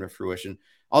things came to fruition.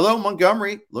 Although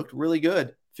Montgomery looked really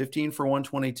good, 15 for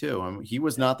 122. He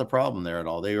was not the problem there at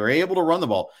all. They were able to run the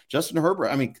ball.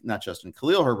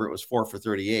 Khalil Herbert was 4 for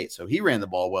 38, so he ran the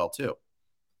ball well too.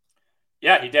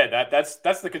 Yeah, he did.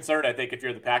 That's the concern, I think, if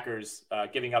you're the Packers,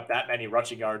 giving up that many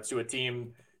rushing yards to a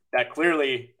team that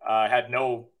clearly had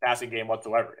no passing game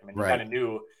whatsoever. You kind of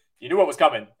knew what was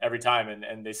coming every time,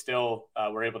 and they still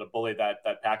were able to bully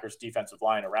that Packers defensive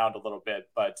line around a little bit.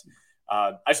 But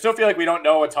I still feel like we don't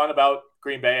know a ton about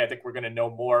Green Bay. I think we're going to know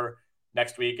more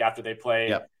next week after they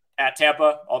play at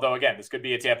Tampa. Although, again, this could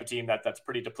be a Tampa team that's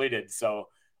pretty depleted. So,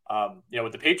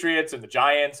 with the Patriots and the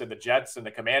Giants and the Jets and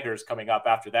the Commanders coming up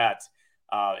after that,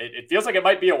 it feels like it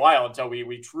might be a while until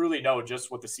we truly know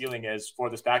just what the ceiling is for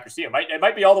this Packers team. It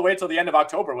might be all the way till the end of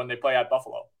October when they play at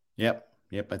Buffalo. Yep.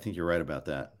 I think you're right about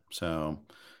that. So,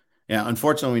 yeah,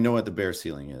 unfortunately, we know what the Bears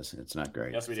ceiling is. It's not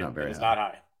great. Yes, we do. Not very it is high. not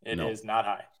high. It is not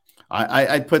high.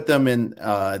 I'd put them in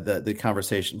the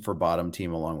conversation for bottom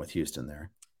team along with Houston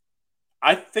there.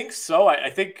 I think so. I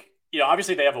think,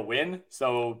 obviously they have a win.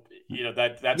 So,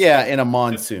 that's in a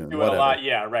monsoon. Doing a lot.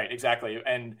 Yeah, right. Exactly.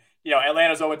 And,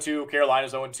 Atlanta's 0-2,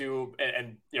 Carolina's 0-2,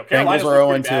 and Carolina's Bengals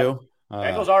are 0-2.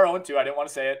 Bengals are 0-2. I didn't want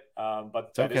to say it,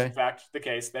 but that is in fact the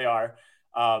case. They are.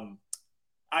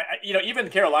 Even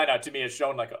Carolina to me has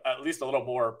shown like at least a little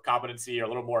more competency or a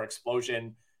little more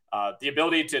explosion. The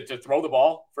ability to throw the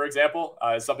ball, for example,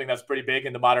 is something that's pretty big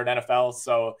in the modern NFL.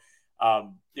 So,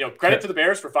 credit to the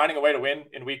Bears for finding a way to win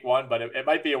in week 1, but it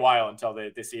might be a while until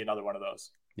they see another one of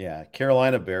those. Yeah,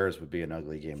 Carolina Bears would be an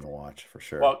ugly game to watch for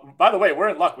sure. Well, by the way, we're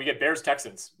in luck. We get Bears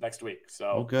Texans next week.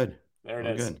 So good. There it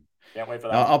is. Good. Can't wait for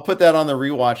that. I'll put that on the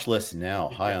rewatch list now.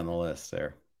 High on the list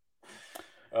there.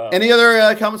 Any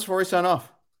other comments before we sign off?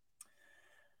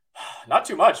 Not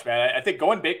too much, man. I think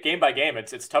going game by game,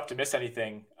 it's tough to miss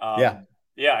anything. Yeah.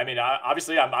 I mean,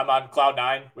 obviously, I'm on cloud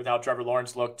 9 with how Trevor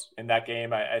Lawrence looked in that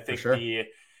game. I think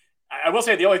I will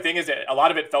say the only thing is that a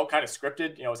lot of it felt kind of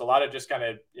scripted. It was a lot of just kind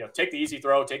of take the easy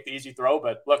throw.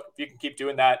 But look, if you can keep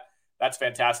doing that, that's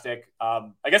fantastic.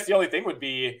 I guess the only thing would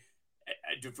be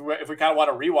if we kind of want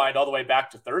to rewind all the way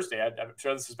back to Thursday. I'm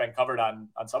sure this has been covered on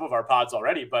some of our pods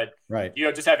already, but right.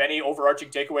 Just have any overarching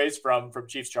takeaways from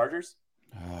Chiefs Chargers?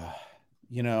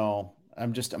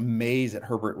 I'm just amazed that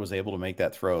Herbert was able to make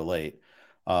that throw late.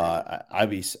 I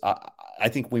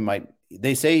think we might.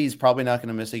 They say he's probably not going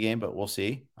to miss a game, but we'll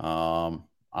see.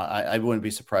 I wouldn't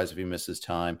be surprised if he misses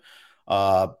time.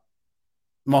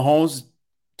 Mahomes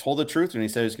told the truth when he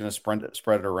said he was going to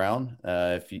spread it around.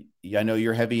 I know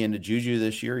you're heavy into Juju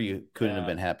this year. You couldn't have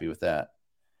been happy with that.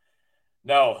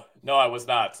 No, I was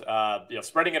not.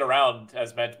 Spreading it around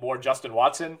has meant more Justin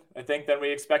Watson, I think, than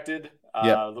we expected.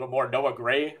 A little more Noah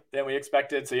Gray than we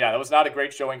expected. So, that was not a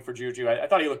great showing for Juju. I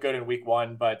thought he looked good in week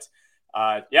 1, but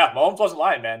Mahomes wasn't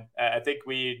lying, man. I think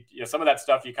some of that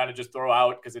stuff you kind of just throw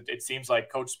out because it seems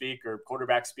like coach speak or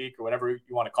quarterback speak or whatever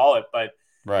you want to call it. But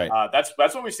that's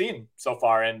what we've seen so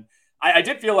far. And I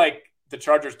did feel like the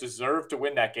Chargers deserved to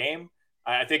win that game.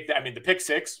 I think, the pick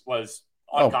 6 was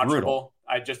unconscionable.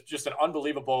 Just an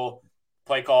unbelievable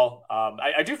play call.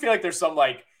 I do feel like there's some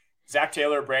like Zach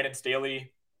Taylor, Brandon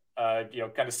Staley,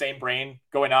 kind of same brain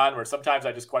going on where sometimes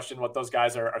I just question what those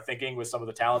guys are thinking with some of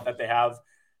the talent that they have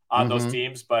on those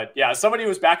teams. But as somebody who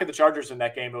was back at the Chargers in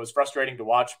that game, it was frustrating to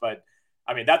watch. But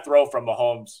that throw from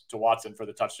Mahomes to Watson for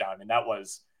the touchdown, that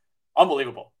was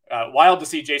unbelievable. Wild to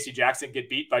see JC Jackson get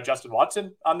beat by Justin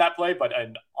Watson on that play, but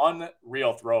an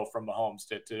unreal throw from Mahomes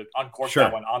to uncork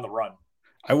that one on the run.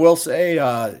 I will say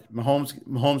Mahomes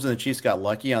and the Chiefs got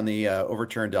lucky on the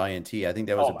overturned INT. I think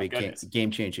that was a big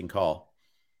game-changing call.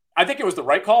 I think it was the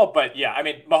right call, but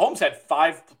Mahomes had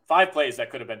five plays that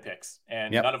could have been picks,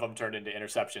 and none of them turned into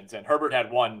interceptions. And Herbert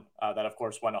had one that, of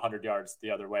course, went 100 yards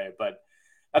the other way. But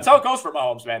that's how it goes for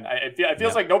Mahomes, man. It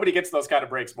feels like nobody gets those kind of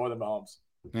breaks more than Mahomes.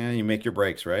 Yeah, you make your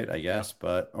breaks, right? I guess,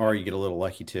 or you get a little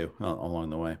lucky too along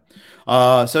the way.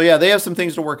 They have some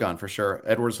things to work on for sure.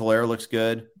 Edwards-Helaire looks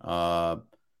good.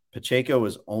 Pacheco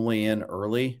is only in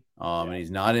early, and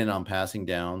he's not in on passing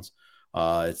downs.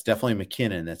 It's definitely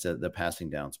McKinnon that's the passing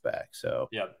downs back. So,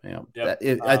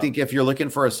 I think if you're looking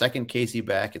for a second Casey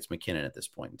back, it's McKinnon at this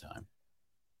point in time.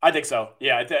 I think so.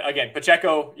 Yeah. Again,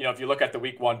 Pacheco, if you look at the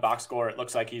week 1 box score, it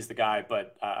looks like he's the guy,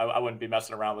 but I wouldn't be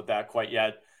messing around with that quite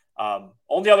yet.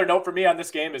 Only other note for me on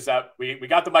this game is that we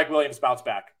got the Mike Williams bounce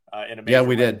back in a major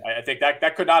we did. I think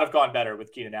that could not have gone better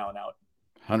with Keenan Allen out.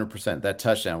 100%. That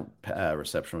touchdown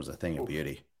reception was a thing of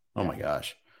beauty. Oh my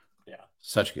gosh. Yeah.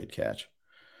 Such a good catch.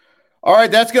 All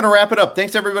right. That's going to wrap it up.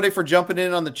 Thanks everybody for jumping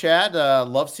in on the chat.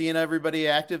 Love seeing everybody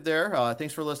active there.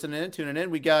 Thanks for listening in, tuning in.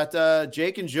 We got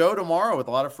Jake and Joe tomorrow with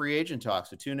a lot of free agent talk.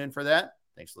 So tune in for that.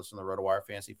 Thanks for listening to the RotoWire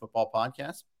Fantasy Football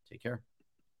Podcast. Take care.